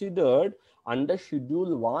considered under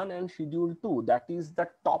Schedule 1 and Schedule 2. That is the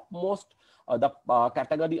topmost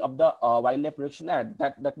category of the Wildlife Protection Act.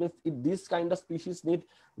 That means this kind of species need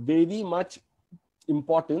very much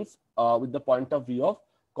importance with the point of view of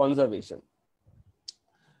conservation.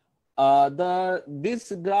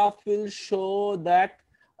 This graph will show that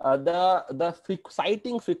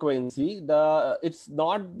sighting frequency, it's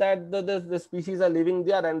not that the species are living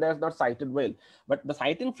there and they're not sighted well, but the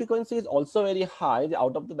sighting frequency is also very high.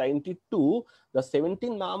 Out of the 92, the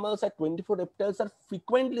 17 mammals and 24 reptiles are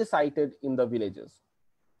frequently sighted in the villages.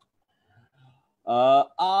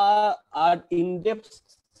 Our in-depth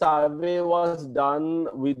survey was done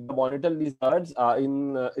with the monitor lizards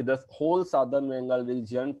in the whole southern Bengal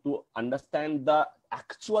region to understand the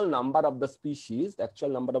actual number of the species, the actual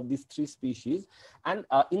number of these 3 species. And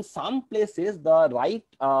in some places, the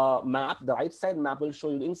right side map will show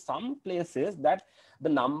you in some places that the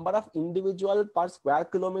number of individual per square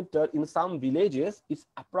kilometer in some villages is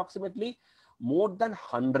approximately more than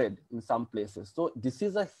 100 in some places. So this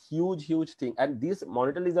is a huge thing. And this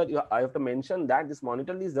monitor lizard, I have to mention that this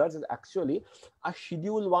monitor lizard is actually a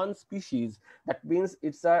Schedule 1 species. That means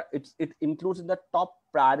it includes the top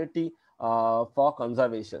priority for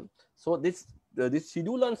conservation. So this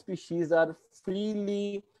Schedule 1 species are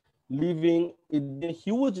freely living in a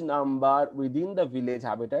huge number within the village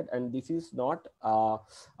habitat, and this is not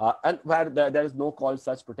and where there is no called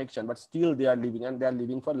such protection, but still they are living, and they are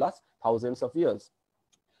living for last thousands of years.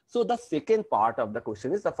 So the second part of the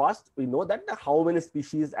question is, the first, we know that how many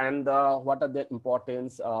species and what are their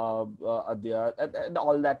importance there, and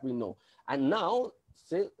all that we know. And now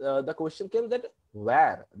say the question came that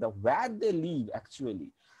where they live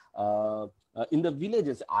actually. In the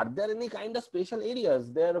villages, are there any kind of special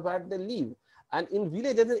areas there where they live? And in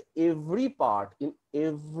villages, every part, in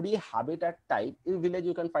every habitat type, in village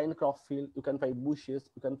you can find crop field, you can find bushes,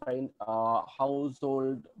 you can find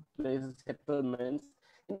household places, settlements.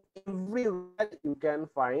 In everywhere you can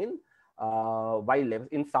find wildlife.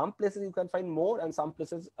 In some places you can find more, and some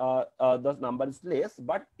places the number is less,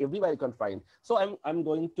 but everywhere you can find. So I'm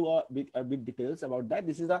going to a bit details about that.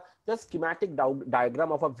 This is the schematic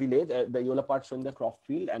diagram of a village. The yellow part showing the crop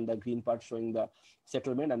field, and the green part showing the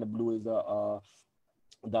settlement, and the blue is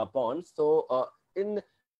the pond. So in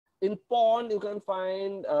In pond, you can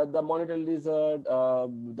find the monitor lizard,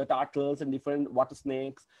 the turtles, and different water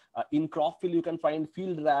snakes. In crop field, you can find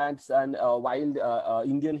field rats and wild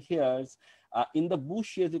Indian hares. In the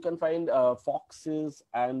bushes, you can find foxes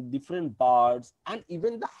and different birds, and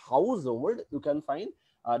even the household, you can find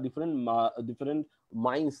different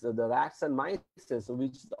mice, the rats and mice,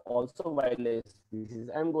 which is also wildlife species.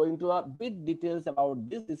 I'm going to a bit details about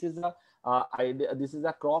this. This is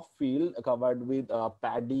a crop field covered with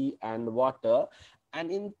paddy and water,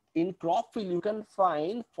 and in crop field you can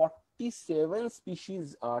find 47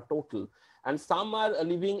 species total, and some are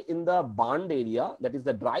living in the burned area, that is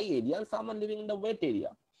the dry area, and some are living in the wet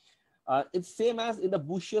area. It's same as in the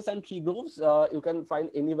bushes and tree groves. You can find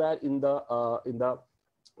anywhere in the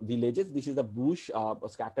villages. This is a bush, a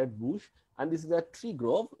scattered bush, and this is a tree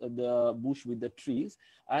grove, the bush with the trees.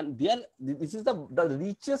 And this is the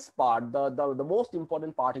richest part, the most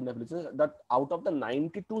important part in the villages, that out of the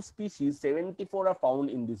 92 species, 74 are found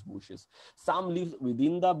in these bushes. Some live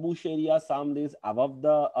within the bush area, some lives above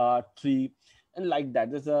the tree, and like that.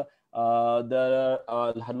 There's the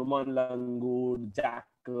Hanuman langur,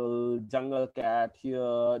 jackal, jungle cat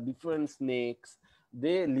here, different snakes.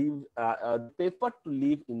 They live, prefer to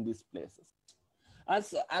live in these places.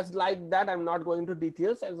 As like that, I'm not going to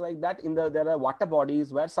details. As like that, there are water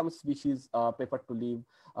bodies where some species prefer to live.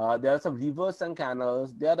 There are some rivers and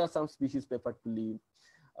canals. There are some species prefer to live.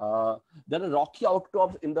 There are rocky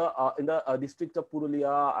outcrops in the district of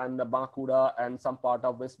Purulia and Bankura and some part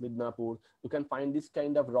of West Midnapur. You can find this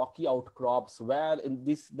kind of rocky outcrops where in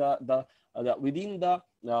this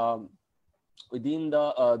within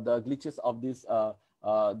the glitches of these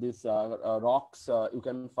rocks, you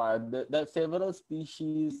can find the several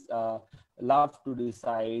species love to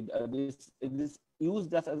reside. It is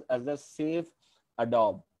used as a safe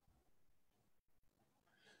adobe.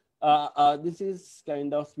 This is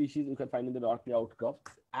kind of species you can find in the rocky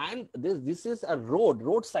outcrops, and this is a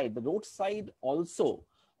roadside. The roadside also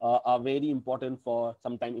are very important for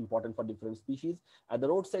important for different species. At the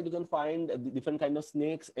roadside, you can find different kind of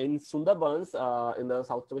snakes in Sundarbans, in the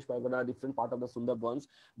South Chব্বিশ Pargana, different part of the Sundarbans.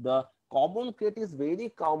 The common trait is very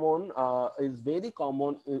common.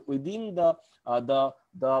 Within the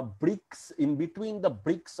bricks, in between the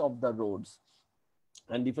bricks of the roads,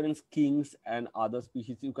 and different skinks and other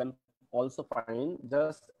species you can also find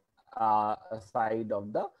just aside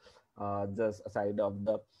of the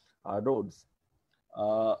roads.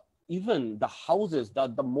 Even the houses,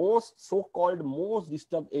 the most so-called most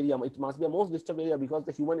disturbed area, it must be a most disturbed area because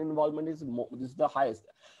the human involvement is the highest.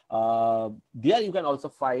 There you can also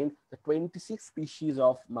find the 26 species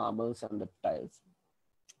of mammals and reptiles.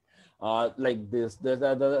 Like this, there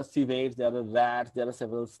are the civettes, there are rats, there are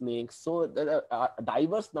several snakes. So there are a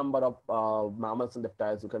diverse number of mammals and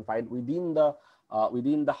reptiles you can find within the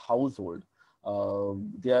household.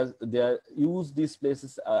 They use these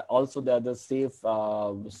places. Also, they are the safe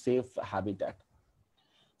habitat.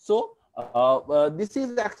 So this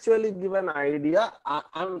is actually give an idea.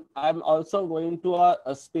 I'm also going to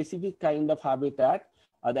a specific kind of habitat.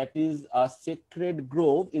 That is a sacred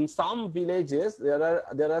grove. In some villages, there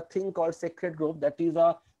are a thing called sacred grove. That is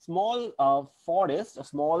a small forest, a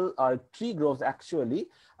small tree groves. Actually,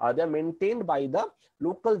 they are maintained by the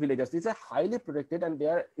local villagers. These are highly protected, and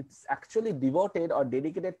it's actually devoted or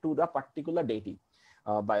dedicated to the particular deity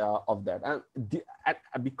of that. And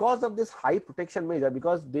because of this high protection measure,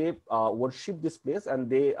 because they worship this place and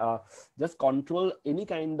they just control any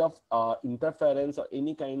kind of interference or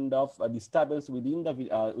any kind of disturbance within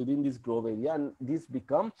this grove area, and this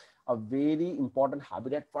become a very important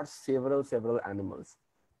habitat for several animals.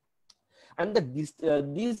 And this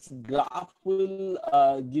graph will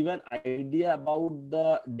give an idea about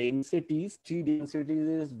the densities. Tree densities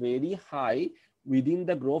is very high within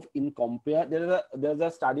the grove in compare. There's a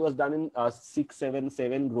study was done in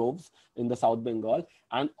 677 groves in the South Bengal,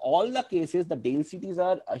 and all the cases the densities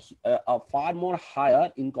are far more higher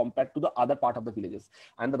in compared to the other part of the villages.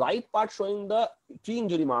 And the right part showing the tree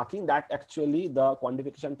injury marking, that actually the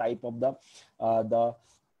quantification type of the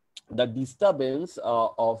disturbance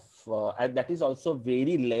and that is also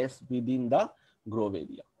very less within the grove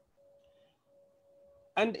area.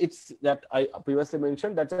 And it's that I previously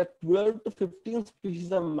mentioned, that's a 12 to 15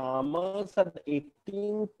 species of mammals and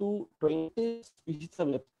 18 to 20 species of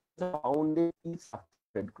reptiles are found in each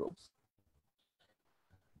sacred groves.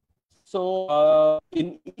 So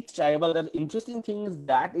in each tribal, the interesting thing is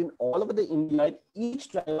that in all over the India,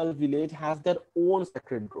 each tribal village has their own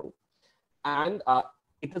sacred grove. And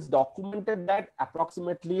it is documented that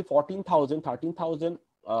approximately 13,000,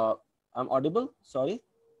 I'm audible, sorry.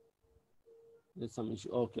 There's some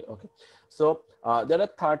issue. Okay, okay. So there are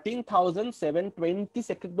 13,720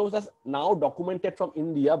 sacred groves as now documented from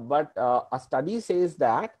India, but a study says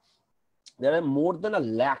that there are more than a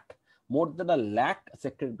lakh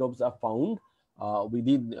sacred groves are found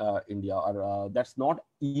within India, or that's not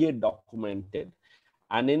yet documented.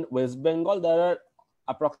 And in West Bengal, there are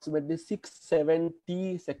approximately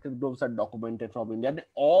 670 sacred groves are documented from India. And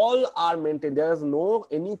all are maintained. There is no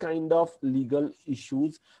any kind of legal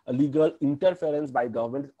issues, legal interference by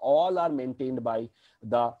government. All are maintained by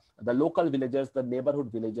the local villagers, the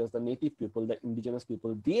neighborhood villagers, the native people, the indigenous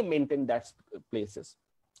people. They maintain that places.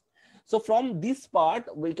 So from this part,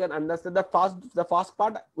 we can understand the first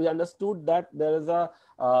part. We understood that there is a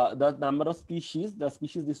the number of species, the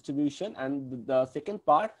species distribution, and the second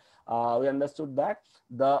part we understood that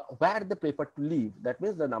where they prefer to live. That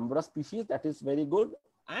means the number of species, that is very good,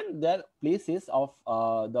 and their places of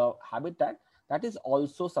the habitat, that is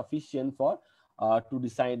also sufficient for to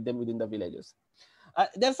decide them within the villages.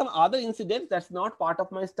 There are some other incidents that's not part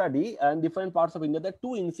of my study, and different parts of India. There are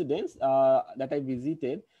two incidents that I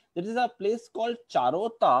visited. There is a place called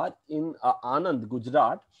Charotar in Anand,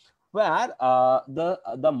 Gujarat, where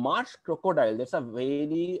the marsh crocodile, that's a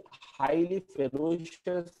very highly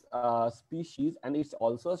ferocious species, and it's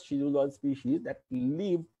also a scheduled species that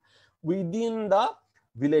live within the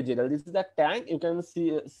village area. This is the tank. You can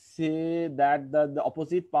see that the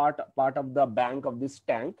opposite part of the bank of this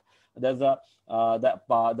tank, there's a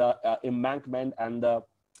the embankment and the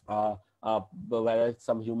where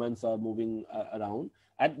some humans are moving around,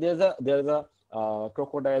 and there's a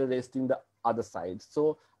crocodile resting the other side.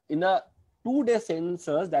 So in a 2-day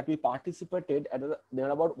census that we participated, there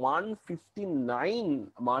are about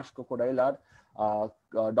 159 marsh crocodile are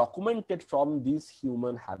documented from this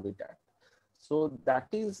human habitat. So that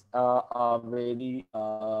is a very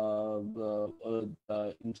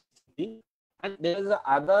interesting thing. And there is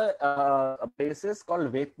other places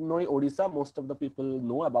called Vetnoi, Odisha. Most of the people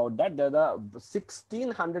know about that. There are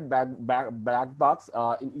 1,600 black bucks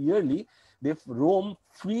in yearly. They roam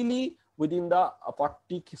freely within the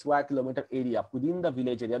 40 square kilometer area, within the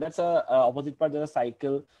village area. That's a opposite part. There's a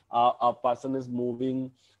cycle. A person is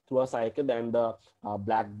moving through a cycle, and the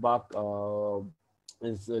black buck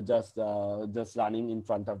is just running in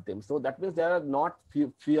front of them. So that means they are not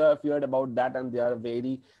feared about that, and they are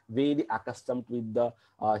very, very accustomed with the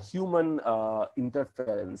human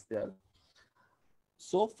interference there.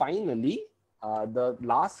 So finally, the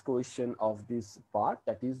last question of this part,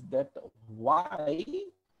 that is that why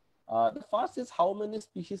the first is how many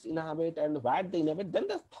species inhabit and where they inhabit. Then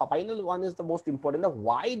the final one is the most important.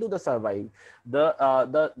 Why do they survive?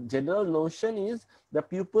 The general notion is the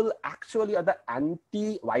people actually are the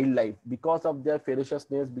anti-wildlife because of their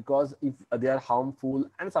ferociousness, because if they are harmful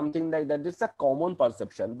and something like that. It's a common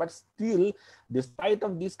perception, but still, despite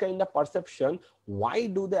of this kind of perception, why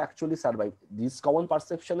do they actually survive? This common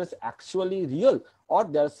perception is actually real, or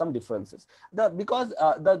there are some differences. Because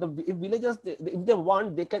the villagers, if they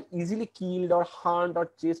want, they can easily kill or hunt or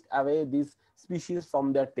chase away these species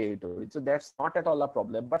from their territory. So that's not at all a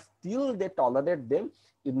problem, but still they tolerate them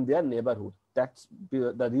in their neighborhood. That's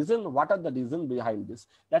the reason. What are the reasons behind this?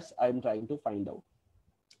 That's I'm trying to find out.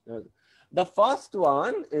 The first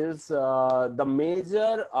one is the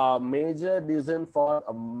major reason for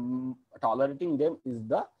tolerating them is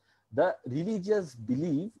the religious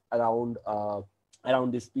belief around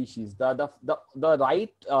this species. The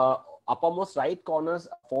right uppermost right corners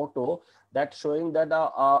photo that showing that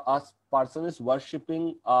a person is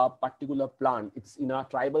worshipping a particular plant. It's in a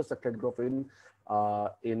tribal sacred grove in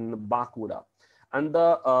Bankura. And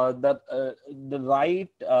the right,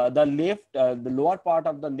 the left, the lower part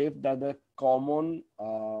of the left, the common,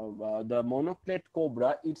 the monocled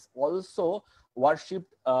cobra, it's also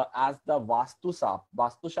worshipped as the Vastu Sap.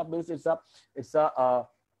 Vastu Sap means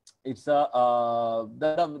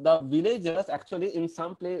the villagers actually in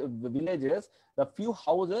some villages, the few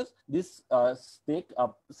houses, this snake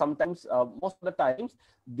sometimes most of the times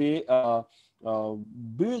they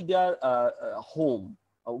build their home.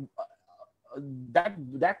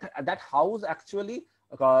 That house actually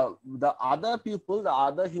the other people, the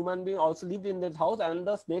other human being also lived in that house, and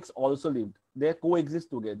the snakes also lived. They coexist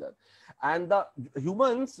together, and the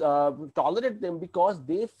humans tolerate them because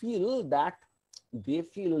they feel that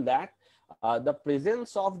the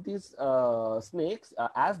presence of these snakes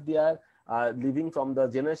as they are living from the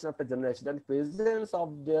generation after generation, the presence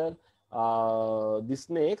of their the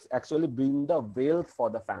snakes actually bring the wealth for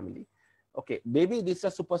the family. Okay, maybe this is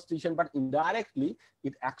a superstition, but indirectly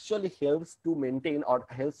it actually helps to maintain or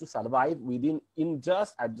helps to survive in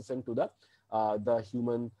just adjacent to the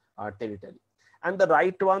human territory. And the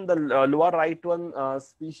right one, the lower right one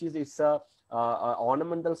species, is a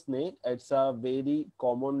ornamental snake. It's a very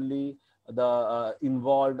commonly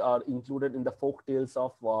involved or included in the folk tales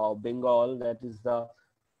of Bengal. That is the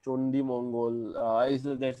Chondi Mongol.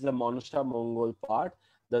 That's the Manusha Mongol part.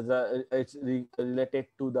 It's related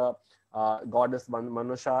to the goddess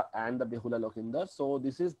Manusha and the Behula Lokinder. So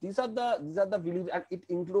these are the beliefs, and it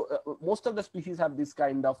include most of the species have this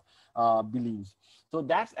kind of beliefs. So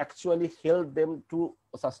that's actually helped them to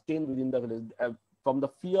sustain within the village. From the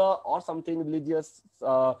fear or something religious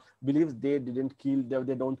beliefs, they don't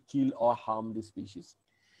kill or harm the species.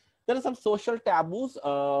 There are some social taboos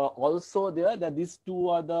also there. That these two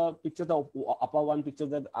are the pictures. The upper one picture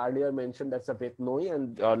that earlier mentioned, that's a Vetnoi,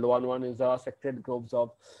 and lower one is a sacred groves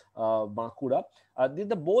of Makura.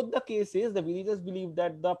 Both the cases, the villagers believe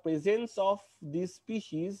that the presence of these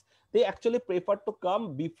species, they actually prefer to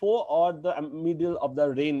come before or the middle of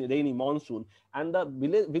the rainy monsoon. And the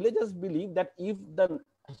villagers believe that if the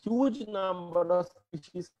huge number of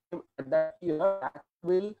species came at that year,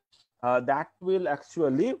 that will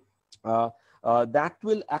actually uh,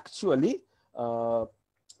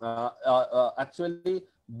 actually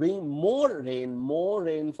bring more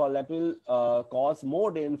rainfall, that will cause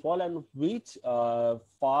more rainfall, and which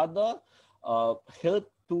further help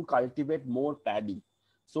to cultivate more paddy.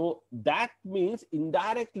 So that means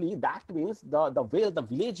indirectly, that means the wealth, the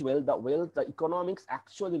village wealth, the economics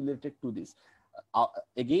actually related to this.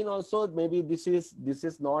 Again, also maybe this is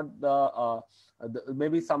not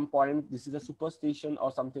maybe some point this is a superstition or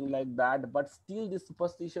something like that, but still this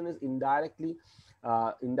superstition is indirectly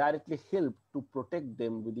help to protect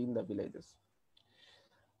them within the villages.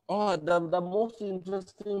 Oh, the most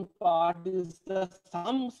interesting part is that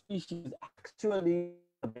some species actually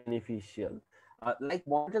are beneficial. Like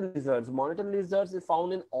monitor lizards. Monitor lizards is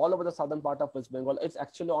found in all over the southern part of West Bengal. It's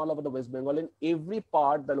actually all over the West Bengal. In every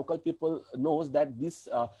part, the local people knows that this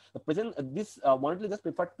monitor lizards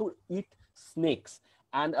prefer to eat snakes,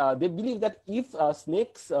 and they believe that if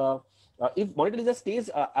if monitor lizard stays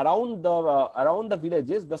around the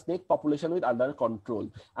villages, the snake population will under control.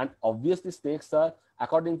 And obviously, snakes are,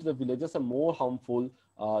 according to the villagers, are more harmful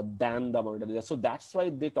than the monitor lizards. So that's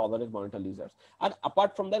why they tolerate monitor lizards. And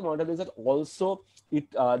apart from that, monitor lizards also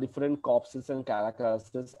eat different corpses and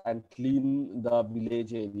carcasses and clean the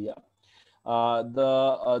village area.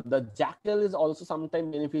 The jackal is also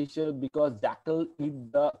sometimes beneficial because jackal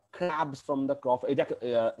eat the crabs from the crop.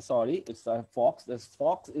 Sorry, it's a fox. This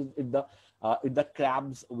fox is eat the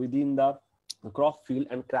crabs within the crop field,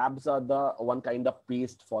 and crabs are the one kind of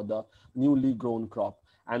paste for the newly grown crop.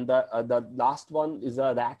 And the last one is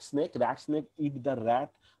a rat snake. Rat snake eat the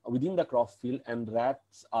rat within the crop field, and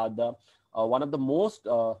rats are the one of the most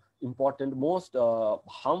important, most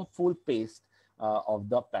harmful pest of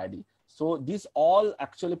the paddy. So these all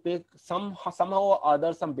actually play somehow or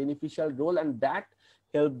other some beneficial role, and that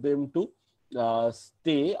help them to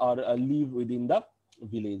stay or live within the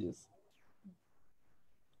villages.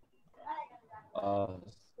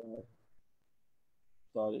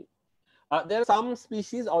 Sorry. There are some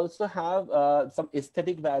species also have some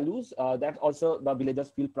aesthetic values that also the villagers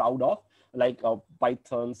feel proud of, like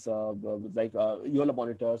pythons, like yellow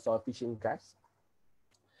monitors or fishing cats.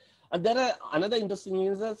 And there are another interesting thing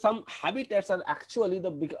is that some habitats are actually the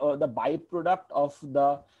byproduct of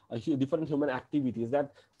the different human activities.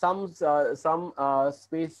 That some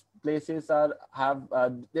space places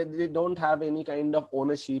they don't have any kind of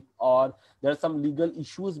ownership, or there are some legal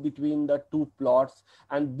issues between the two plots,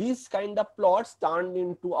 and these kind of plots turned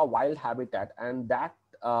into a wild habitat, and that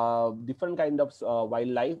different kind of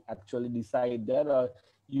wildlife actually decide there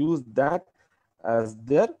use that as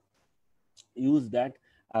their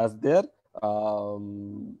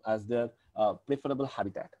preferable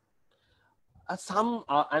habitat. Some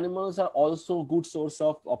animals are also good source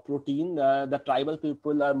of protein. The tribal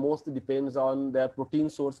people are mostly depends on their protein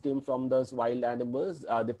source came from those wild animals.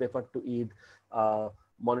 They prefer to eat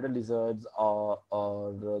monitor lizards or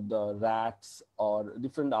the rats or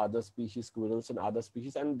different other species, squirrels and other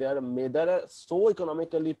species, and they're so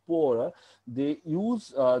economically poor. They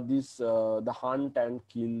use the hunt and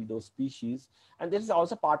kill those species, and this is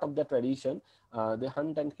also part of the tradition. They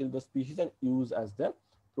hunt and kill the species and use as their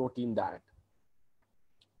protein diet.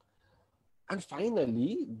 And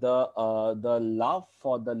finally, the love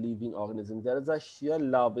for the living organisms. There is a sheer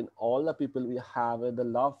love in all the people we have, the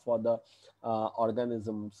love for the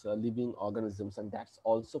organisms, living organisms, and that's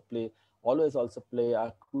always play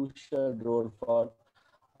a crucial role for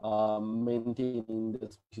maintaining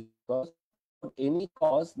the species, because without any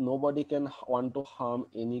cause, nobody can want to harm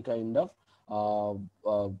any kind of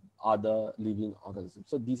other living organisms.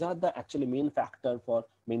 So these are the actually main factor for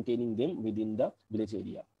maintaining them within the village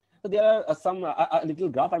area. So there are some a little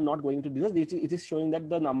graph. I'm not going to do this. It is showing that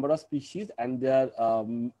the number of species and their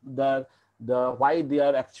the why they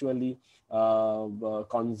are actually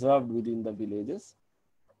conserved within the villages.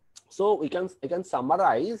 So we can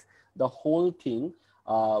summarize the whole thing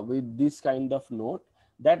with this kind of note,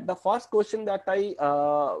 that the first question that I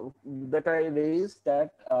raised,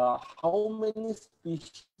 that how many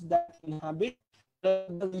species that inhabit the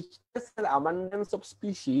richness and abundance of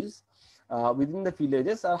species within the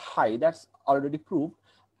villages are high. That's already proved.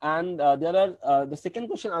 And there are the second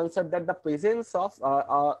question answered that the presence of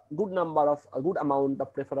a good amount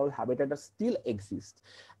of preferable habitat still exists.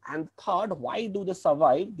 And third, why do they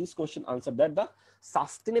survive? This question answered that the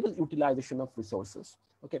sustainable utilization of resources.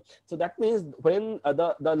 Okay, so that means when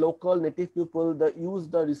the local native people, they use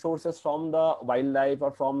the resources from the wildlife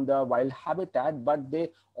or from the wild habitat, but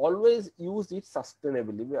they always use it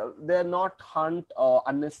sustainably. They're not hunt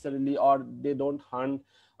unnecessarily, or they don't hunt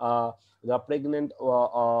the pregnant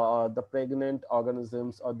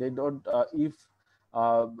organisms, or they don't if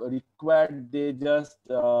required, they just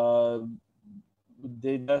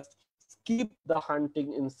skip the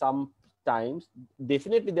hunting in some times.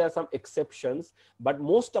 Definitely there are some exceptions, but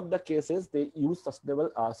most of the cases they use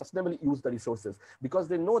sustainably use the resources, because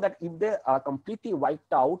they know that if they are completely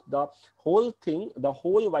wiped out the whole thing, the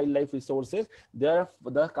whole wildlife resources, the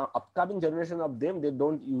upcoming generation of them, they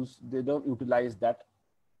don't utilize that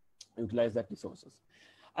resources.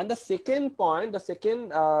 And the second point,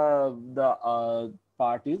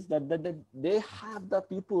 part is that the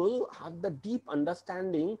people have the deep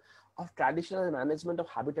understanding of traditional management of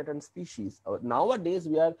habitat and species. Nowadays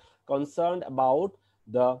we are concerned about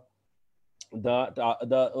we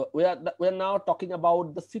are now talking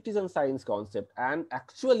about the citizen science concept, and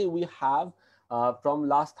actually we have from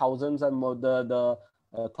last thousands and more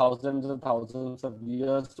thousands and thousands of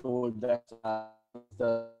years old, that's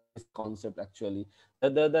this concept. Actually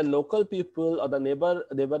the local people or the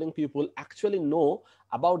neighboring people actually know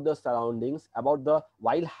about the surroundings, about the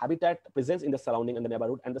wild habitat presence in the surrounding and the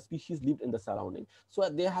neighborhood, and the species lived in the surrounding. So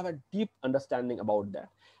they have a deep understanding about that.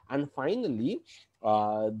 And finally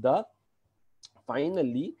the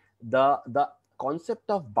concept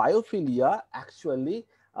of biophilia actually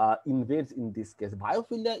invades in this case.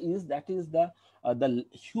 Biophilia is the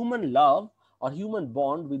human love or human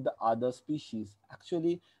bond with the other species.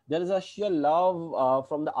 Actually there is a sheer love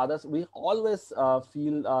from the others. We always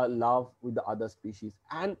feel love with the other species,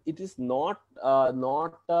 and it is not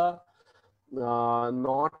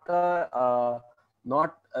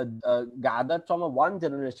gathered from a one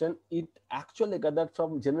generation. It actually gathered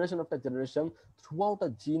from generation after generation throughout a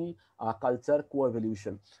gene culture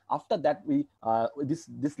co-evolution. After that, we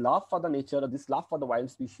this love for the nature, this love for the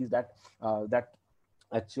wild species that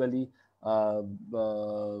actually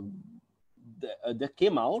that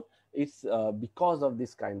came out. It's because of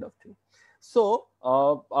this kind of thing. So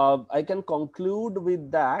I can conclude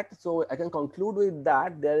with that.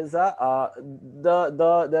 There is a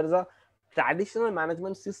there is a traditional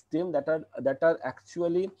management system that are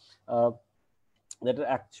actually occurred,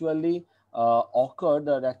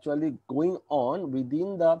 that are actually going on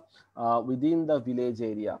within the village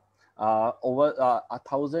area over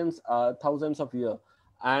thousands of years.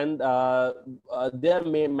 And they are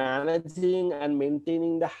managing and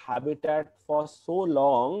maintaining the habitat for so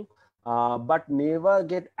long, but never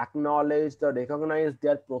get acknowledged or recognized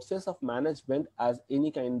their process of management as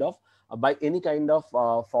any kind of by any kind of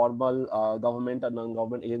formal government or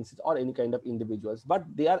non-government agencies or any kind of individuals. But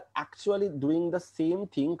they are actually doing the same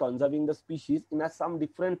thing, conserving the species in some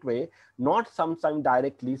different way, not sometimes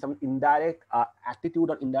directly. Some indirect attitude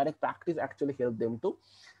or indirect practice actually help them to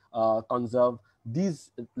conserve these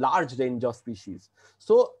large range of species.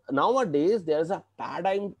 So nowadays there's a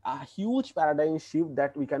huge paradigm shift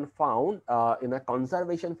that we can found in a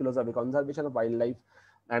conservation philosophy, conservation of wildlife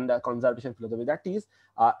and conservation philosophy. That is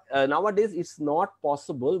nowadays it's not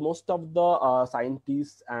possible. Most of the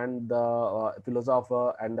scientists and the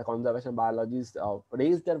philosopher and the conservation biologists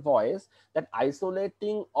raise their voice that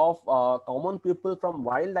isolating of common people from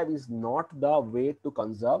wildlife is not the way to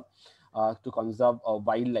conserve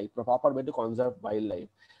wildlife, the proper way to conserve wildlife.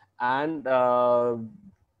 And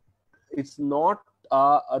it's not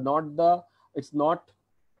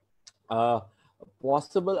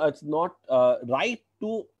possible, it's not right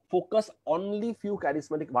to focus only few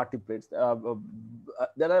charismatic vertebrates.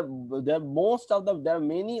 There are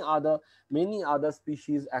many other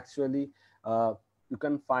species actually you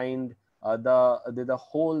can find the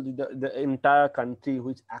whole the entire country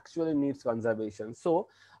which actually needs conservation. So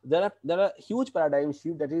there are huge paradigm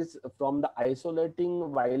shift, that is from the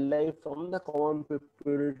isolating wildlife from the common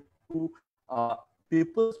people to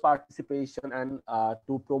people's participation and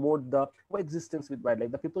to promote the coexistence with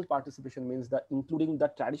wildlife. The people's participation means the including the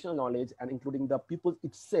traditional knowledge and including the people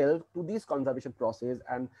itself to this conservation process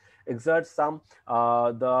and exert some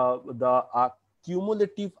the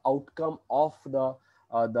cumulative outcome of the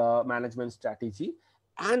management strategy,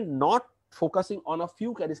 and not focusing on a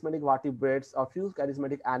few charismatic vertebrates or few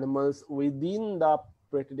charismatic animals within the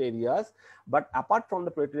protected areas, but apart from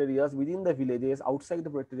the protected areas, within the villages, outside the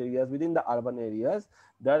protected areas, within the urban areas,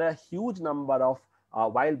 there are a huge number of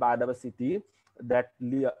wild biodiversity that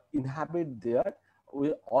inhabit there.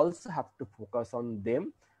 We also have to focus on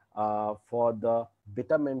them for the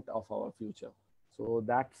betterment of our future. So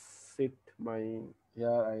that's it. Here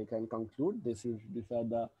I can conclude. These are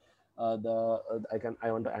the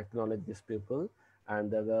I want to acknowledge these people, and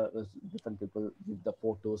there are different people with the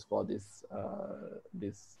photos for this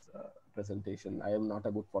presentation. I am not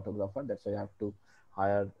a good photographer, that's why I have to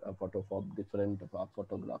hire a photo for different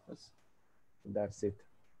photographers. That's it.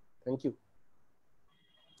 Thank you.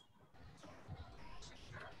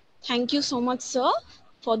 Thank you so much, sir,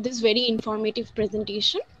 for this very informative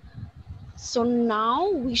presentation. So now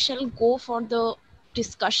we shall go for the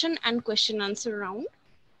discussion and question answer round.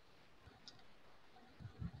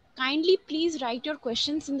 Kindly please write your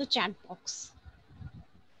questions in the chat box.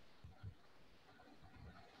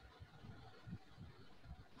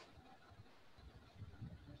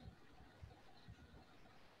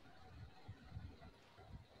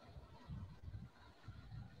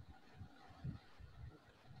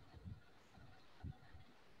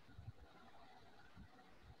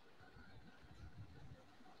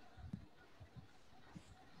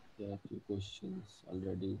 There are a few questions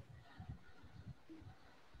already.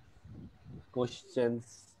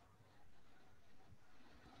 Questions.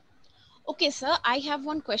 Okay, sir, I have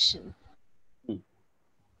one question.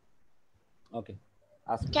 Okay.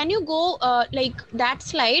 Ask me. Can you go like that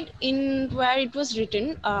slide in where it was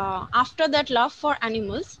written after that love for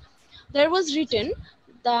animals, there was written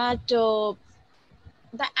that the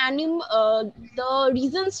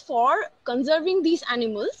reasons for conserving these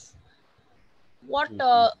animals, what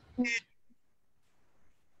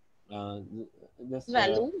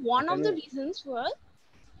value, one of the reasons was,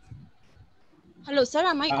 hello sir,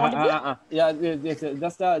 am I audible? Yeah, yes,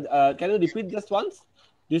 just can you repeat just once?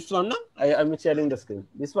 This one, no? I'm sharing the screen.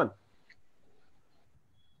 This one.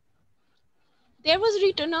 There was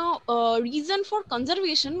written a reason for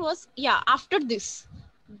conservation was, yeah, after this,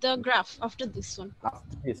 the graph after this one.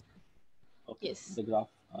 After this. Okay. Yes. The graph.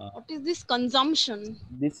 What is this consumption?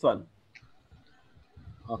 This one.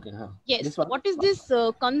 Okay. Yes. This one. What is this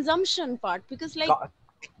consumption part? Because like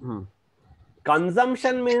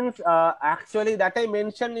consumption means actually that I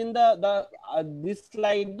mentioned in the this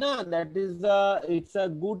slide, na, that is it's a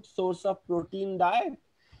good source of protein diet.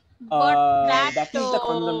 But that is the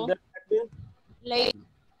consumption. Like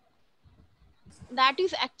that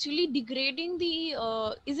is actually degrading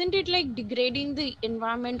the isn't it like degrading the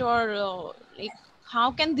environment, or like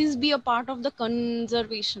how can this be a part of the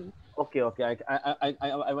conservation? Okay.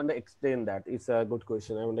 I want to explain that. It's a good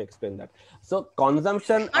question. I want to explain that. So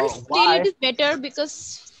consumption. And still it is better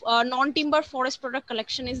because non-timber forest product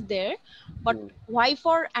collection is there, but why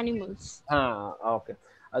for animals? Okay.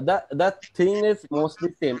 The thing is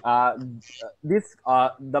mostly same.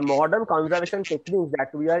 The modern conservation techniques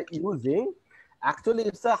that we are using, actually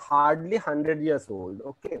it's a hardly 100 years old.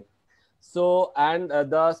 Okay. So, and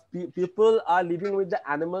the people are living with the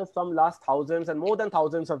animals from last thousands and more than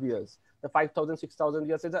thousands of years. The 5,000, 6,000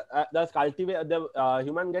 years. The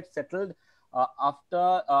human gets settled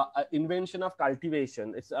after invention of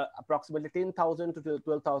cultivation. It's approximately 10,000 to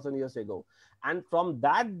 12,000 years ago. And from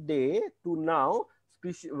that day to now,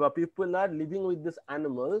 people are living with this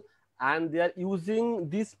animal and they are using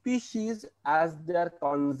this species as their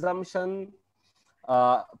consumption,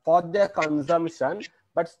 for their consumption,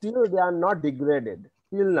 but still they are not degraded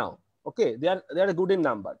till now. Okay, they are good in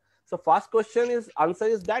number. So first answer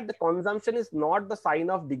is that the consumption is not the sign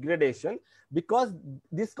of degradation, because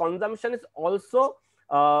this consumption is also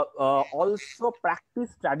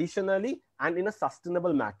practiced traditionally and in a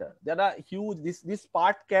sustainable manner. There are huge, this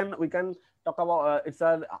part we can talk about, it's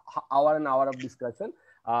an hour and hour of discussion,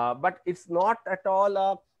 but it's not at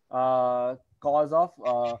all a cause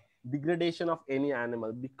of degradation of any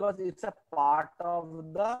animal, because it's a part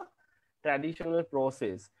of the traditional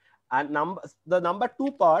process. And the number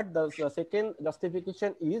two part, the second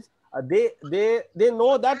justification is they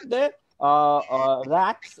know that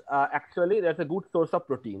rats actually that's a good source of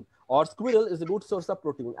protein, or squirrel is a good source of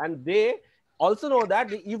protein, and they also know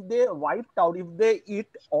that if they wiped out, if they eat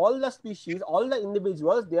all the species, all the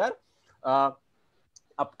individuals, their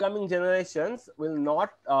upcoming generations will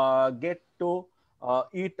not get to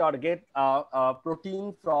eat or get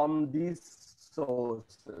protein from these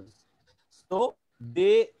sources. So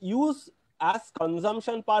they use as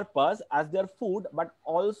consumption purpose as their food, but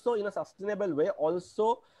also in a sustainable way.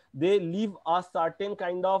 Also, they leave a certain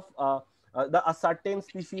kind of a certain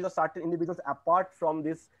species or certain individuals apart from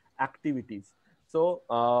these activities. So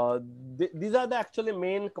these are the actually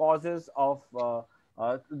main causes of the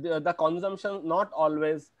consumption, uh, not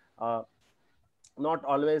always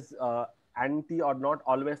anti or not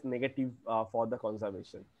always negative for the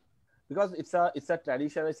conservation, because it's a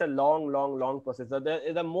tradition, it's a long process. So there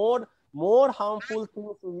is a more harmful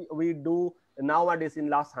things we do nowadays in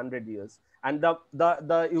last 100 years. And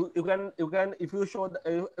you can if you show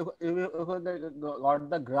if you got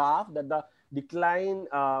the graph that the decline,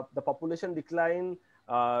 the population decline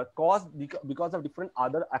caused because of different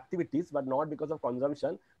other activities, but not because of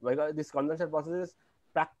consumption, because this consumption process is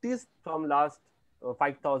practiced from last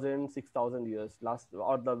 5,000 6,000 years last,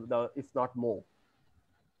 or the if not more.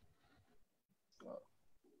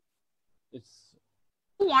 It's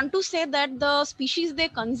Want to say that the species they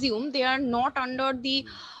consume, they are not under the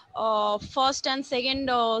first and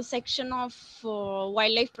second section of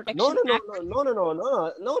Wildlife Protection Act. No,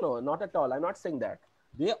 not at all. I'm not saying that.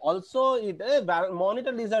 They also eat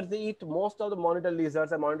monitor lizards. They eat most of the monitor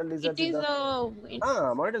lizards. And monitor lizards It is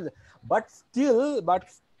monitor, but still,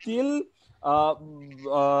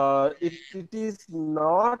 it is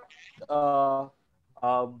not.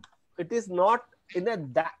 It is not in a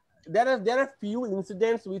that. There are few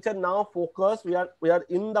incidents which are now focused. We are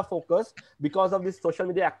in the focus because of these social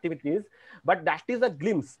media activities, but that is a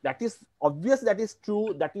glimpse. That is obvious. That is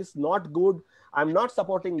true. That is not good. I'm not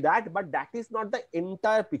supporting that, but that is not the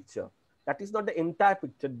entire picture. That is not the entire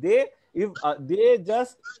picture. They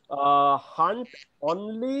just hunt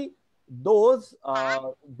only those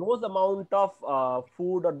amount of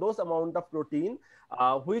food or those amount of protein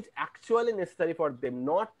which actually necessary for them,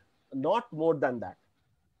 not more than that.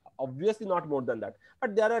 Obviously not more than that,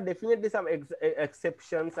 but there are definitely some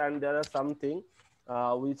exceptions, and there are something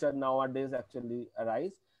which are nowadays actually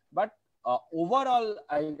arise. But overall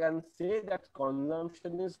I can say that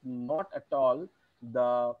consumption is not at all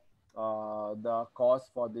the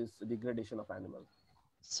cause for this degradation of animals.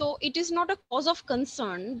 So it is not a cause of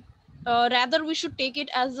concern. Rather, we should take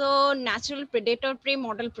it as a natural predator-prey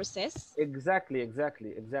model process. Exactly.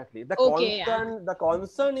 The Okay,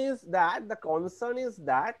 concern is that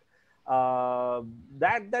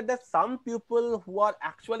that some people who are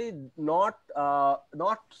actually not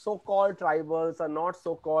so-called tribals,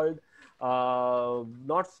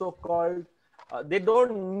 or they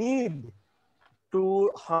don't need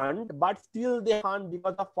to hunt, but still they hunt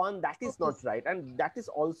because of fun. That is not right, and that is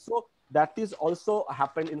also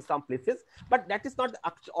happened in some places. But that is not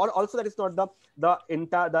also that is not the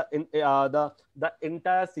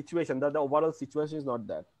entire situation. The overall situation is not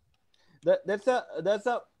that. There's a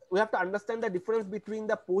we have to understand the difference between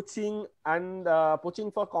the poaching and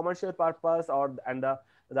poaching for commercial purpose and the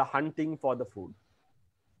hunting for the food.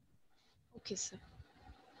 Okay, sir.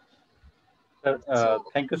 Sir,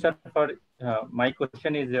 thank you, sir, for my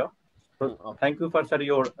question is here. Thank you for, sir,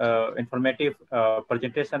 your informative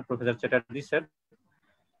presentation, Professor Chatterjee, sir.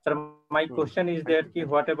 Sir, my question is that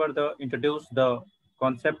whatever introduce the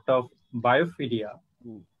concept of biophilia,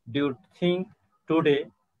 do you think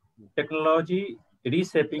today technology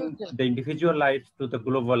reshaping the individual lives to the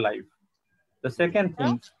global life? The second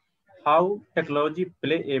thing, how technology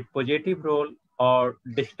play a positive role or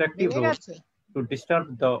destructive role to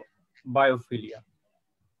disturb the biophilia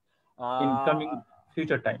in coming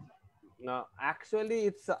future time? Actually,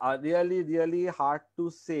 it's really hard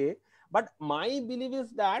to say. But my belief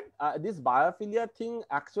is that this biophilia thing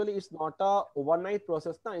actually is not a overnight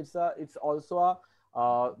process. No, it's also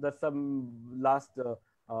there's some last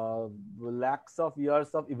lakhs of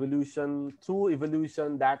years of evolution, through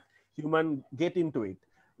evolution that human get into it.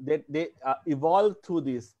 They evolve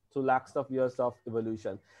through lakhs of years of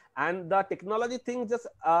evolution, and the technology thing just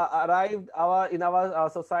arrived in our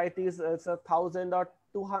societies. It's 1,000 or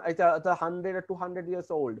 200, it's 100 or 200 years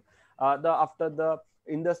old. After the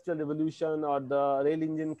industrial revolution or the rail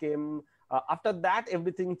engine came, after that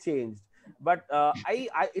everything changed. But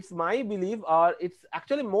it's my belief, or it's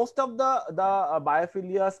actually most of the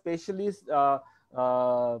biophilia specialists, the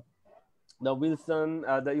Wilson,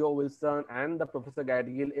 the E.O. Wilson, and the Professor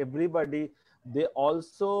Gadgil, everybody, they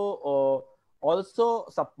also also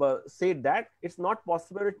said that it's not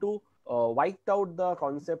possible to wipe out the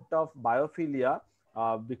concept of biophilia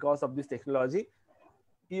because of this technology.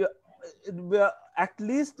 At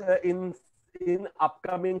least in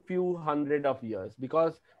upcoming few hundred of years,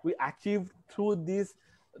 because we achieved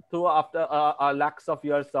through after lakhs of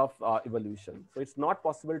years of evolution. So it's not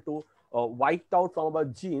possible to wipe out from our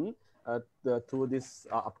gene through this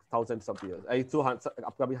thousands of years, through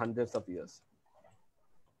upcoming hundreds of years.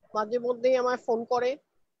 মাঝে মধ্যেই আমায় phone করে।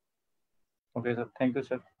 Okay, sir. Thank you,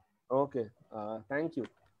 sir. Okay, thank you.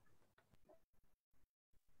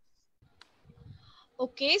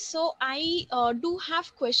 Okay, so I do have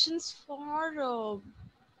questions for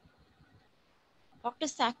Dr.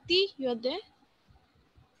 Sakti. You're there?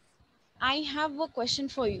 I have a question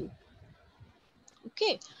for you.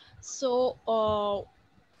 Okay, so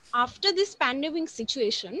after this pandemic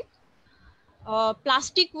situation,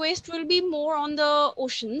 plastic waste will be more on the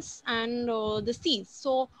oceans and the seas.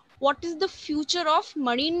 So what is the future of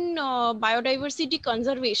marine biodiversity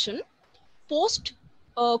conservation post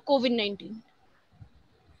COVID-19?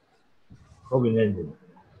 COVID-19.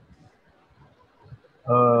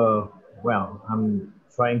 Well, I'm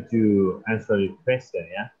trying to answer your question,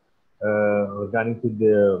 yeah. Regarding to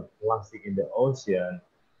the plastic in the ocean,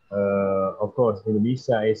 of course,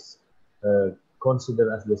 Indonesia is considered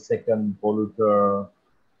as the second polluter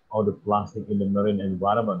of the plastic in the marine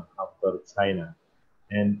environment after China.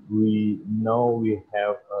 And we know we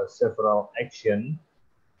have several actions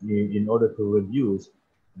in order to reduce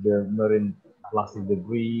the marine plastic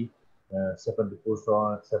debris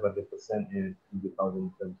 70% in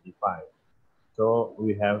 2025. So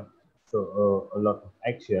we have a lot of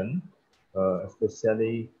action,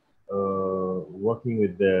 especially working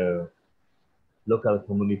with the local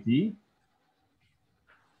community,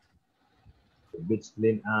 the beach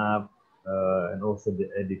cleanup, and also the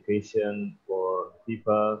education for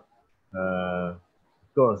people. Of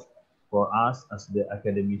course, for us as the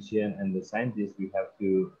academician and the scientists, we have to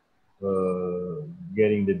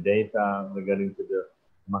getting the data regarding to the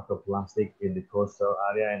microplastic in the coastal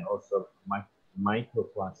area and also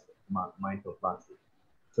microplastic.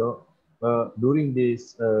 So during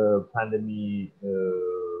this pandemic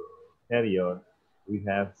period, we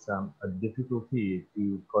have some difficulty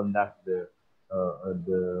to conduct the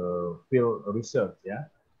field research, yeah,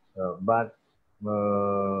 but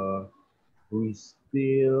we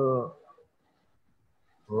still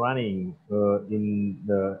running in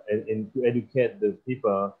to educate the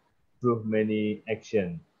people through many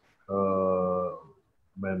action,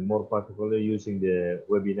 more particularly using the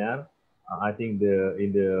webinar. I think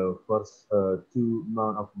in the first 2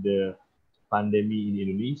 months of the pandemic in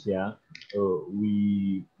Indonesia,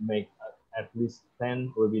 we make at least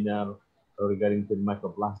 10 webinar regarding to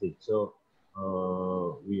microplastic. So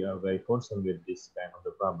we are very concerned with this kind of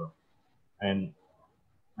the problem, and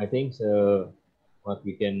I think what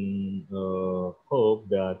we can hope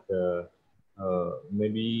that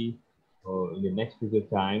maybe in the next future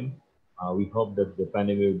time, we hope that the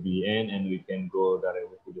pandemic will be end and we can go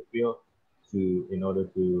directly to the field in order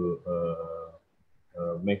to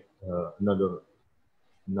make another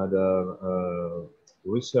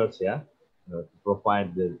research, yeah, to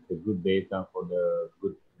provide the good data for the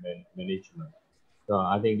good management. So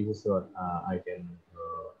I think this is what I can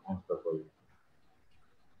answer for you.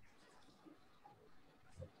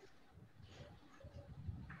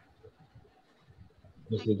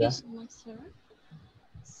 Thank you so much, sir.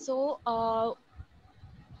 So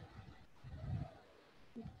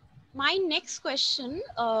my next question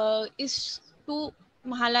is to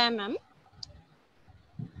Mahalaya ma'am.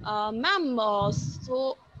 Ma'am,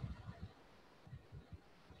 so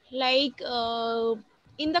like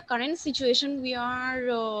in the current situation, we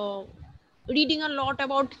are reading a lot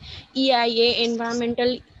about EIA,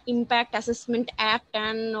 Environmental Impact Assessment Act,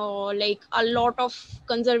 and like a lot of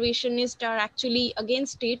conservationists are actually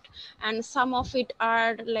against it and some of it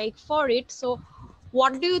are like for it. So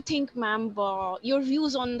what do you think, ma'am, your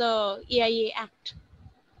views on the EIA Act?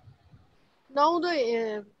 Now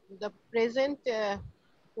the present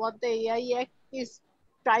what the EIA Act is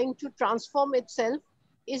trying to transform itself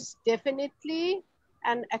is definitely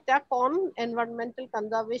an attack on environmental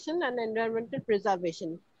conservation and environmental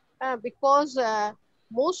preservation, because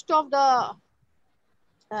most of the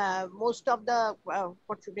what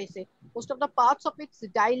should I say? Most of the parts of it's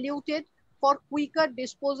diluted for quicker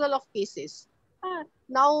disposal of cases.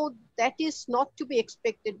 Now that is not to be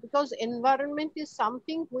expected, because environment is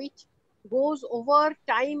something which goes over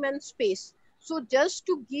time and space. So just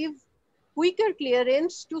to give quicker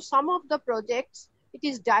clearance to some of the projects, it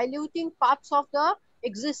is diluting parts of the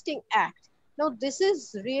existing act. Now this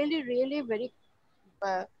is really, really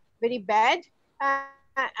very bad.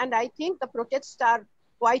 And I think the protests are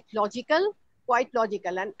quite logical.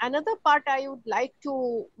 And another part I would like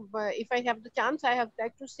to, if I have the chance, I have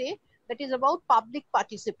like to say that is about public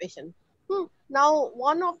participation. Now,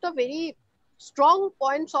 one of the very strong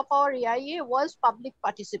points of our EIA was public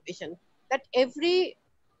participation, that every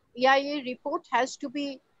EIA report has to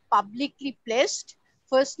be publicly placed.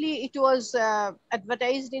 Firstly, it was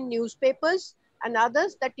advertised in newspapers, and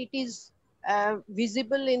others that it is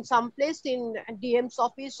visible in some place in DM's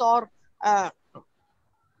office or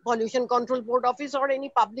Pollution Control Board office or any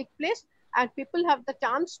public place, and people have the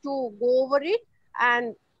chance to go over it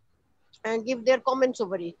and give their comments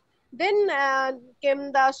over it. Then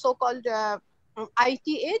came the so-called IT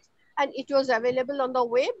age, and it was available on the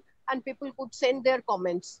web, and people could send their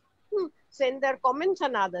comments,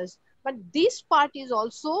 and others. But this part is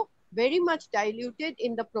also very much diluted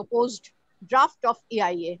in the proposed draft of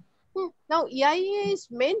EIA. Now, EIA is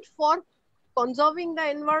meant for conserving the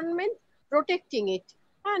environment, protecting it.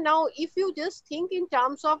 Now, if you just think in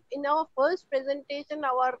terms of, in our first presentation,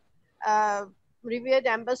 our revered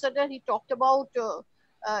ambassador, he talked about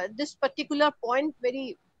this particular point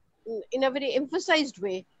in a very emphasized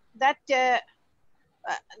way, that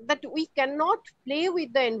that we cannot play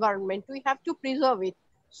with the environment. We have to preserve it.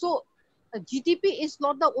 So GDP is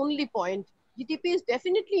not the only point. GDP is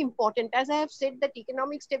definitely important. As I have said, that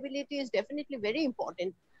economic stability is definitely very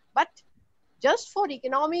important. But just for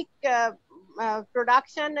economic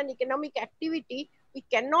production and economic activity, we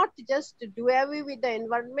cannot just do away with the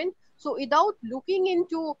environment. So without looking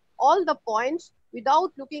into all the points,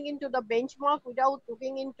 without looking into the benchmark, without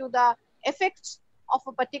looking into the effects of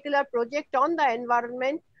a particular project on the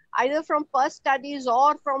environment, either from past studies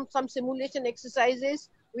or from some simulation exercises,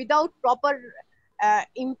 without proper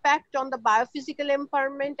impact on the biophysical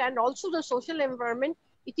environment and also the social environment,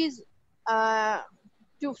 it is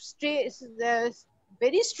to stress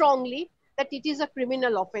very strongly that it is a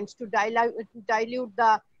criminal offense to dilute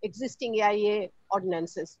the existing EIA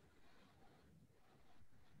ordinances.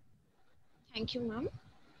 Thank you,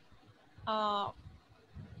 ma'am.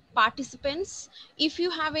 Participants, if you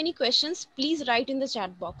have any questions, please write in the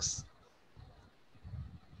chat box.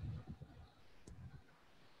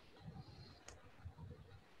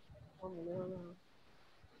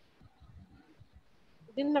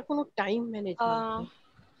 Time management.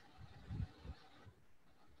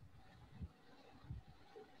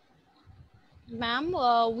 Ma'am,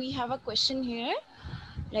 we have a question here.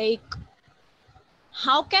 Like,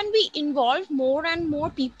 how can we involve more and more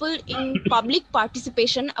people in public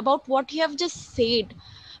participation about what you have just said?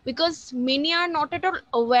 Because many are not at all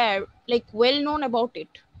aware, like well known about it,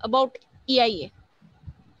 about EIA.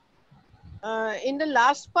 In the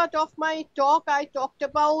last part of my talk, I talked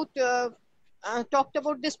about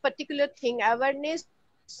this particular thing, awareness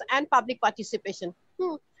and public participation.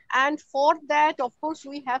 And for that, of course,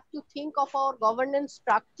 we have to think of our governance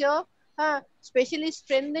structure, especially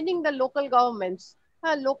strengthening the local governments,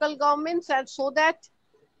 and so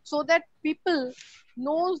that people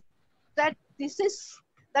know that this is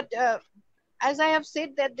that. As I have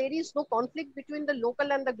said, that there is no conflict between the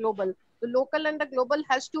local and the global. The local and the global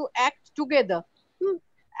has to act together.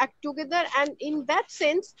 And in that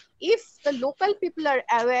sense, if the local people are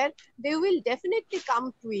aware, they will definitely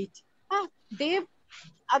come to it. They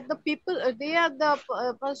are the people, they are the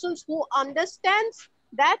persons who understands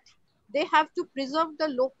that they have to preserve the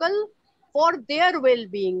local for their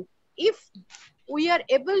well-being. If we are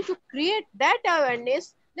able to create that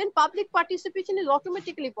awareness, then public participation is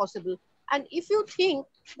automatically possible. And if you think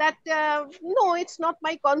that, no, it's not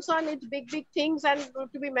my concern, it's big things and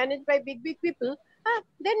to be managed by big people,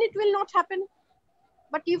 then it will not happen.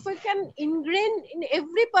 But if we can ingrain in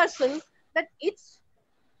every person that it's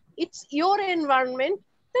your environment,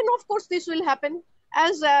 then of course this will happen.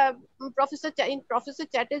 As Professor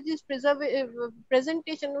Chatterjee's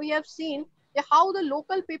presentation, we have seen how the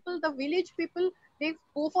local people, the village people, they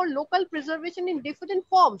go for local preservation in different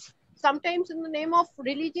forms. Sometimes in the name of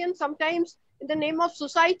religion, sometimes in the name of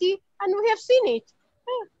society, and we have seen it.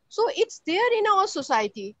 So it's there in our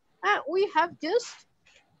society. We have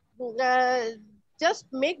just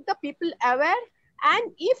make the people aware,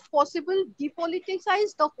 and if possible,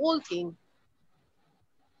 depoliticize the whole thing.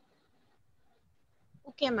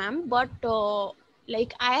 Okay, ma'am, but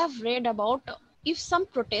like I have read about if some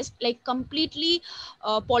protests, like completely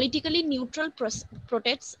politically neutral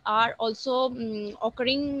protests are also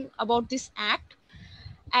occurring about this act,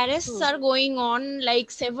 arrests are going on, like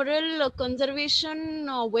several conservation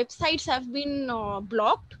websites have been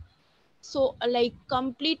blocked. So like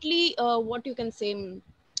completely what you can say,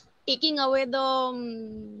 taking away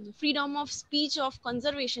the freedom of speech of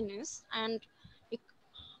conservationists, and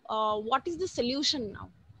what is the solution now?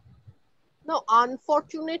 No,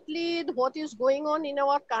 unfortunately, what is going on in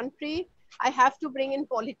our country, I have to bring in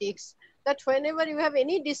politics. That whenever you have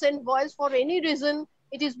any decent voice for any reason,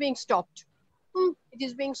 it is being stopped. It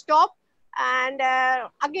is being stopped. And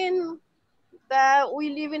again, we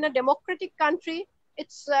live in a democratic country.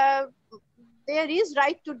 It's there is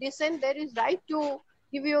right to dissent. There is right to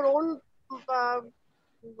give your uh,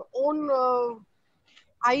 own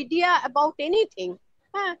idea about anything.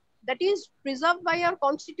 That is preserved by our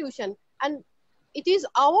constitution, and it is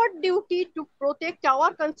our duty to protect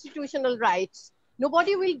our constitutional rights.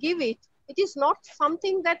 Nobody will give it. It is not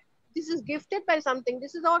something that this is gifted by something.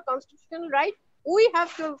 This is our constitutional right. We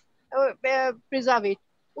have to preserve it.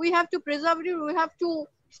 We have to preserve it. We have to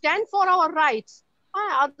stand for our rights.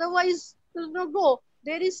 Otherwise, there's no go.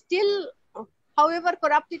 There is still, however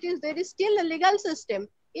corrupt it is, there is still a legal system.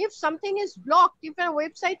 If something is blocked, if a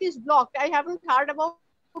website is blocked, I haven't heard about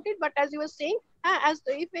it, but as you were saying,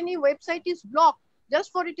 if any website is blocked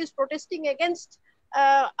just for it is protesting against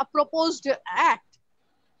a proposed act,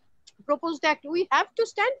 we have to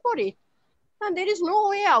stand for it, and there is no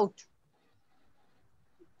way out.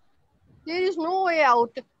 There is no way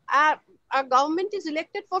out. Our government is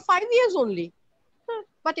elected for 5 years only,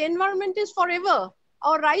 but environment is forever.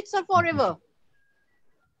 Our rights are forever.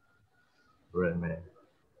 Right, man.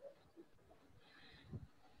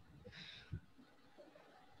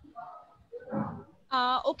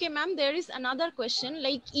 Okay, ma'am, there is another question.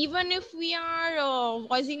 Like, even if we are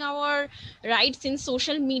voicing our rights in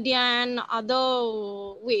social media and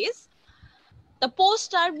other ways, the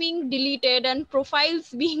posts are being deleted and profiles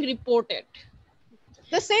being reported.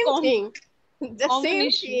 The same thing. The same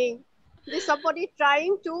issue. thing. There's somebody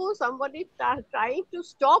trying to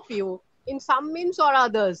stop you in some means or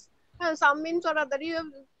others. Some means or other. You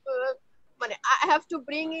have, I have to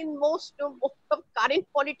bring in most of current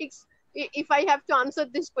politics if I have to answer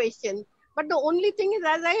this question. But the only thing is,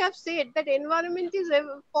 as I have said, that environment is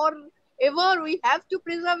forever. We have to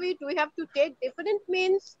preserve it. We have to take different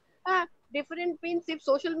means. If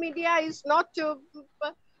social media is not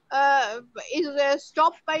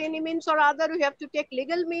stopped by any means or other, we have to take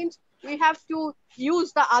legal means. We have to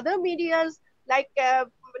use the other medias like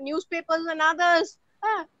newspapers and others.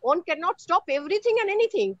 One cannot stop everything and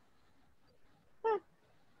anything.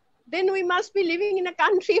 Then we must be living in a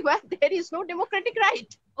country where there is no democratic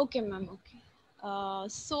right. Okay, ma'am. Okay.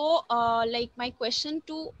 Like, my question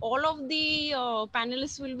to all of the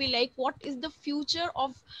panelists will be like, what is the future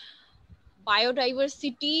of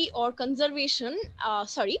biodiversity or conservation?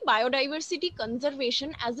 Biodiversity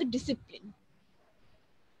conservation as a discipline,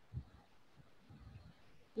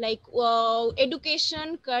 like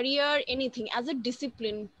education, career, anything as a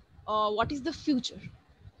discipline. What is the future?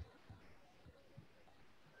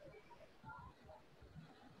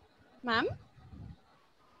 Ma'am?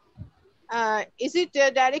 Is it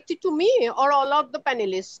directed to me or all of the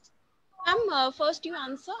panelists? Ma'am, first you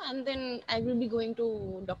answer, and then I will be going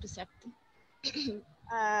to Dr. Sapti.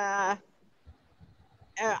 I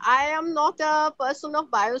am not a person of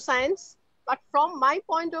bioscience, but from my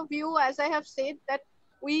point of view, as I have said, that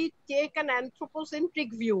we take an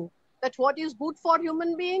anthropocentric view, that what is good for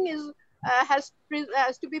human being has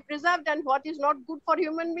to be preserved, and what is not good for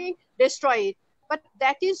human being, destroy it. But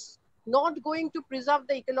that is not going to preserve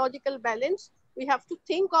the ecological balance. We have to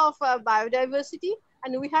think of biodiversity,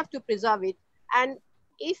 and we have to preserve it. And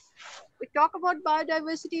if we talk about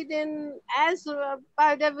biodiversity, then as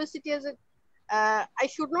biodiversity as a I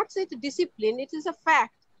should not say it's a discipline, it is a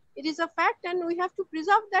fact. It is a fact, and we have to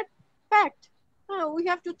preserve that fact. We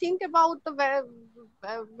have to think about the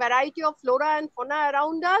variety of flora and fauna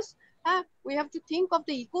around us. We have to think of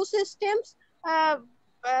the ecosystems,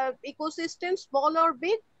 small or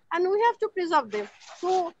big, and we have to preserve them.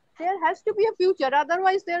 So there has to be a future,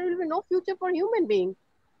 otherwise there will be no future for human being.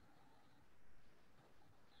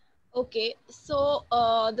 Okay, so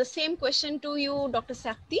the same question to you, Dr.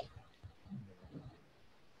 Sakti.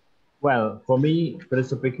 Well, for me,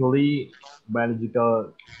 philosophically,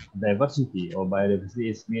 biological diversity or biodiversity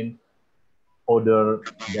is mean other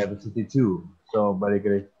diversity too. So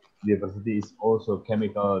biological diversity is also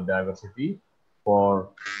chemical diversity for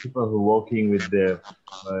people who are working with the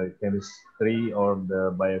chemistry or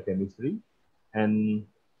the biochemistry. And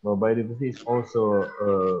biodiversity is also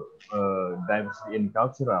diversity in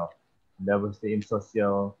cultural, diversity in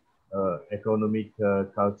social, economic,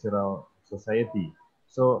 cultural society.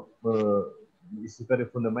 So it's very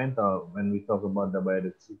fundamental when we talk about the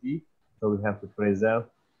biodiversity. So we have to preserve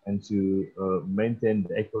and to maintain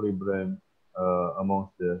the equilibrium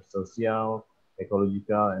amongst the social,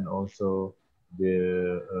 ecological, and also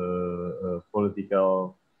the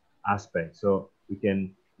political aspect. So we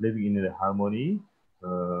can live in the harmony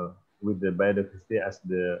with the biodiversity as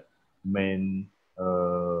the main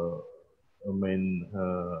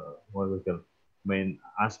what we call main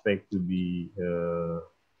aspect to be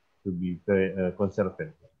conserved.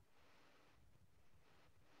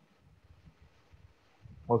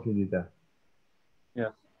 Okay, Dita.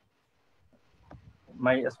 Yes.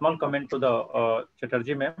 My small comment to the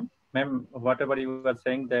Chatterjee ma'am. Ma'am, whatever you were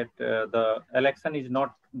saying that the election is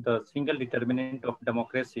not the single determinant of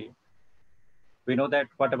democracy. We know that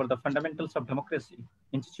whatever the fundamentals of democracy,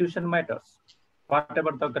 institution matters.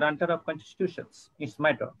 Whatever the grantor of constitutions, it's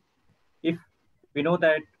matter. If we know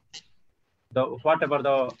that whatever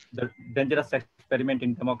the dangerous experiment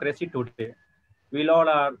in democracy today, we all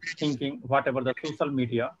are thinking whatever the social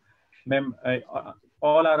media,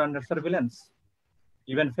 all are under surveillance.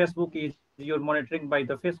 Even Facebook is you're monitoring by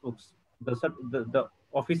the Facebooks, the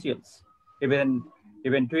officials,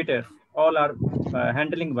 even Twitter, all are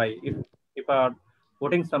handling by if are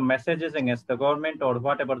putting some messages against the government or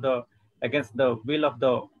whatever the against the will of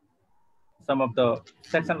the some of the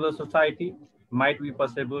section of the society might be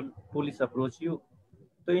possible police approach you.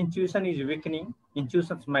 So intuition is weakening.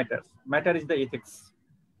 Intuitions matters. Matter is the ethics.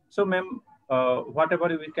 So, ma'am, whatever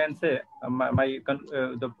we can say,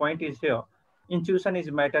 the point is here. Intuition is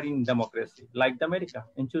matter in democracy, like the America.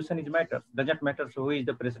 Intuition is matter. Doesn't matter who is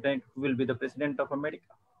the president, who will be the president of America.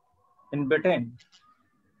 In Britain,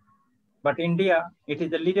 but India, it is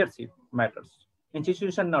the leadership matters.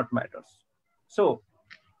 Institution not matters. So,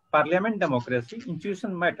 parliament democracy,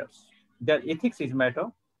 intuition matters. Their ethics is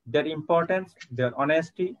matter. Their importance, their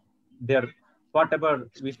honesty, their whatever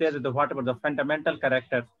we say that whatever the fundamental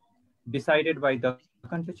character decided by the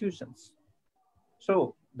constitutions.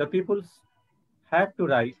 So the peoples have to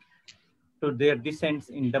right to their dissents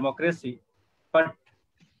in democracy, but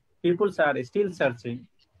peoples are still searching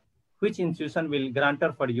which institution will grant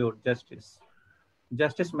for your justice.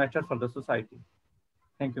 Justice matter for the society.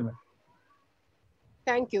 Thank you, ma'am.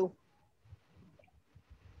 Thank you.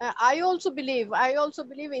 I also believe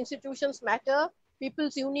institutions matter.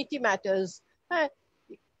 People's unity matters.